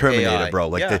 like Terminator, AI. bro,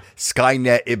 like the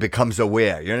Skynet, it becomes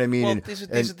aware, you know what I mean? Well,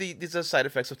 these are side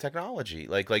effects of technology.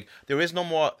 Like there is no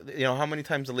more, how many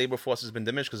times the labor force has been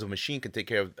diminished because a machine can take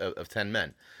care of 10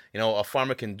 men. A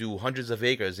farmer can do hundreds of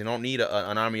acres. You don't need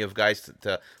an army of guys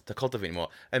to cultivate anymore.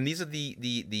 And these are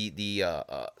the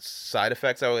side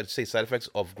effects, I would say, side effects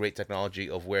of great technology,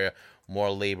 of where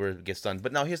more labor gets done.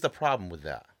 But now here's the problem with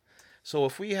that. So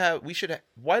if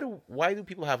why do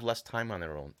people have less time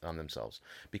on themselves?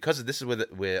 Because this is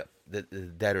where the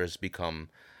debtors become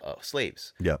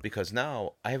slaves. Yeah. Because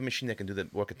now I have a machine that can do the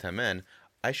work of 10 men.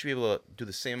 I should be able to do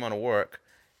the same amount of work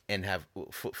and have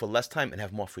for less time and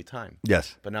have more free time.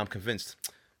 Yes. But now I'm convinced,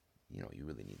 you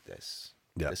really need this.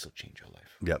 Yep. This will change your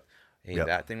life. Yep. Hey,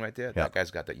 that thing right there, that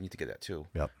guy's got that. You need to get that too.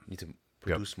 Yep. You need to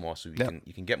produce more so you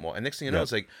can get more. And next thing you know,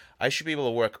 it's like I should be able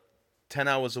to work 10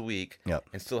 hours a week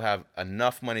and still have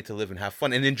enough money to live and have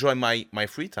fun and enjoy my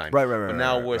free time. Right. But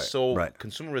now we're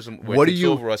consumerism. Where What it takes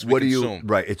over us. We consume.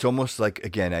 Right. It's almost like,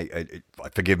 again, I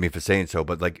forgive me for saying so,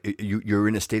 but like you're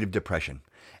in a state of depression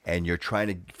and you're trying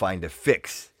to find a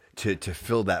fix to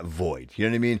fill that void. You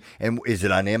know what I mean? And is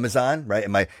it on Amazon?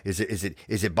 Right? Is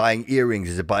it buying earrings?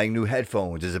 Is it buying new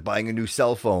headphones? Is it buying a new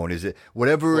cell phone? Is it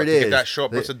whatever it is? Get that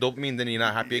short burst of dopamine, then you're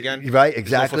not happy again. Right?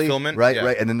 Exactly. No fulfillment. Right. Yeah.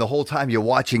 Right. And then the whole time you're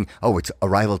watching. Oh, it's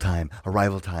arrival time.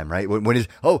 Right? When is?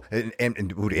 Oh,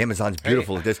 and Amazon's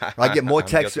beautiful. Hey. I get more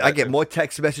text. I get more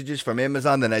text messages from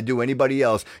Amazon than I do anybody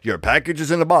else. Your package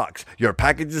is in a box. Your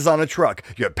package is on a truck.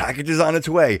 Your package is on its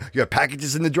way. Your package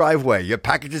is in the driveway. Your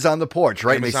package is on the porch.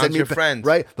 Right? Amazon's and they send me your friends.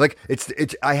 Right? Like it's.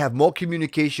 I have more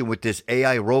communication with this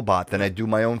AI robot than I do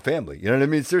my own family. You know what I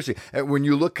mean? Seriously. And when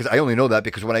you look, because I only know that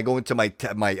because when I go into my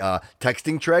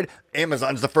texting thread,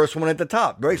 Amazon's the first one at the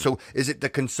top, right? So is it the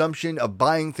consumption of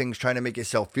buying things, trying to make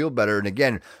yourself feel better? And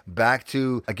again, back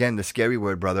to, the scary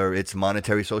word, brother, it's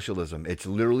monetary socialism. It's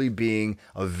literally being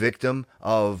a victim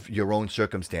of your own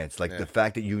circumstance. Like the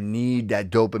fact that you need that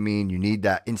dopamine, you need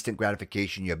that instant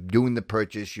gratification. You're doing the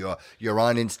purchase, you're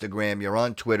on Instagram, you're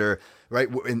on Twitter, right?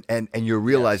 And you're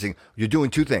realizing you're doing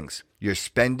two things. You're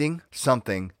spending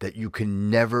something that you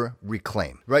can never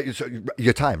reclaim, right? So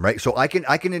your time, right? So I can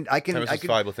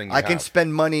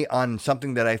spend money on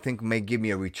something that I think may give me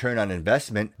a return on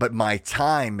investment, but my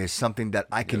time is something that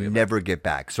I can never get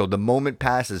back. So the moment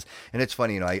passes, and it's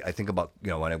funny, I think about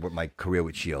when I worked my career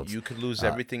with Shields. You could lose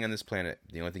everything on this planet.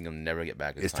 The only thing you'll never get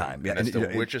back is time. Yeah, and that's the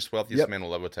richest, wealthiest man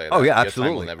will ever tell you. Oh that. yeah,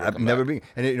 absolutely. I've never been.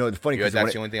 And it's funny because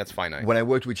that's the only thing that's finite. When I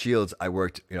worked with Shields, I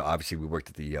worked. Obviously we worked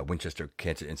at the Winchester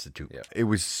Cancer Institute. Yeah. It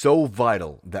was so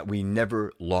vital that we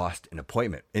never lost an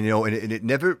appointment. And, and it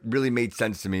never really made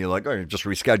sense to me, like, oh, just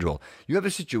reschedule. You have a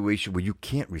situation where you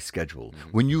can't reschedule.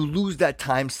 Mm-hmm. When you lose that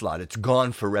time slot, it's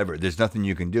gone forever. There's nothing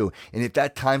you can do. And if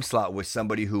that time slot was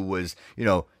somebody who was,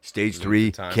 stage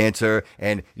 3 cancer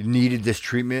and needed this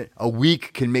treatment, a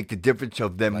week can make the difference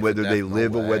of them, whether they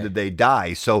live or whether they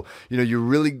die. So, you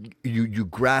really, you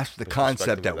grasp the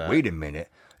concept that, wait a minute,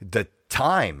 the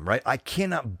time, right? I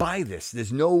cannot buy this.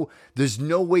 There's no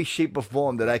way, shape, or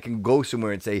form that I can go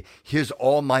somewhere and say, here's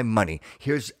all my money.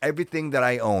 Here's everything that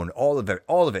I own, all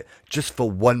of it, just for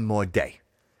one more day.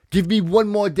 Give me one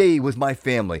more day with my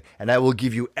family, and I will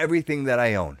give you everything that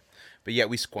I own. But yet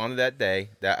we squander that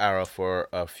hour for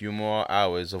a few more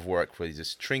hours of work for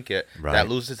this trinket that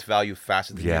loses its value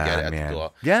faster than you get it at the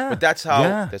door. Yeah. But that's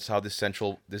how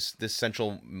this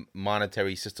central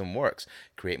monetary system works.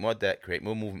 Create more debt, create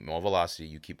more movement, more velocity.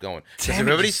 You keep going. Because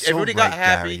if everybody got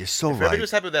happy, Gary, you're so if everybody was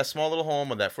happy with that small little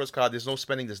home or that first car, there's no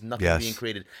spending, there's nothing being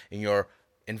created in your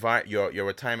your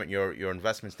retirement, your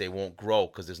investments, they won't grow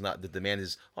because there's not the demand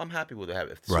is. Oh, I'm happy with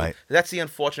it. So right. That's the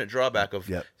unfortunate drawback of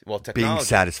technology. Being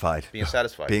satisfied. Being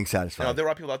satisfied. There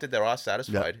are people out there that are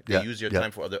satisfied. They use your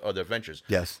time for other ventures.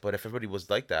 Yes. But if everybody was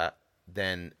like that,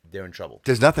 then they're in trouble.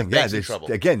 There's nothing. There's in trouble.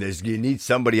 Again, you need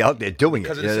somebody out there doing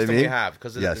because it. Because of the system we have.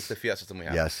 Because of the fiat system we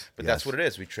have. Yes. But that's what it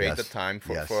is. We trade the time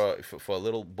for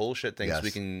little bullshit things so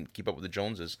we can keep up with the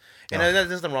Joneses. And there's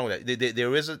nothing wrong with that.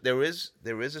 There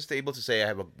is a stable to say I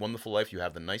have a wonderful life. You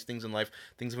have the nice things in life,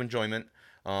 things of enjoyment.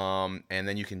 And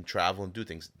then you can travel and do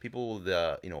things. People,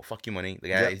 fuck you money. The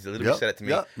guy he literally said it to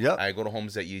me. I go to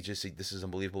homes that you just say, this is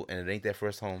unbelievable, and it ain't their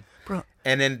first home. Bro.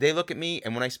 And then they look at me,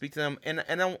 and when I speak to them, and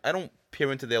I don't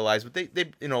peer into their lives, but they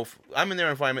I'm in their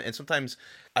environment, and sometimes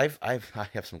I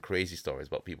have some crazy stories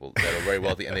about people that are very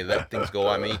wealthy, and they let things go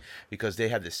on me because they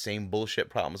have the same bullshit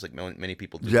problems like many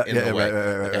people do. I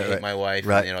hate my wife,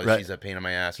 and she's a pain in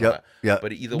my ass. But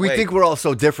either way, we think we're all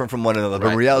so different from one another,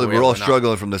 but in reality, we're all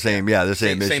struggling from the same issue.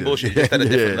 Same bullshit, just at a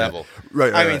different level.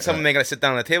 Someone may gotta sit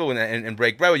down at a table and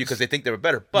break bread with you because they think they're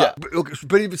better. But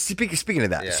speaking of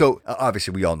that, so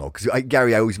obviously we all know because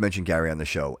Gary, I always mention Gary on the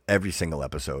show every single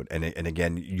episode, and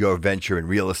again, your venture in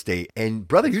real estate, and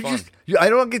brother, I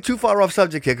don't get too far off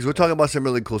subject here because we're talking about some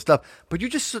really cool stuff, but you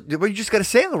just got a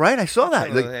sale, right? I saw that.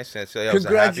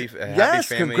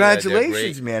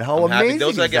 Congratulations, man! How amazing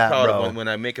those is I get proud bro? of when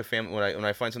I make a family, when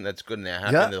I find something that's good and they're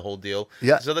happy in the whole deal.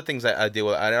 There's other things I deal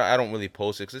with. I don't really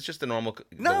post it because it's just a normal.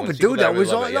 No, but dude, that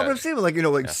was all. No, I'm saying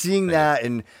seeing that,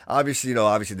 and obviously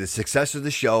the success of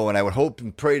the show, and I would hope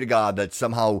and pray to God that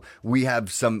somehow we have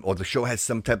the show has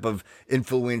some type of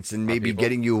influence and maybe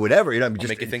getting you whatever, just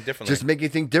make you think differently. Just make you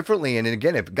think differently. And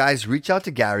again, if guys reach out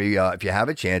to Gary, if you have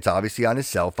a chance, obviously on his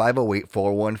cell,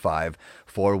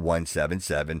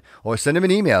 508-415-4177, or send him an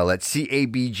email at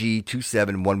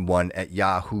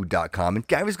cabg2711@yahoo.com. And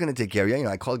Gary's going to take care of you.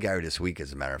 I called Gary this week,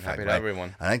 as a matter of fact. Happy to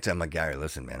everyone. And I tell him, Gary,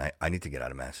 listen, man, I need to get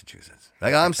out of Massachusetts.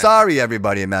 I'm sorry,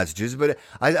 everybody in Massachusetts, but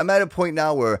I'm at a point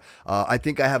now where I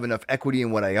think I have enough equity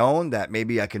in what I own that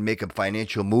maybe I can make a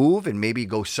financial move and maybe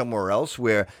go somewhere else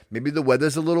where maybe the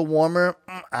weather's a little warmer.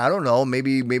 I don't know.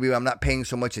 Maybe I'm not paying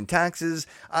so much in taxes.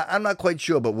 I'm not quite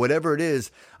sure, but whatever it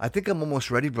is, I think I'm almost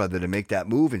ready, brother, to make that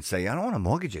move and say, I don't want a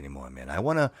mortgage anymore, man. I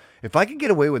want to, if I can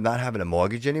get away with not having a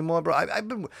mortgage anymore, bro, I've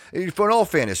been, for all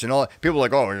fairness and all, people are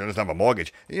like, oh, you don't have a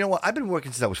mortgage. You know what? I've been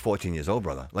working since I was 14 years old,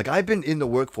 brother. Like, I've been in the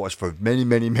workforce for many,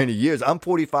 many, many years. I'm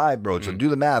 45, bro, so do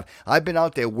the math. I've been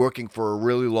out there working for a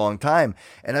really long time,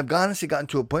 and I've honestly gotten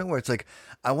to a point where it's like,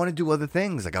 I want to do other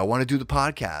things. Like, I want to do the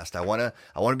podcast. I want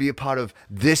to be a part of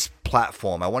this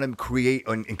platform. I want to create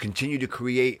and continue to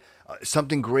create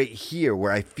something great here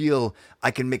where I feel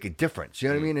I can make a difference. You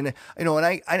know what I mean? And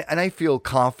and I feel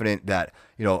confident that,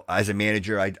 you know, as a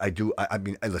manager, I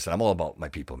mean, listen, I'm all about my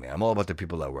people, man. I'm all about the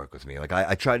people that work with me. Like,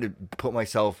 I try to put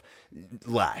myself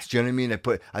last. You know what I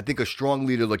mean? I think a strong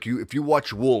leader, like you, if you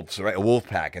watch wolves, right, a wolf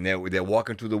pack, and they're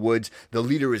walking through the woods, the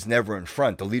leader is never in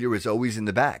front. The leader is always in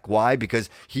the back. Why? Because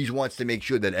he wants to make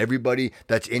sure that everybody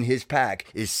that's in his pack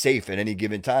is safe at any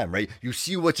given time, right? You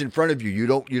see what's in front of you. You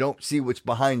don't see what's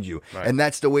behind you. Right. And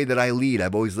that's the way that I lead.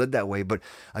 I've always led that way. But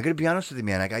I got to be honest with you,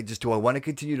 man. Like, do I want to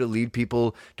continue to lead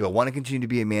people? Do I want to continue to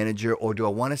be a manager? Or do I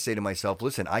want to say to myself,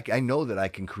 listen, I know that I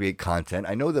can create content.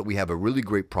 I know that we have a really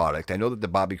great product. I know that the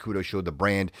Bobby Couto Show, the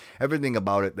brand, everything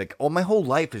about it, like, my whole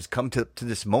life has come to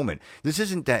this moment. This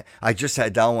isn't that I just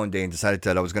sat down one day and decided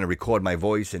that I was going to record my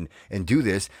voice and do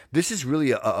this. This is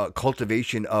really a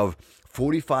cultivation of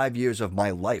 45 years of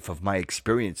my life, of my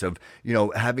experience, of, you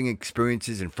know, having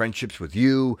experiences and friendships with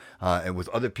you and with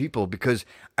other people, because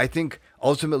I think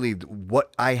ultimately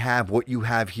what I have, what you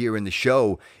have here in the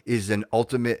show is an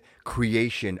ultimate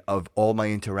creation of all my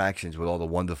interactions with all the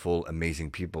wonderful,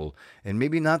 amazing people, and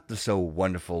maybe not the so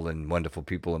wonderful and wonderful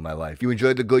people in my life. You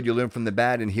enjoy the good, you learn from the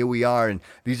bad, and here we are, and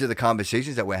these are the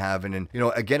conversations that we're having. And, you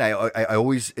know, again, I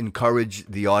always encourage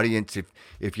the audience,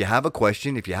 if you have a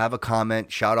question, if you have a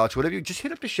comment, shout outs, whatever, you just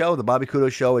hit up the show, the Bobby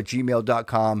Couto Show at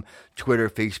gmail.com, Twitter,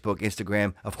 Facebook,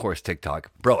 Instagram, of course,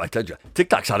 TikTok. Bro, I tell you,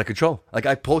 TikTok's out of control. Like,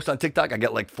 I post on TikTok, I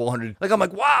get like 400, like, I'm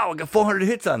like, wow, I got 400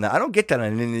 hits on that. I don't get that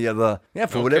on any other,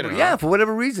 for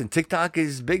whatever reason. TikTok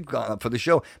is big for the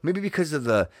show. Maybe because of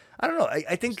the, I don't know.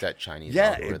 I think it's that Chinese.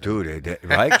 Yeah, dude.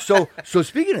 Right. So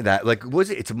speaking of that, like,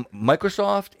 it's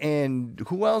Microsoft and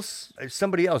who else?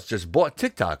 Somebody else just bought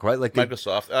TikTok, right? Like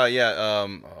Microsoft.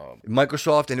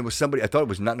 Microsoft, and it was somebody. I thought it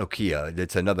was not Nokia.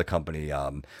 It's another company.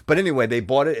 But anyway, they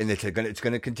bought it, and it's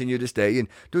gonna continue to stay. And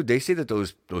dude, they say that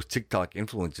those TikTok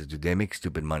influencers, dude, they make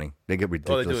stupid money. They get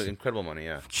ridiculous. Oh, they do incredible money.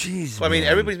 Yeah. Jeez. Well, I mean,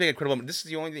 everybody's making incredible money. This is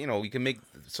the only, you know, you can make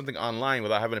something online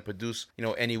without having to produce, you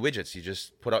know, any widgets. You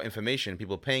just put out information.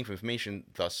 People paying for information.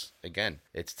 Thus, again,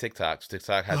 it's TikTok. So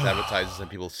TikTok has advertisers, and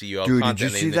people see you out. Dude, content,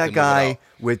 did you see that guy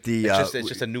with the? It's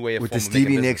just a new way of with the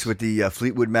Stevie Nicks with the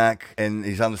Fleetwood Mac, and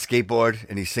he's on the skateboard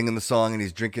and he's singing the song and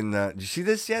he's drinking. Did you see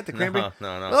this yet? The Cranberry?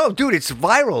 No. Oh, dude, it's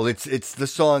viral. It's the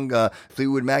song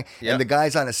Fleetwood Mac, yep. And the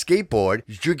guy's on a skateboard.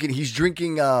 He's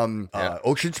drinking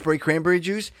Ocean Spray cranberry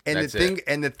juice, and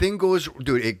the thing goes,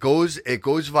 dude. It goes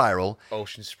viral.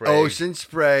 Ocean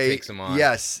Spray takes him on.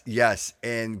 Yes.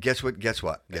 And guess what?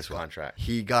 Contract.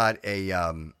 He got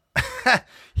a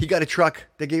he got a truck.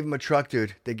 They gave him a truck,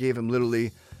 dude. They gave him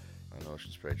literally an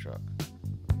Ocean Spray truck.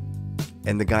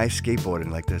 And the guy's skateboarding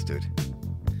like this, dude.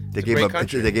 They gave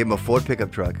him a Ford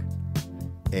pickup truck,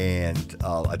 and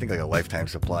I think like a lifetime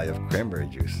supply of cranberry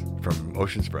juice from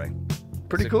Ocean Spray.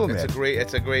 Pretty cool, man.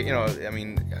 It's a great, you know, I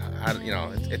mean,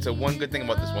 it's a one good thing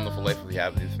about this wonderful life we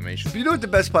have, the information. But you know what the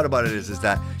best part about it is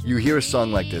that you hear a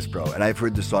song like this, bro, and I've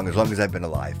heard this song as long as I've been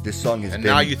alive. This song has been... And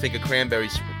now you think of cranberry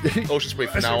Ocean Spray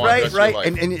from now on. Right.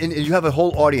 And you have a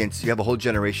whole audience, you have a whole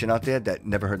generation out there that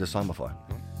never heard the song before.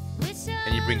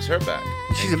 And he brings her back.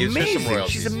 She's amazing.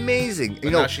 She's amazing.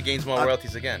 But now she gains more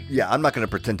royalties again. Yeah, I'm not going to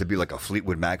pretend to be like a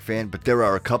Fleetwood Mac fan, but there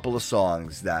are a couple of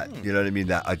songs that, you know what I mean,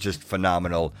 that are just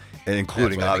phenomenal, and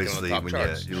including obviously when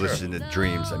you listen to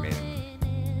Dreams. I mean,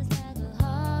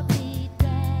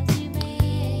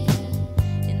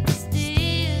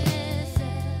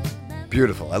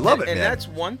 beautiful. I love it, man. And that's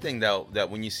one thing that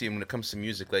when you see when it comes to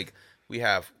music, like we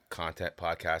have content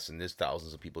podcasts and there's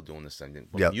thousands of people doing this thing.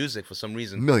 But music, for some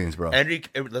reason, millions, bro.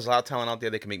 There's a lot of talent out there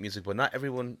that can make music, but not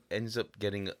everyone ends up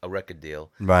getting a record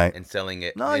deal, right, and selling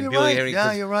it. No, you're right.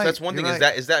 Yeah, you're right. So that's one thing. Right.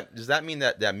 Does that mean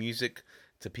that music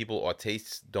to people or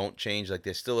tastes don't change? Like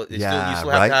you still have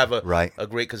to have a great,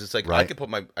 because it's like I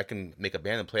can make a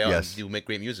band and play out and make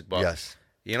great music, but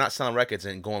you're not selling records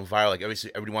and going viral. Like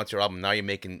everybody wants your album. Now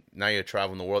you're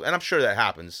traveling the world, and I'm sure that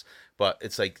happens. But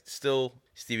it's like still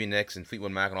Stevie Nicks and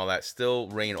Fleetwood Mac and all that still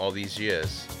reign all these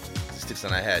years. It sticks in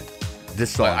my head.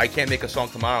 This song. But I can't make a song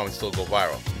tomorrow and still go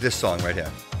viral. This song right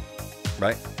here.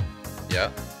 Right? Yeah.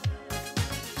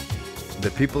 The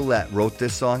people that wrote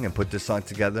this song and put this song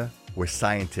together were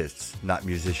scientists, not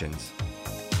musicians.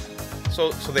 So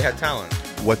they had talent.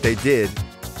 What they did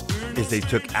is they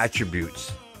took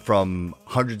attributes from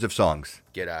hundreds of songs.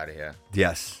 Get out of here.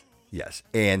 Yes.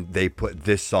 And they put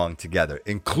this song together,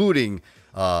 including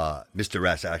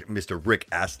Mr. Rick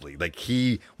Astley. Like,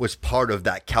 he was part of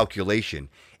that calculation,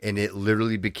 and it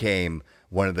literally became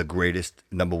one of the greatest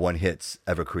number one hits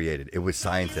ever created. It was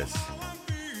Scientists.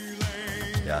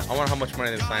 Yeah. I wonder how much money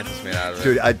the scientists made out of it.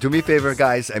 Dude, do me a favor,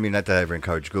 guys. I mean, not that I ever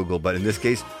encourage Google, but in this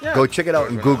case, go check it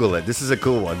out and Google it. This is a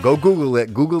cool one. Go Google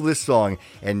it. Google this song,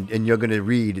 and you're going to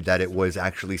read that it was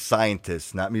actually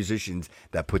scientists, not musicians,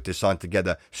 that put this song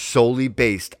together solely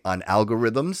based on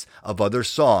algorithms of other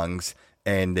songs,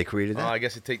 and they created that. Oh, I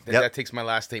guess that takes my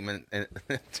last statement and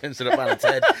turns it up on its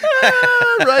head.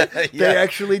 Right? Yeah. They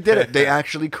actually did it. They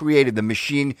actually created, the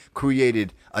machine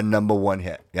created a number one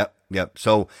hit. Yep.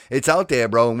 So it's out there,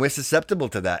 bro, and we're susceptible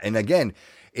to that. And again,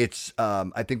 it's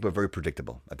I think we're very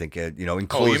predictable. I think in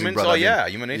closing, humans, brother,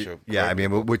 human nature. Yeah, I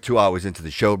mean we're 2 hours into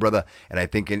the show, brother, and I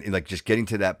think in like just getting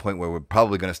to that point where we're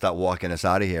probably going to start walking us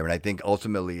out of here. And I think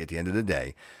ultimately at the end of the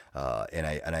day,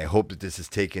 and I hope that this is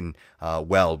taken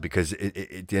well, because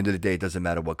at the end of the day, it doesn't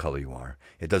matter what color you are.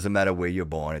 It doesn't matter where you're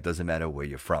born. It doesn't matter where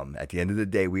you're from. At the end of the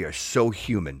day, we are so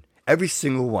human. Every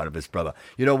single one of us, brother.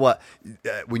 You know what?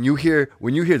 When you hear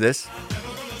this,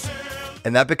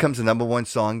 and that becomes the number one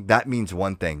song, that means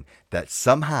one thing, that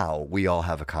somehow we all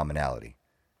have a commonality.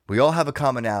 We all have a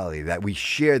commonality, that we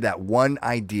share that one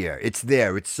idea. It's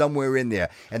there. It's somewhere in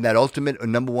there. And that ultimate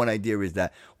number one idea is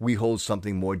that we hold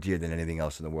something more dear than anything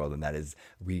else in the world, and that is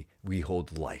we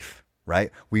hold life.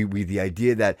 Right? We the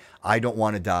idea that I don't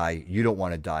want to die, you don't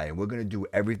want to die, and we're going to do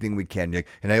everything we can, Nick.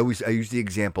 And I use the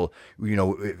example,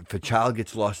 if a child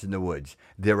gets lost in the woods,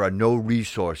 there are no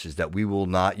resources that we will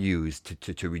not use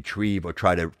to retrieve or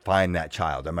try to find that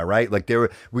child. Am I right? Like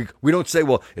we don't say,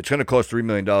 well, it's going to cost $3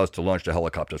 million to launch the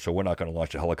helicopter, so we're not going to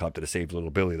launch the helicopter to save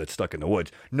little Billy that's stuck in the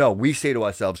woods. No, we say to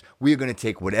ourselves, we are going to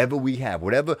take whatever we have,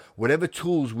 whatever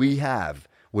tools we have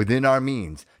within our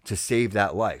means to save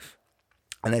that life.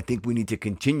 And I think we need to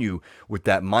continue with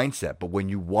that mindset. But when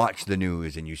you watch the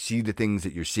news and you see the things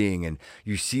that you're seeing, and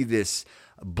you see this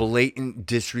blatant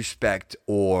disrespect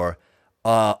or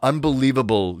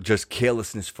unbelievable just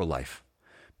carelessness for life,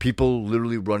 people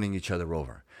literally running each other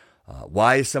over.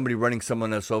 Why is somebody running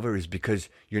someone else over? Is because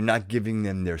you're not giving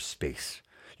them their space.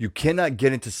 You cannot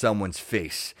get into someone's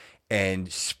face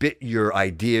and spit your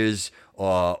ideas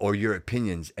or your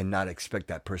opinions and not expect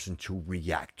that person to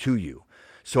react to you.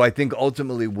 So I think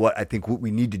ultimately what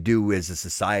we need to do as a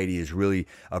society is really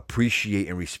appreciate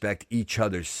and respect each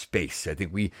other's space. I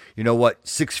think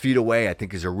 6 feet away, I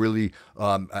think is a really,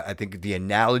 I think the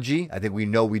analogy, I think we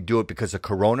know we do it because of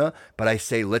Corona, but I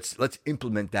say let's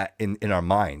implement that in our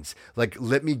minds. Like,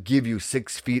 let me give you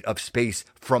 6 feet of space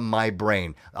from my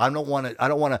brain. I don't want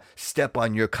to step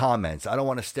on your comments. I don't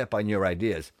want to step on your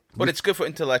ideas. But it's good for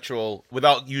intellectual,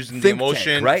 without using the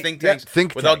emotion, tank, right? think tanks,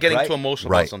 without getting too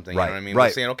emotional about something. You know what I mean? We're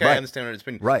saying, okay, I understand what it's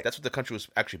been. Right. That's what the country was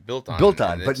actually built on.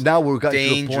 But now we're got to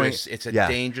the point. It's a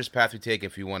dangerous path to take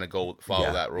if you want to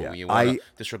follow that road. You want to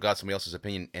disregard somebody else's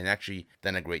opinion and actually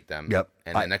denigrate them. Yep.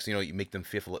 And the next thing you know, you make them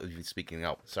fearful of you speaking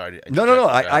out. Sorry. No.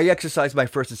 I exercise my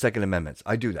First and Second Amendments.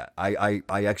 I do that. I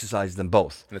exercise them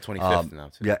both. And the 25th now,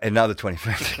 too. Yeah, and now the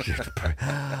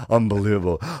 25th.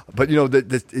 Unbelievable. But,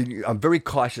 I'm very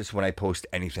cautious when I post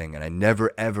anything, and I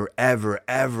never, ever, ever,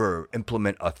 ever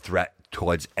implement a threat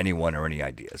towards anyone or any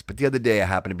ideas. But the other day I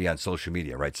happened to be on social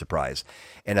media, right? Surprise.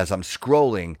 And as I'm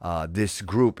scrolling this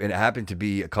group, and it happened to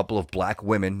be a couple of black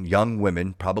women, young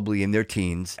women, probably in their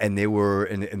teens, and they were,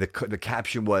 and the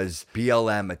caption was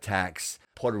BLM attacks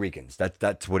Puerto Ricans.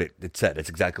 That's what it said. That's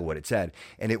exactly what it said.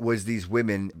 And it was these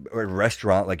women at a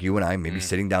restaurant like you and I, maybe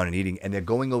sitting down and eating, and they're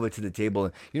going over to the table.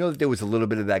 And that there was a little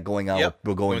bit of that going on. Yep.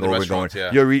 We're going over,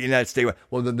 yeah. You're eating that, stay.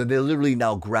 Well, they're literally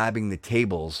now grabbing the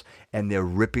tables, and they're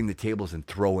ripping the tables and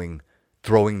throwing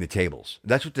the tables.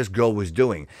 That's what this girl was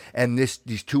doing. And these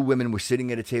two women were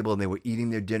sitting at a table, and they were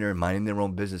eating their dinner and minding their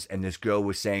own business. And this girl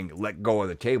was saying, let go of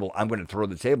the table. I'm going to throw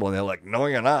the table. And they're like, no,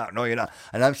 you're not. No, you're not.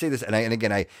 And I'm saying this, and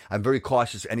again, I'm very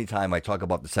cautious anytime I talk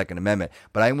about the Second Amendment,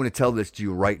 but I'm going to tell this to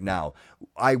you right now.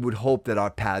 I would hope that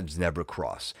our paths never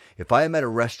cross. If I am at a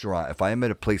restaurant, if I am at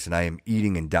a place and I am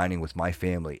eating and dining with my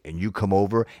family, and you come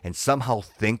over and somehow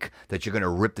think that you're going to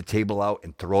rip the table out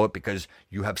and throw it because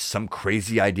you have some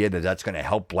crazy idea that that's going going to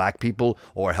help black people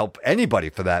or help anybody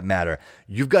for that matter,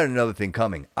 you've got another thing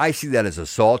coming. I see that as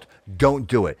assault. Don't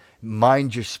do it.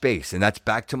 Mind your space. And that's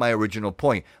back to my original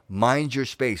point. Mind your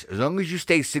space. As long as you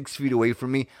stay 6 feet away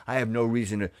from me, I have no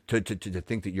reason to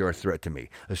think that you're a threat to me.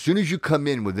 As soon as you come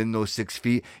in within those 6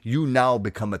 feet, you now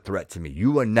become a threat to me.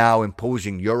 You are now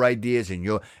imposing your ideas, and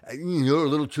you're a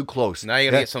little too close. Now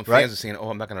you're going to get some fans saying, oh,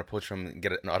 I'm not going to approach him and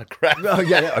get an autograph. No,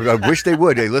 yeah, I wish they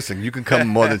would. Hey, listen, you can come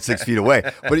more than 6 feet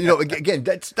away. But, again,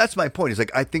 that's my point. It's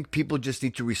like, I think people just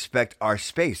need to respect our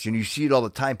space. You see it all the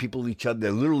time. People each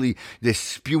other, they're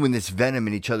spewing this venom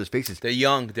in each other's faces. They're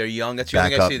young. That's the only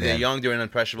thing I see. They're young. They're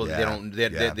impressionable.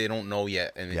 Yeah. They don't know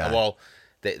yet. And well,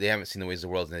 they haven't seen the ways of the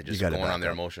world, and they're just going on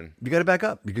their emotion. You got to back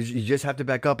up, because you just have to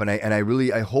back up. And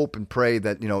I hope and pray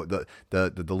that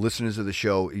the listeners of the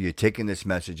show, you're taking this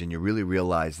message and you really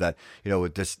realize that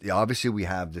with this, obviously we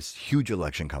have this huge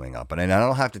election coming up, and I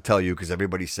don't have to tell you because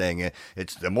everybody's saying it.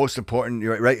 It's the most important,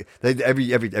 right?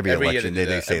 Every election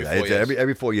they say that.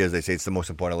 Every 4 years they say it's the most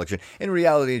important election. In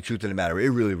reality, the truth of the matter, it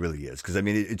really, really is, because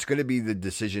it's going to be the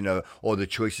decision or the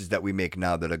choices that we make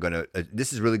now that are going to.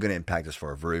 This is really going to impact us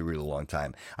for a very, really long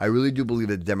time. I really do believe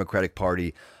that the Democratic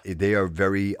Party, they are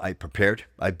very prepared.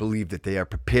 I believe that they are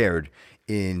prepared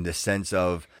in the sense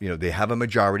of, they have a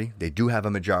majority. They do have a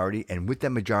majority. And with that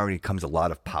majority comes a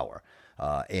lot of power.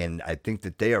 And I think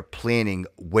that they are planning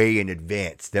way in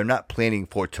advance. They're not planning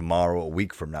for tomorrow, a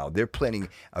week from now. They're planning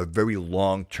a very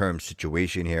long-term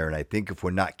situation here. And I think if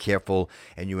we're not careful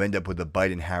and you end up with a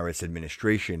Biden-Harris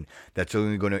administration, that's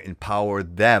only going to empower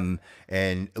them.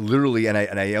 And literally, and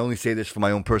I only say this from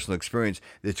my own personal experience,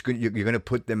 you're going to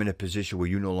put them in a position where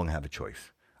you no longer have a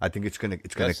choice. I think it's gonna come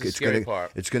to that.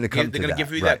 They're gonna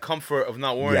give you that comfort of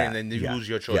not worrying, and then you lose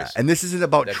your choice. Yeah. And this isn't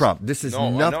about Trump. This is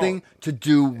nothing to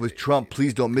do with Trump.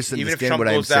 Please don't misunderstand what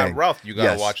I'm saying. Even if Trump goes that rough, you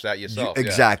gotta watch that yourself.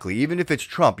 Exactly. Even if it's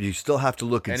Trump, you still have to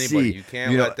look and see. You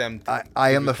can't let them.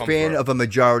 I am a fan of a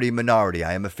majority minority.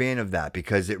 I am a fan of that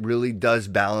because it really does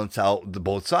balance out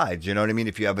both sides. You know what I mean?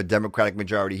 If you have a Democratic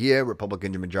majority here,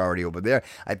 Republican majority over there,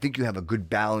 I think you have a good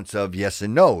balance of yes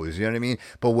and no's. You know what I mean?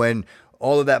 But when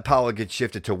all of that power gets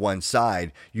shifted to one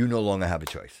side, you no longer have a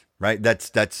choice, right? That's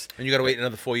and you got to wait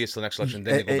another 4 years till the next election,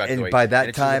 then they go back to the way. By that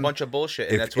and time, it's a bunch of bullshit,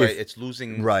 and that's why it's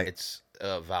losing its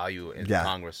value in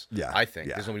Congress. Yeah, I think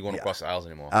there's nobody going across the aisles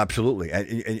anymore. Absolutely,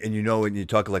 and when you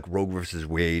talk like Roe versus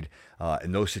Wade,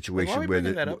 in those situations why are we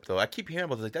bringing that up though? I keep hearing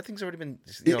about this. Like, that thing's already been.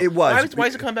 It was. Why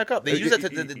is it coming back up? They use that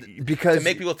to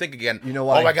make people think again. You know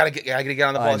why? Oh, I gotta get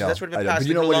on the ball. That's already been passed. But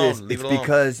you know what it is? It's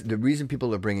because the reason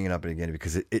people are bringing it up again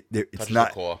because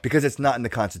it's not in the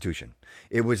Constitution.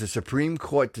 It was a Supreme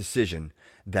Court decision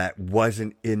that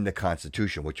wasn't in the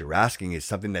Constitution. What you're asking is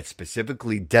something that's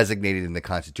specifically designated in the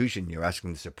Constitution. You're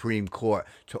asking the Supreme Court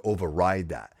to override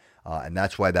that. And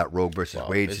that's why that Roe versus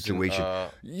Wade situation.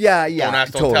 Don't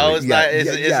ask, don't tell is not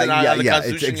on the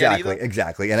Constitution yet either?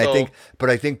 Exactly. And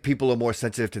I think people are more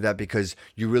sensitive to that because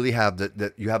you really have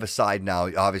you have a side now.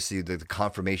 Obviously, the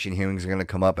confirmation hearings are going to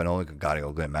come up, and I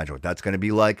can imagine what that's going to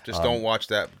be like. Just don't watch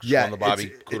that on the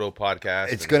Bobby Kudo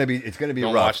podcast. It's going to be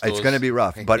rough. It's going to be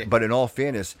rough. But in all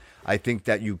fairness, I think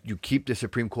that you keep the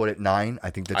Supreme Court at 9. I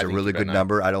think that's a really good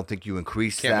number. I don't think you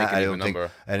increase that. I don't think.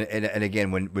 And again,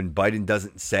 when Biden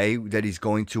doesn't say that he's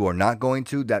going to or not going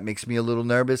to, that makes me a little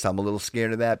nervous. I'm a little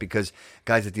scared of that because,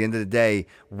 guys, at the end of the day,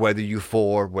 whether you're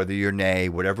for, whether you're nay,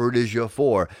 whatever it is you're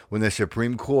for, when the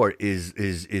Supreme Court is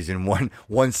in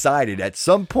one-sided, at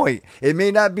some point, it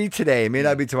may not be today, it may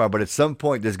not be tomorrow, but at some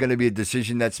point there's going to be a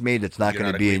decision that's made that's not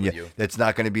going to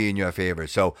be in your favor.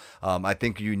 So I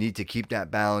think you need to keep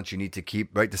that balance. You need to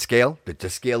keep the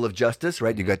scale of justice,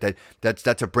 right? You got that.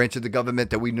 That's a branch of the government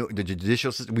that we know, the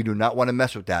judicial system. We do not want to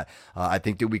mess with that. I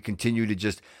think that we continue to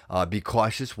just be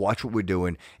cautious, watch what we're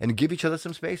doing, and give each other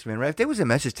some space, man. Right? If there was a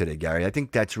message today, Gary, I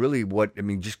think that's really what I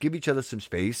mean. Just give each other some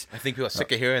space. I think people are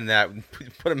sick of hearing that.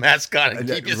 Put a mask on and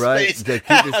keep your space. Keep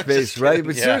your space, right?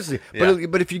 But seriously,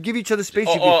 but if you give each other space,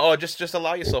 or just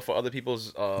allow yourself for other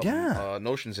people's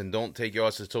notions and don't take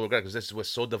yours as total credit, because we're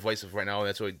so divisive right now, and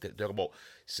that's why we talk about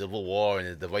civil war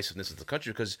and the divisiveness of the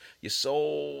country, because you're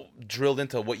so drilled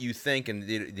into what you think, and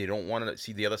they don't want to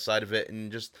see the other side of it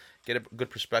and just get a good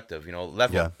perspective. Be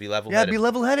level-headed. Yeah, be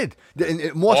level-headed.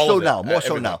 And more so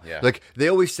now. Yeah. Like they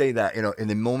always say that in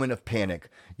the moment of panic,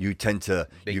 you tend to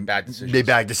make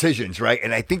bad decisions, right?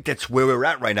 And I think that's where we're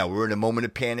at right now. We're in a moment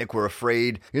of panic. We're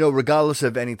afraid. Regardless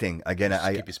of anything. Again,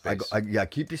 keep your space.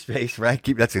 Keep your space, right?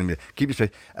 Keep your space.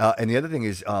 And the other thing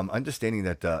is understanding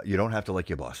that you don't have to like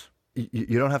your boss.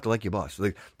 You don't have to like your boss.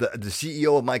 Like the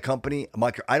CEO of my company,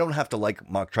 I don't have to like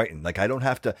Mark Triton. Like I don't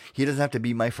have to. He doesn't have to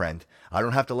be my friend. I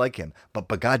don't have to like him. But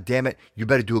God damn it, you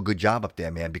better do a good job up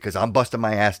there, man. Because I'm busting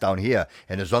my ass down here,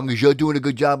 and as long as you're doing a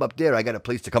good job up there, I got a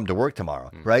place to come to work tomorrow,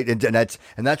 right? And that's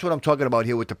what I'm talking about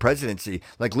here with the presidency.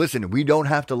 Like, listen, we don't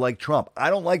have to like Trump. I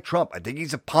don't like Trump. I think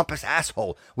he's a pompous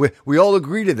asshole. We all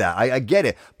agree to that. I get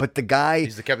it. But the guy,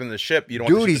 he's the captain of the ship. You don't.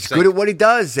 Dude, he's good at what he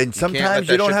does, and sometimes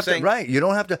you don't have to. Sink. Right? You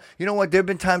don't have to. You know what? There have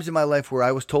been times in my life where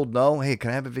I was told no. Hey, can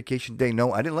I have a vacation day?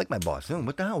 No, I didn't like my boss.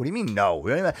 What the hell? What do you mean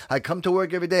no? I come to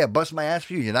work every day. I bust my ass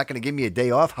for you. You're not going to give me a day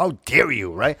off? How dare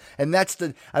you? Right? And I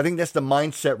think that's the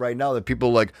mindset right now that people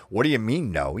are like, what do you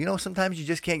mean no? You know, sometimes you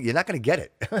just can't. You're not going to get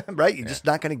it. Right? You're just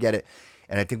not going to get it.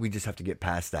 And I think we just have to get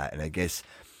past that. And I guess,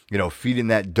 you know, feeding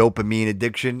that dopamine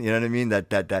addiction, you know what I mean?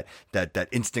 That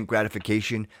instant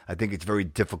gratification. I think it's very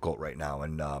difficult right now.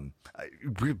 And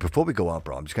before we go on,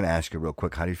 bro, I'm just going to ask you real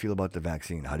quick. How do you feel about the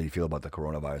vaccine? How do you feel about the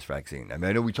coronavirus vaccine? I mean,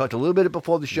 I know we talked a little bit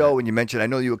before the show, and you mentioned, I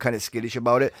know you were kind of skittish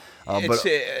about it. But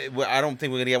I don't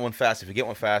think we're going to get one fast. If we get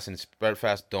one fast and spread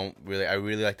fast, I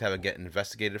really like to have it get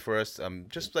investigated first.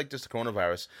 Just the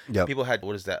coronavirus. Yep. People had,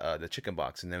 what is that, the chicken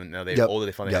pox, and then now they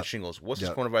finally had shingles. What's this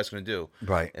coronavirus going to do?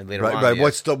 Right. And later on, right.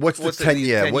 What's the 10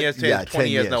 year? 10 years, 20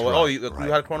 years now. Right, oh, you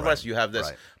had coronavirus, you have this.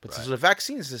 Right. But so the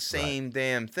vaccine is the same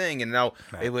damn thing, and now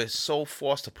it was so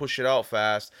forced to push it out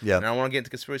fast. Yeah. And I don't want to get into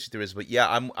conspiracy theories, but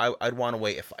yeah, I'd want to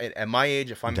wait. If at my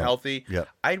age, if I'm healthy,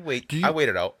 I'd wait. I wait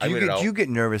it out. Do you get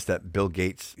nervous that Bill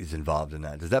Gates is involved in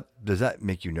that? Does that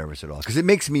make you nervous at all? Because it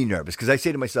makes me nervous. Because I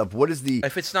say to myself, what is the?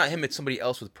 If it's not him, it's somebody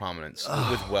else with prominence,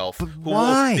 with wealth. But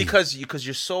why? Because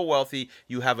you're so wealthy,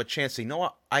 you have a chance to, you know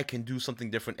what, I can do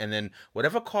something different, and then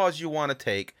whatever cause you want to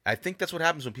take. I think that's what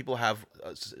happens when people have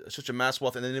such a mass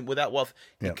wealth, and then with that wealth,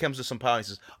 he comes to some power and he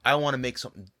says, I want to make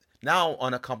something. Now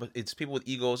it's people with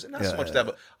egos, and not so much that,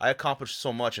 but I accomplished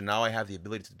so much, and now I have the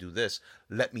ability to do this.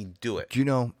 Let me do it. Do you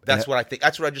know? That's what I think.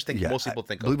 That's what I just think most people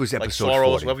think of. I believe it was episode like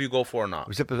Soros, 40. whether you go for or not.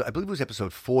 I believe it was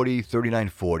episode 40, 39,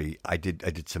 40. I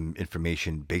did some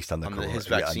information based on his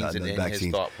vaccines and his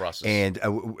thought process.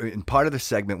 And part of the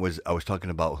segment was I was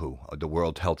talking about the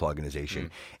World Health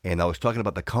Organization, and I was talking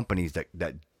about the companies that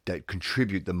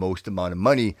contribute the most amount of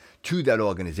money to that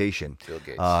organization. Bill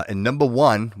Gates. And number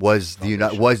one was the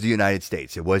United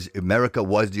States. America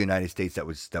was the United States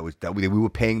that we were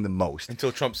paying the most.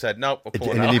 Until Trump said no,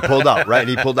 and then he pulled out, right? And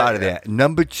he pulled out of there.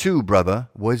 Number two, brother,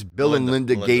 was Bill and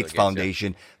Linda Gates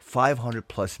Foundation.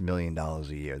 $500+ million a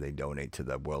year they donate to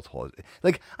the World Health.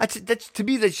 Like that's to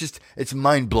me, it's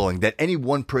mind blowing that any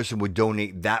one person would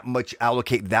donate that much,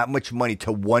 allocate that much money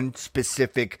to one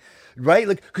specific. Right?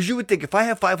 Like, because you would think if I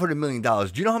have $500 million,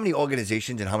 do you know how many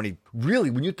organizations and how many, really,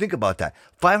 when you think about that,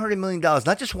 $500 million,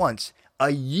 not just once,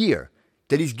 a year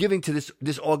that he's giving to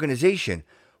this organization.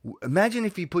 Imagine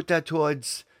if he put that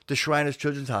towards the Shriners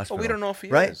Children's Hospital. Well, we don't know if he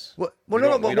right? is. Well,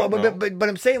 but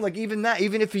I'm saying, like, even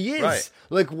if he is, right.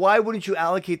 Like, why wouldn't you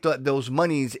allocate those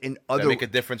monies in other... Make a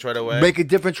difference right away. Make a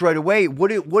difference right away.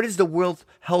 What is the World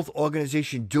Health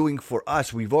Organization doing for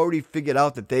us? We've already figured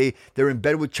out that they're in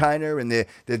bed with China, and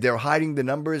they're hiding the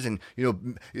numbers, and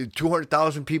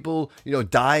 200,000 people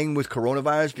dying with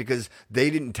coronavirus because they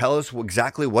didn't tell us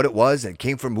exactly what it was, and it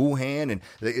came from Wuhan,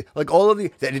 and like all of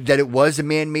that it was a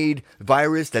man-made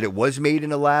virus, that it was made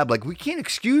in a lab. Like, we can't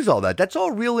excuse all that. That's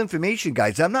all real information,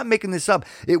 guys. I'm not making this up.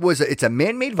 It's a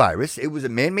man-made virus. It was a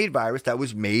man-made virus that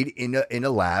was made in a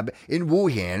lab in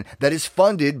Wuhan that is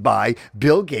funded by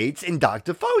Bill Gates and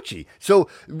Dr. Fauci. So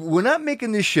we're not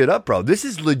making this shit up, bro. This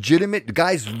is legitimate.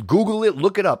 Guys, Google it,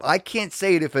 look it up. I can't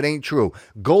say it if it ain't true.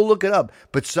 Go look it up.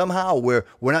 But somehow we're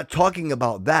not talking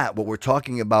about that. What we're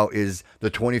talking about is the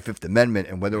 25th Amendment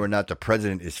and whether or not the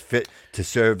president is fit to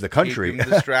serve the country. Keep him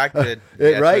distracted.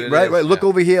 Right. Look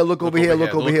over here. Look over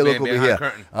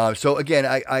here. So again,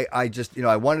 I just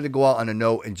I wanted to go out on a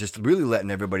note and just really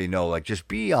letting everybody know, like, just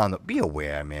be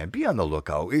aware, man. Be on the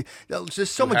lookout. There's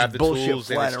just so much bullshit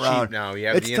flying around now. You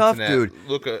have it's the tough, internet. dude.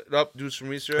 Look it up. Do some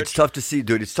research. It's tough to see,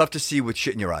 dude. It's tough to see with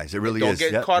shit in your eyes. It really is.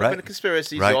 Don't get caught up in the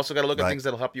conspiracies. Right. You also got to look at things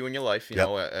that'll help you in your life.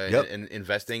 And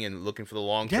investing and looking for the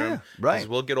long term. Yeah, right.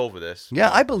 We'll get over this.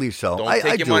 Yeah, I believe so. Don't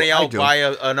take your money out, buy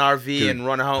an RV, dude, and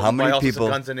run out. How and buy many all sorts of people?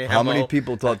 guns and How many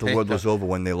people thought the world was over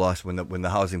when they lost when the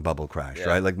housing bubble crashed, Yeah.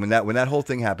 right? Like when that whole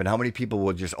thing happened, how many people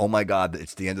were just, oh my God,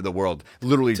 it's the end of the world.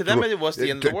 Literally, To them, it was the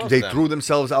end of the world. They to them. threw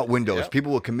themselves out windows. Yeah.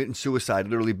 People were committing suicide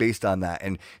literally based on that.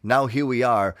 And now here we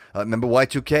are. Remember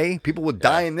Y2K? People were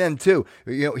dying then too.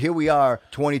 You know, here we are,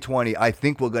 2020. I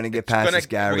think we're going to get past this,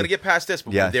 Gary. We're going to get past this,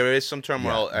 but Yes. there is some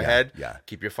turmoil ahead. Yeah.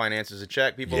 Keep your finances in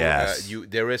check, people. Yes.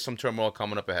 There is some turmoil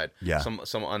coming up ahead. Yeah. Some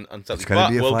unsettled. It's gonna But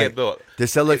be a we'll fight. get built.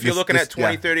 This If you're looking this- at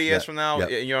 20, yeah, 30 years yeah, from now,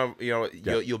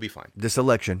 yeah. you'll be fine. This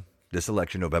election,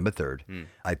 November 3rd,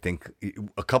 I think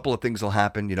a couple of things will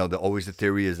happen. You know, always the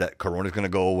theory is that Corona's going to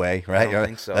go away, right? I don't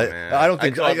think so, man. I don't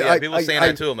think. People saying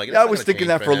that too. I'm like, it's I not was gonna thinking change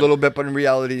that for for a him. little bit, but in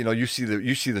reality, you know, you see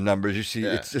the numbers. You see,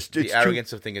 Yeah. it's just the it's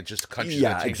arrogance of thinking just the country's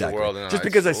going to change the world. Just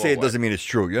because I say it doesn't mean it's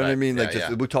true. You know what I Right. mean? Like, Yeah, just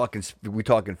yeah. we're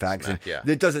talking facts, Smack, and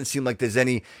yeah. it doesn't seem like there's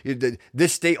any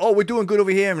this state. Oh, we're doing good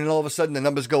over here, and then all of a sudden the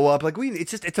numbers go up. Like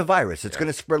it's a virus. It's going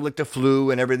to spread like the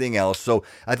flu and everything else. So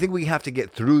I think we have to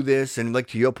get through this. And like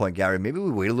to your point, Gary, maybe we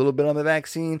wait a little bit on the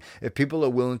vaccine. If people are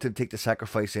willing to take the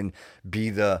sacrifice and be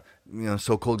the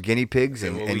so-called guinea pigs,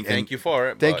 and we thank you for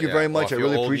it. Thank but, you yeah, very well, much. if I you're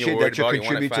really old and you're appreciate worried that you about it, you want it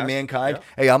contribute to fast, mankind.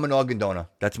 yeah. Hey, I'm an organ donor.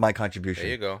 That's my contribution.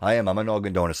 There you go. I am. I'm an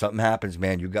organ donor. Something happens,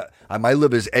 man. My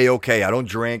liver's a-okay. I don't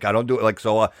drink. I don't do it like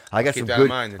so. I got Keep some that good. in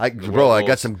mind. I The got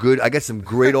world some good. I got some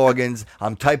great organs.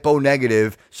 I'm type O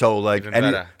negative. So like, Even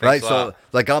better. right? Thanks a So lot.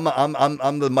 like,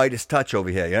 I'm the Midas touch over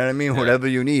here. You know what I mean? Whatever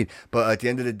you need. But at the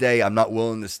end of the day, I'm not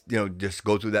willing to just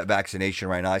go through that vaccination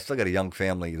right now. I still got a young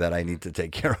family that I need to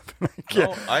take care of.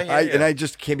 No, I hear you. And I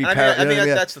just can't be. I mean,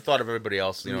 that's the thought of everybody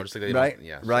else. Just like they right, don't,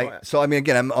 yeah. right. So I mean,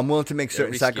 again, I'm willing to make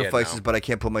certain Everybody's scared sacrifices, now. but I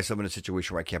can't put myself in a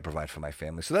situation where I can't provide for my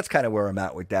family. So that's kind of where I'm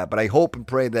at with that. But I hope and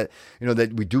pray that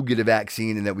that we do get a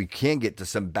vaccine and that we can get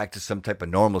back to some type of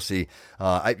normalcy.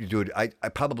 I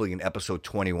probably in episode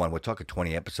 21, we're talking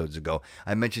 20 episodes ago,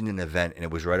 I mentioned an event, and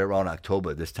it was right around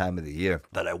October, this time of the year,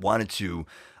 that I wanted to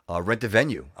rent a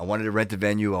venue. I wanted to rent a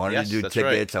venue. I wanted to do that's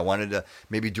tickets. right. I wanted to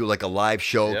maybe do like a live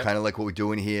show, Yeah. kind of like what we're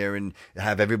doing here, and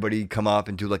have everybody come up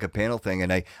and do like a panel thing.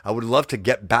 And I would love to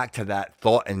get back to that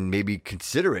thought and maybe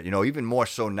consider it, even more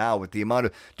so now with the amount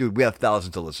of, we have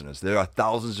thousands of listeners. There are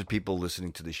thousands of people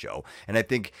listening to the show. And I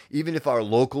think even if our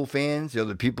local fans,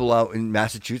 the people out in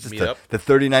Massachusetts, the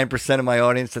 39% of my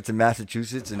audience that's in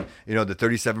Massachusetts, and, the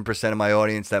 37% of my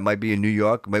audience that might be in New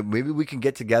York, maybe we can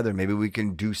get together. Maybe we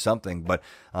can do something. But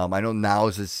I know now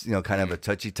is this, kind of a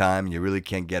touchy time. You really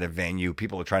can't get a venue.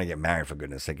 People are trying to get married, for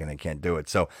goodness sake, and they can't do it.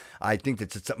 So I think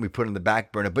that's something we put on the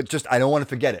back burner. But I don't want to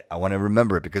forget it. I want to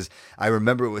remember it because I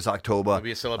remember it was October. It'll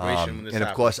be a celebration when this and of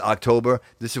happens. course, October.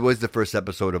 This was the first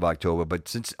episode of October. But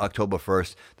since October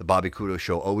 1st, the Bobby Kudo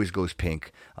Show always goes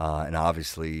pink. And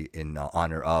obviously in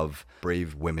honor of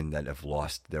brave women that have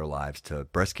lost their lives to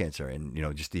breast cancer. And,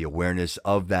 just the awareness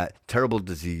of that terrible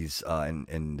disease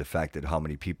and the fact that how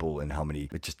many people and how many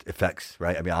it just affects,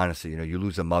 right? I mean, honestly, you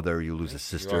lose a mother, you lose a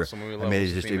sister. lost so many I mean, levels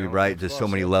it's of just, female, right, of there's so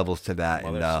course, many yeah. levels to that.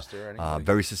 Mother, and sister, anybody.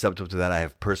 very susceptible to that. I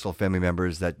have personal family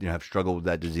members that, have struggled with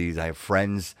that disease. I have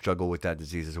friends struggle with that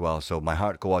disease as well. So my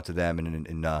heart go out to them. And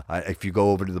if you go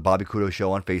over to the Bobby Kudo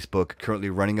Show on Facebook, currently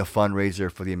running a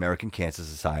fundraiser for the American Cancer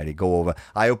Society, go over.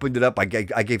 I opened it up. I gave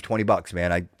 $20,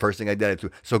 man. First thing I did.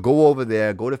 So go over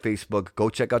there, go to Facebook, go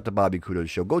check out the Bobby Kudo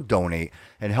Show, go donate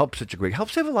and help help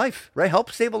save a life, right?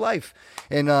 Help save a life.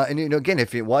 And again,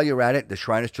 while you're at it, the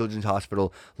Shriners Children's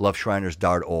Hospital,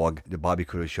 loveshriners.org, the Bobby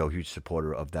Kudo Show, huge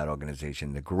supporter of that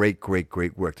organization. The great, great,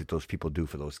 great work that those people do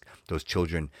for those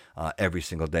children every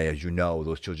single day. As you know,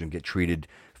 those children get treated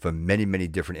for many, many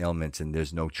different ailments, and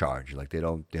there's no charge. Like they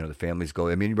don't, the families go.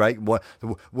 I mean, right? One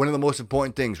of the most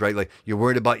important things, right? Like you're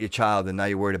worried about your child, and now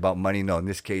you're worried about money. No, in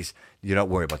this case, you don't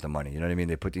worry about the money. You know what I mean?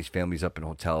 They put these families up in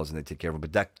hotels and they take care of them,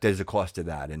 but there's a cost to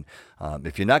that. And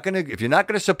if you're not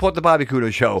gonna support the Bobby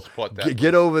Kudo Show,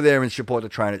 get over there and support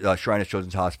the Shriners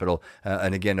Children's Hospital,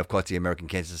 and again, of course, the American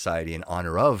Cancer Society in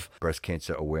honor of Breast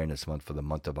Cancer Awareness Month for the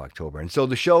month of October. And so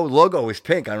the show logo is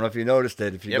pink. I don't know if you noticed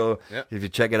it. If you if you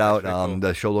check it out, cool.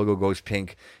 The show logo goes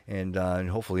pink, and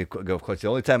hopefully, of course, the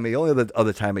only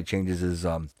other time it changes is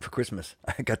for Christmas.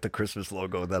 I got the Christmas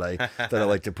logo that I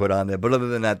like to put on there. But other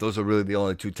than that, those are really the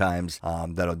only two times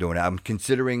that I'm doing it. I'm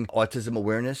considering autism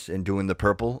awareness and doing the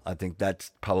purple. I think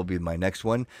that's probably my next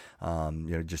one.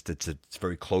 Just it's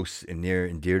very close and near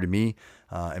and dear to me.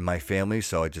 And my family,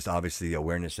 so just obviously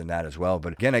awareness in that as well.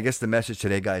 But again, I guess the message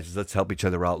today, guys, is let's help each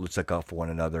other out. Let's look out for one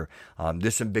another.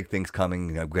 There's some big things coming.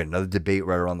 We've got another debate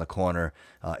right around the corner,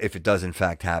 if it does in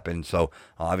fact happen. So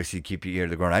obviously keep your ear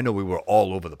to the ground. I know we were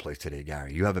all over the place today,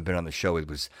 Gary. You haven't been on the show. It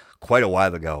was quite a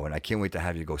while ago, and I can't wait to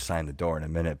have you go sign the door in a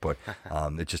minute. But I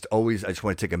just want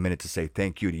to take a minute to say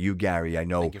thank you to you, Gary. I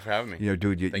know. Thank you for having me.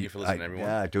 Dude. Thank you for listening, everyone.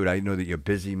 Yeah, dude. I know that you're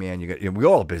busy, man. You got we're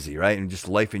all busy, right? And just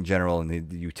life in general.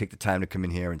 And you take the time to come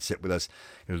in here and sit with us.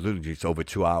 Literally, it's over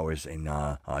 2 hours and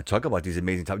talk about these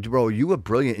amazing topics. Bro, you were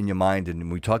brilliant in your mind,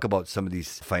 and we talk about some of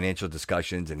these financial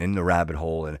discussions and in the rabbit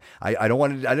hole. And I didn't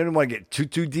want to get too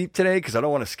deep today because I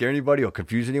don't want to scare anybody or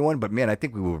confuse anyone. But man, I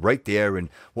think we were right there, and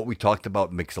what we talked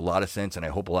about makes a lot of sense. And I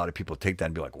hope a lot of people take that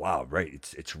and be like, wow, right,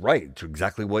 it's right. It's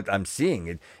exactly what I'm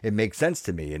seeing. It makes sense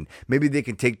to me, and maybe they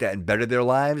can take that and better their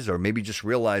lives, or maybe just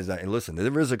realize that. And listen,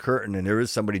 there is a curtain, and there is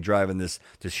somebody driving this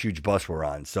huge bus we're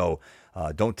on. So.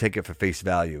 Don't take it for face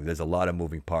value. There's a lot of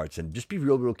moving parts, and just be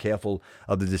real careful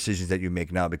of the decisions that you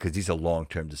make now because these are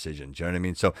long-term decisions. You know what I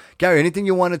mean? So, Gary, anything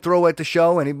you want to throw at the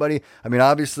show? Anybody? I mean,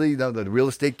 obviously, the real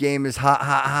estate game is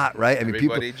hot, right? I mean,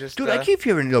 Everybody people. Dude, I keep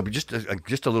hearing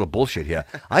just a little bullshit here.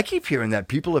 I keep hearing that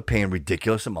people are paying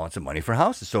ridiculous amounts of money for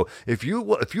houses. So, if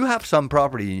you have some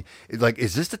property, like,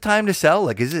 is this the time to sell?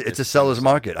 Like, it's a seller's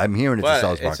market? I'm hearing it's a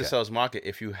seller's market. It's a seller's market.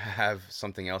 If you have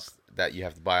something else that you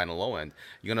have to buy on the low end,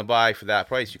 you're gonna buy for that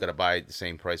price. You got to buy the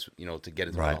same price, to get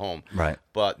into the home. Right.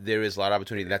 But there is a lot of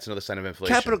opportunity. That's another sign of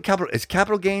inflation.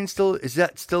 Capital gain still? Is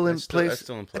that still in place? That's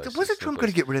still in place. Wasn't Trump going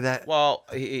to get rid of that? Well,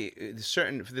 there's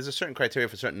a certain criteria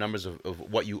for certain numbers of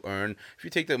what you earn. If you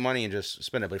take the money and just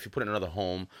spend it, but if you put it in another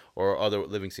home or other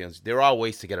living standards, there are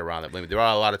ways to get around it. There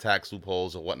are a lot of tax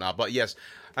loopholes or whatnot. But yes,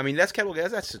 I mean that's capital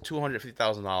gains. That's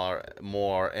 $250,000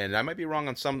 more, and I might be wrong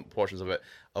on some portions of it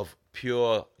of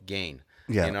pure gain.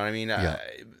 Yeah. You know what I mean? Yeah.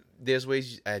 There's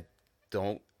ways I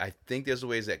think there's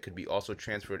ways that could be also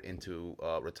transferred into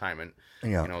retirement.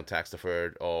 Yeah. Tax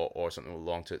deferred or something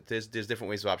along to. There's different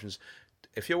ways of options.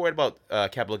 If you're worried about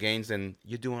capital gains, then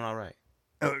you're doing all right.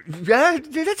 Yeah,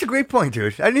 that's a great point,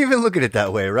 dude. I didn't even look at it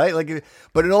that way, right?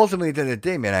 But ultimately, at the end of the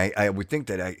day, man, I would think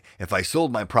that if I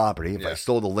sold my property, if I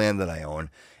sold the land that I own,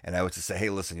 and I was to say,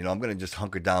 hey, listen, I'm going to just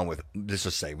hunker down with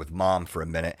mom for a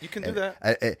minute. You can do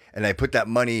that. And I put that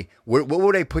money. What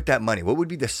would I put that money? What would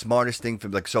be the smartest thing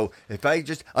for so if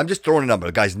I'm just throwing a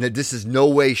number, guys. This is no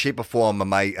way, shape, or form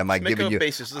am I giving you. Make a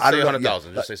basis. Let's say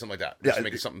 100,000. Just say something like that. Just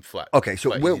make it something flat. Okay,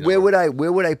 so where would I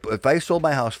if I sold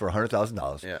my house for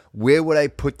 $100,000? Where would I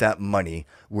put that money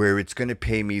where it's going to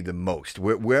pay me the most?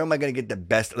 Where am I going to get the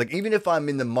best? Like even if I'm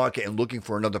in the market and looking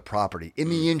for another property in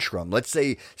the interim, let's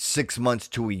say 6 months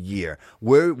to a year,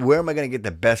 where am I going to get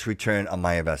the best return on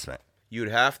my investment?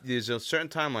 There's a certain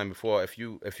timeline before if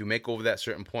you make over that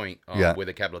certain point where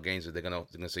the capital gains are, they're gonna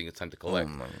say it's time to collect.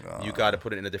 Oh my God. You got to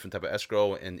put it in a different type of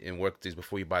escrow and work these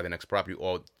before you buy the next property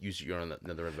or use your own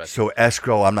another investment. So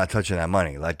escrow, I'm not touching that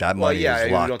money. Like that money is locked you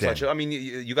don't in. touch it. I mean,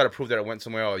 you got to prove that it went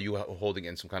somewhere or you holding it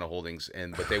in some kind of holdings,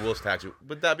 but they will tax you.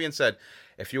 But that being said,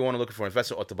 if you want to look for an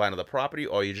investment or to buy another property,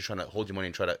 or you're just trying to hold your money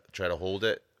and try to hold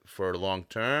it for long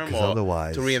term, or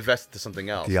otherwise, to reinvest into something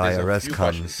else, the IRS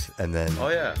comes and then. Oh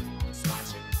yeah.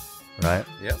 Right?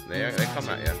 Yeah, they come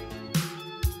out, yeah.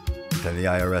 Then the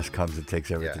IRS comes and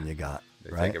takes everything you got,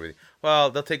 right? Take everything.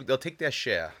 Well, they'll take their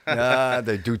share.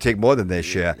 They do take more than their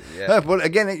share. Yeah. But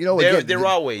again, there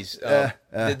are ways.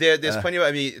 There's plenty of.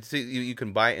 I mean, you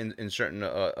can buy in certain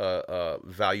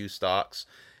value stocks,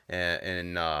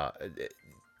 and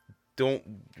don't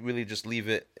really just leave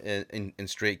it in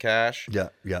straight cash. Yeah.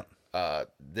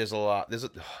 There's a lot.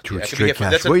 Straight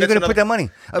cash. Where are you going to put that money?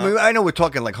 I mean, I know we're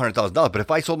talking like $100,000, but if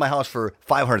I sold my house for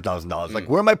 $500,000, like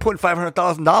where am I putting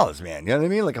 $500,000, man? You know what I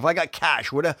mean? Like if I got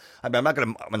cash, I'm not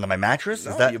going to on my mattress.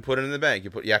 No, is that you put it in the bank?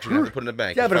 You actually have to put it in the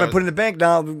bank. Yeah, but if I put it in the bank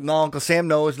now Uncle Sam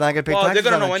knows, and I got to pay taxes. They're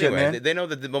going to know on anyway. Shit, they know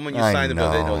that the moment you sign the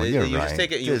bill, they know. You right. just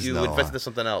take it. You invest into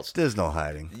something else. There's no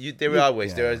hiding. There are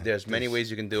ways. There's many ways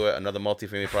you can do it. Another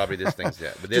multifamily property. There's things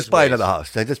there. But just buy another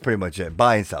house. That's pretty much it.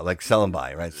 Buy and sell, like sell and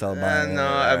buy, right? Sell and buy. No,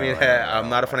 I mean, I'm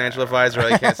not a financial advisor.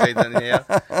 I can't say that here.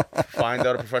 Find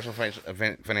out a professional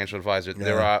financial advisor.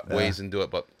 There are ways to do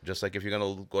it, but just like if you're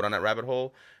going to go down that rabbit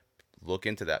hole, look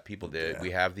into that. People there.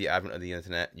 We have the advent of the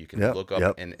internet. You can look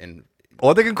up and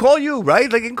or they can call you,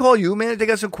 right? They can call you, man. If they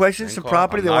got some questions, some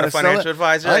property, they want to sell it. I'm not a financial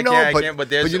advisor. I know, I can't,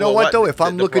 but you know what, though? If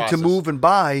I'm looking to move and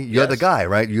buy, you're the guy,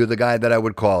 right? You're the guy that I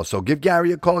would call. So give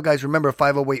Gary a call, guys. Remember,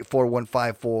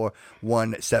 508-415-4177,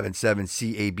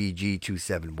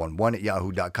 CABG2711 at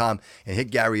yahoo.com, and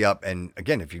hit Gary up. And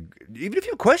again, even if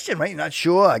you have a question, right? You're not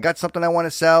sure. I got something I want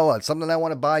to sell, something I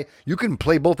want to buy. You can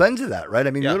play both ends of that, right? I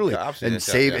mean, literally, and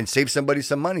save somebody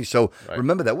some money. So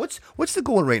remember that. What's the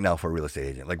going rate now for a real estate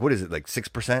agent? Like, what is it like? like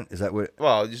 6%? Is that what?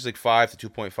 Well, it's like 5 to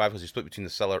 2.5 because you split between the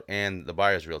seller and the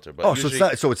buyer's realtor. But Oh, so it's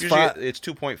not- so it's usually 5 It's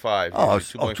 2.5. Oh,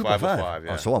 usually 2.5 or 5.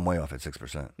 Yeah. Oh, so I'm way off at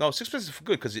 6%. No, 6% is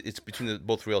good because it's between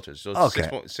both realtors. So Okay.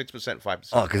 it's 6%, 5%.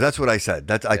 Oh, because that's what I said.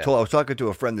 I was talking to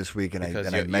a friend this week, and Because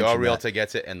I mentioned your realtor that.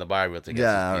 gets it and the buyer realtor gets it.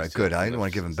 Yeah, all These right, two good. I are didn't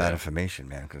want to give him bad yeah. information,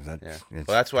 man, because that's. Yeah. It's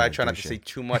Well, that's why I kinda try not to douchey. say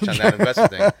too much on that investing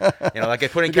thing. Like I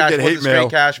put in You could cash, get hate wasn't straight mail.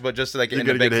 cash, but just like You're in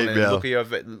the gonna bank. get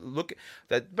hate mail. Look.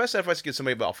 That best advice to give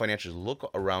somebody about financials: look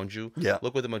around you. Yeah.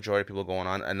 Look what the majority of people are going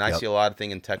on, and I Yep. see a lot of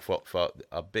thing in tech for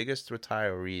our biggest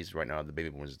retirees right now. The baby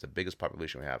boomers is the biggest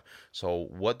population we have. So,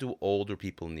 what do older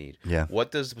people need? Yeah.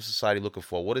 What does society looking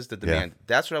for? What is the demand? Yeah.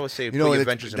 That's what I would say. You Put know, your it's-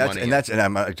 ventures and that's, money. and that's, and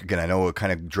I'm again, I know we're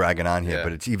kind of dragging on here, Yeah.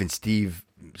 but it's even Steve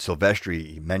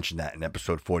Silvestri. He mentioned that in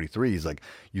episode 43. He's like,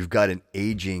 you've got an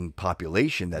aging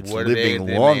population that's What are living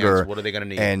their longer. demands? What are they gonna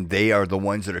need? And they are the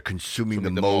ones that are consuming the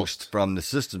most from the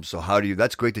system. So how do you?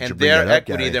 That's great that you And bring their that up,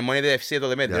 equity, Gary. their money they've saved,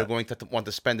 they're Yeah. going to want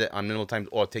to spend it on minimal time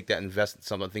or take that and invest in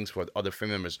some other things for other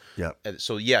family members. Yeah.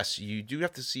 So yes, you do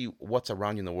have to see what's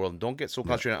around you in the world. Don't get so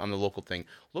concentrated on the local thing.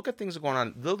 Look at things that are going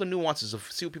on. Little the nuances of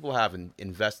see what people have and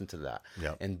invest into that.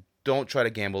 Yeah. And don't try to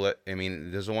gamble it. I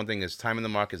mean, there's the one thing is timing the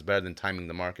market is better than timing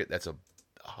the market. That's a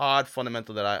hard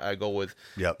fundamental that I go with.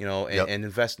 Yep. And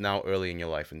invest now early in your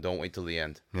life and don't wait till the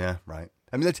end. Yeah, right.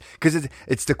 I mean, that's because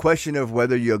it's the question of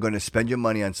whether you're going to spend your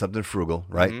money on something frugal,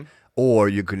 right? Mm-hmm. Or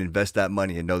you can invest that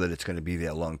money and know that it's going to be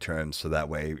there long term, so that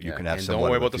way you can have and some. don't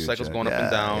worry about the cycles going up and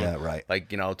down. Yeah, right. Like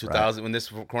 2000 when this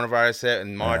coronavirus hit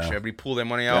in March, everybody pulled their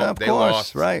money out. Yeah, of they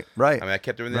course. lost. Right. I mean, I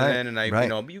kept everything in, and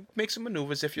right. you make some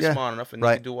maneuvers if you're smart enough, and you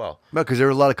can do well. No, because there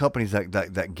were a lot of companies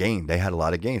that gained. They had a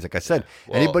lot of gains. Like I said,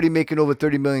 Well- anybody making over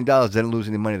 $30 million didn't lose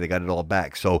any money. They got it all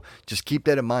back. So just keep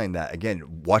that in mind. That again,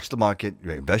 watch the market,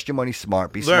 invest your money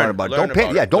smart, be smart about it. Don't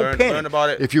panic. Yeah, don't panic. Learn about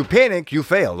it. If you panic, you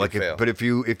fail. fail. But if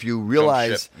you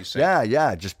realize, ship, you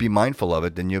sink. just be mindful of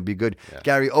it, then you'll be good. Yeah.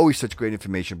 Gary, always such great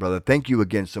information, brother. Thank you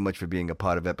again so much for being a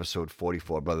part of episode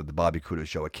 44, brother, the Bobby Kudo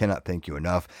Show. I cannot thank you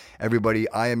enough. Everybody,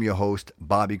 I am your host,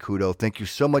 Bobby Kudo. Thank you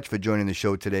so much for joining the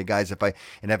show today, guys. If I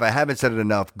haven't said it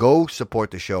enough, go support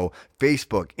the show.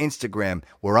 Facebook, Instagram.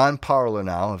 We're on Parler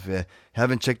now. If you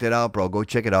haven't checked it out, bro, go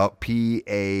check it out.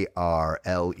 Parler.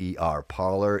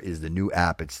 Parler is the new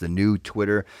app. It's the new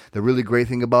Twitter. The really great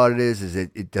thing about it is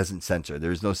it doesn't censor.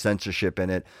 There's no censorship in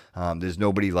it. There's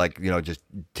nobody just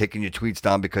taking your tweets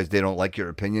down because they don't like your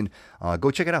opinion.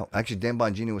 Go check it out. Actually, Dan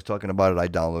Bongini was talking about it. I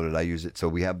downloaded it. I use it. So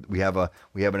we have an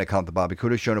account, the Bobby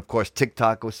Kudo Show, and of course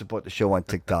TikTok. Go support the show on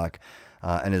TikTok.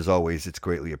 And as always, it's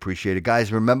greatly appreciated.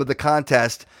 Guys, remember the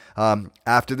contest.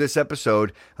 After this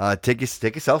episode, take a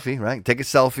selfie, right? Take a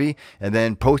selfie and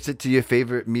then post it to your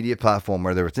favorite media platform,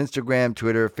 whether it's Instagram,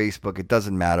 Twitter, Facebook. It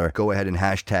doesn't matter. Go ahead and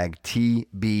hashtag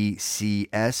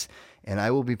TBCS. And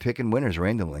I will be picking winners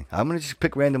randomly. I'm going to just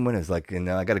pick random winners. I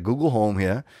got a Google Home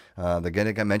here. Again,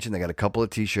 like I mentioned, they got a couple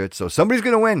of T-shirts. So somebody's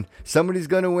going to win. Somebody's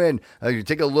going to win. You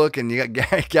take a look, and you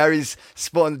got Gary's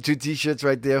sporting the 2 T-shirts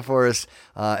right there for us.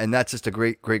 And that's just a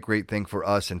great, great, great thing for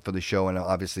us and for the show. And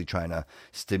obviously trying to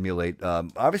stimulate,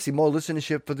 obviously more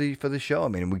listenership for the show. I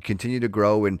mean, we continue to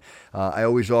grow, and I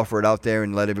always offer it out there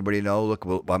and let everybody know. Look,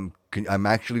 I'm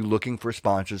actually looking for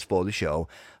sponsors for the show.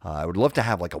 I would love to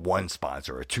have like a 1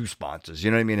 sponsor or 2 sponsors,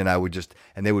 you know what I mean? And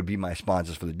they would be my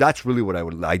sponsors that's really what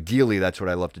ideally, that's what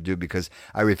I love to do, because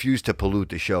I refuse to pollute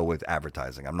the show with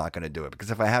advertising. I'm not going to do it,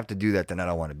 because if I have to do that, then I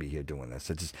don't want to be here doing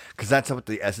this. It's just because that's what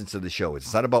the essence of the show is.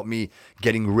 It's not about me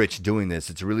getting rich doing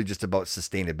this. It's really just about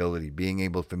sustainability, being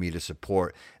able for me to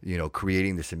support,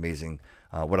 creating this amazing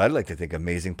what I'd like to think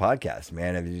amazing podcast,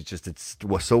 man. I mean, it's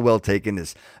so well taken.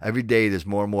 Every day there's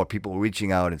more and more people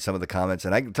reaching out in some of the comments,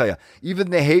 and I can tell you, even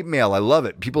the hate mail, I love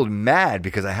it. People are mad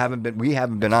because we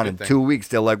haven't been on in 2 weeks.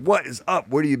 They're like, "What is up?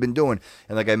 What have you been doing?"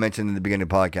 And like I mentioned in the beginning of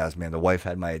the podcast, man, the wife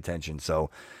had my attention, so.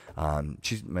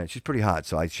 She's pretty hot,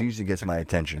 so she usually gets my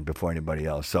attention before anybody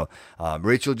else. So,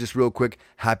 Rachel, just real quick,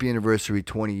 happy anniversary,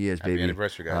 20 years, baby. Happy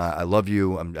anniversary, guys. I love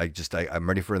you. I'm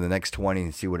ready for the next 20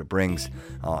 and see what it brings.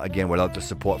 Again, without the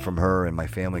support from her and my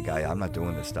family, I'm not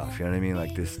doing this stuff. You know what I mean?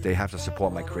 Like this, they have to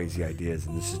support my crazy ideas,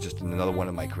 and this is just another one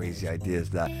of my crazy ideas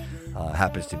that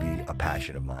happens to be a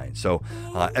passion of mine. So,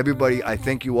 everybody, I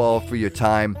thank you all for your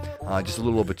time. Just a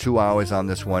little over 2 hours on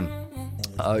this one.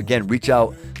 Again, reach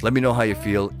out. Let me know how you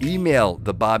feel. Email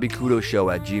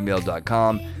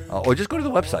thebobbykudo@gmail.com, or just go to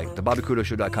the website,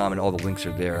 thebobbykudo.com, and all the links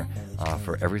are there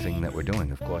for everything that we're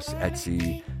doing. Of course,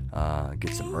 Etsy,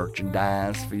 get some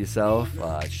merchandise for yourself,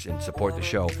 and support the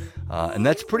show. And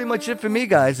that's pretty much it for me,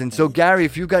 guys. And so, Gary,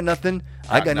 if you got nothing,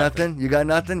 I got nothing. You got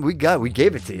nothing? We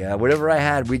gave it to you. Whatever I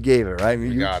had, we gave it, right?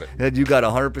 We got it. You got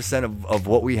 100% of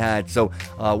what we had. So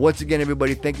once again,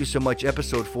 everybody, thank you so much.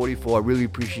 Episode 44. I really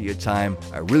appreciate your time.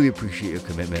 I really appreciate your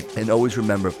commitment. And always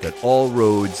remember that all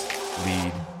roads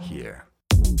lead here.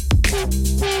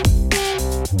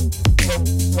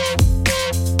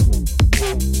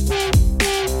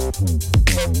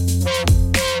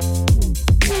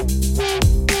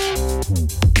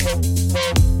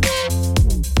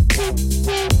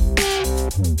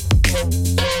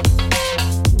 Thank you.